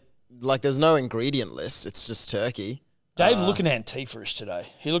say, like, there's no ingredient list. It's just turkey. Dave's looking antifreeze today.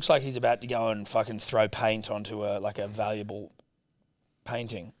 He looks like he's about to go and fucking throw paint onto a valuable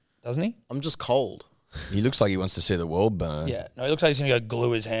painting, doesn't he? I'm just cold. He looks like he wants to see the world burn. Yeah. No, he looks like he's going to go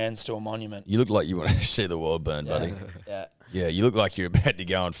glue his hands to a monument. You look like you want to see the world burn, buddy. Yeah. Yeah, you look like you're about to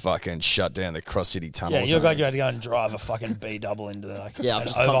go and fucking shut down the Cross City Tunnel. Yeah, or you look like something. you're about to go and drive a fucking B-double into Yeah, I've an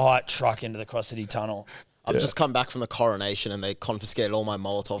just come- overheight truck into the Cross City Tunnel. I've just come back from the coronation and they confiscated all my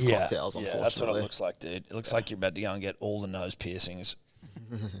Molotov cocktails, Yeah, unfortunately. that's what it looks like, dude. It looks like you're about to go and get all the nose piercings.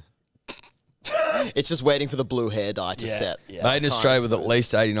 It's just waiting for the blue hair dye to Yeah, set. yeah. Made in Can't Australia with at expose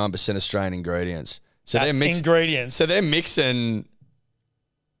least 89% Australian ingredients. So That's they're mixing. ingredients. So they're mixing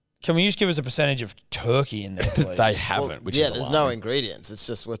Can we just give us a percentage of turkey in there, please? They haven't, which is there's alarming. no ingredients. It's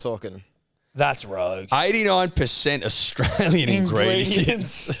just we're talking. That's rogue. 89% Australian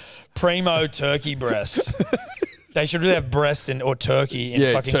ingredients. Primo turkey breasts. They should really have breasts or turkey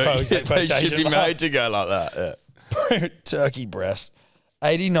in fucking They quotation should be marks. made to go like that. Yeah. Turkey breast.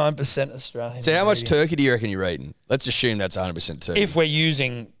 89% Australian. So how much ingredients. turkey do you reckon you're eating? Let's assume that's 100% turkey. If we're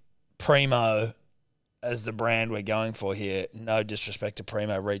using Primo as the brand we're going for here, no disrespect to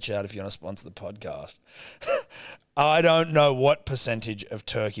Primo, reach out if you want to sponsor the podcast. I don't know what percentage of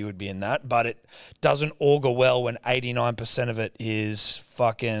turkey would be in that, but it doesn't augur well when 89% of it is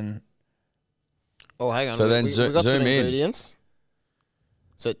fucking... Oh, hang on. So then we got some zoom in. ingredients.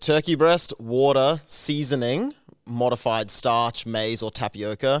 So turkey breast, water, seasoning, modified starch, maize or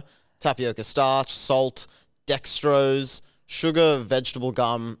tapioca starch, salt, dextrose, sugar, vegetable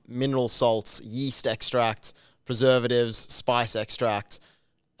gum, mineral salts, yeast extract, preservatives, spice extract,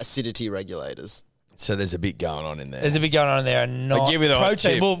 acidity regulators. So there's a bit going on in there. There's a bit going on in there. And I'll give you the hot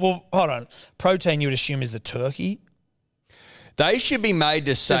protein. tip. Well, hold on. Protein you would assume is the turkey. They should be made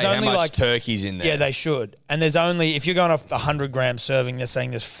to say There's how only much like- turkey's in there. Yeah, they should. And there's only, if you're going off a 100 gram serving, they're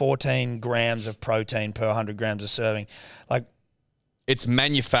saying there's 14 grams of protein per 100 grams of serving. Like, It's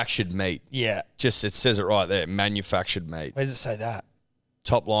manufactured meat. yeah. Just, it says it right there, manufactured meat. Where does it say that?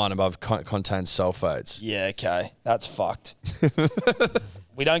 Top line above contains sulfates. Yeah, okay. That's fucked.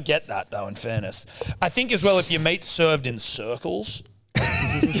 We don't get that, though, in fairness. I think as well, if your meat's served in circles,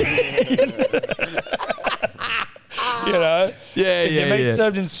 you know? Yeah, If your meat's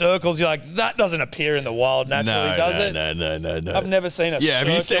served in circles, you're like, that doesn't appear in the wild naturally, does it? No. I've never seen a Yeah, have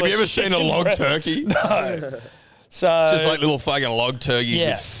you circular ever seen a chicken log breast. turkey? No. So Just like little fucking log turkeys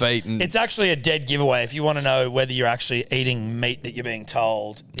yeah. with feet and It's actually a dead giveaway if you want to know whether you're actually eating meat that you're being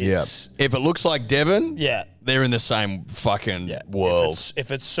told. yeah. It's, If it looks like Devon, yeah. they're in the same fucking Yeah. world.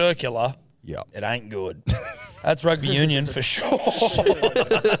 If it's circular, Yeah. it ain't good. That's rugby union for sure.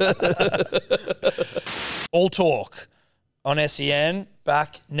 All Talk on SEN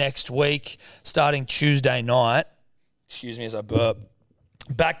back next week, starting Tuesday night. Excuse me as I burp.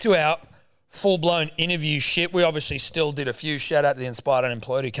 Back to our full-blown interview shit. We obviously still did a few. Shout out to the Inspired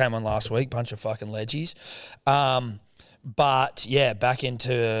Unemployed who came on last week. Bunch of fucking leggies. But, yeah, back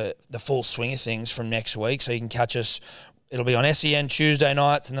into the full swing of things from next week. So you can catch us. It'll be on SEN Tuesday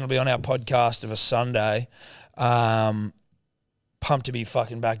nights, and then it'll be on our podcast of a Sunday. Pumped to be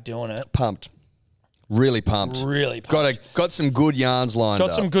fucking back doing it. Pumped. Really pumped. Really pumped. Got some good yarns lined up.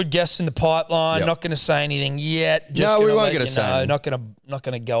 Got some good guests in the pipeline. Yep. Not going to say anything yet. No, we gonna weren't let gonna you say know. anything. Not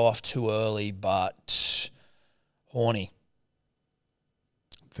gonna go off too early, but horny.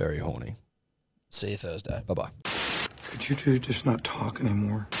 Very horny. See you Thursday. Bye-bye. Could you two just not talk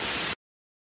anymore?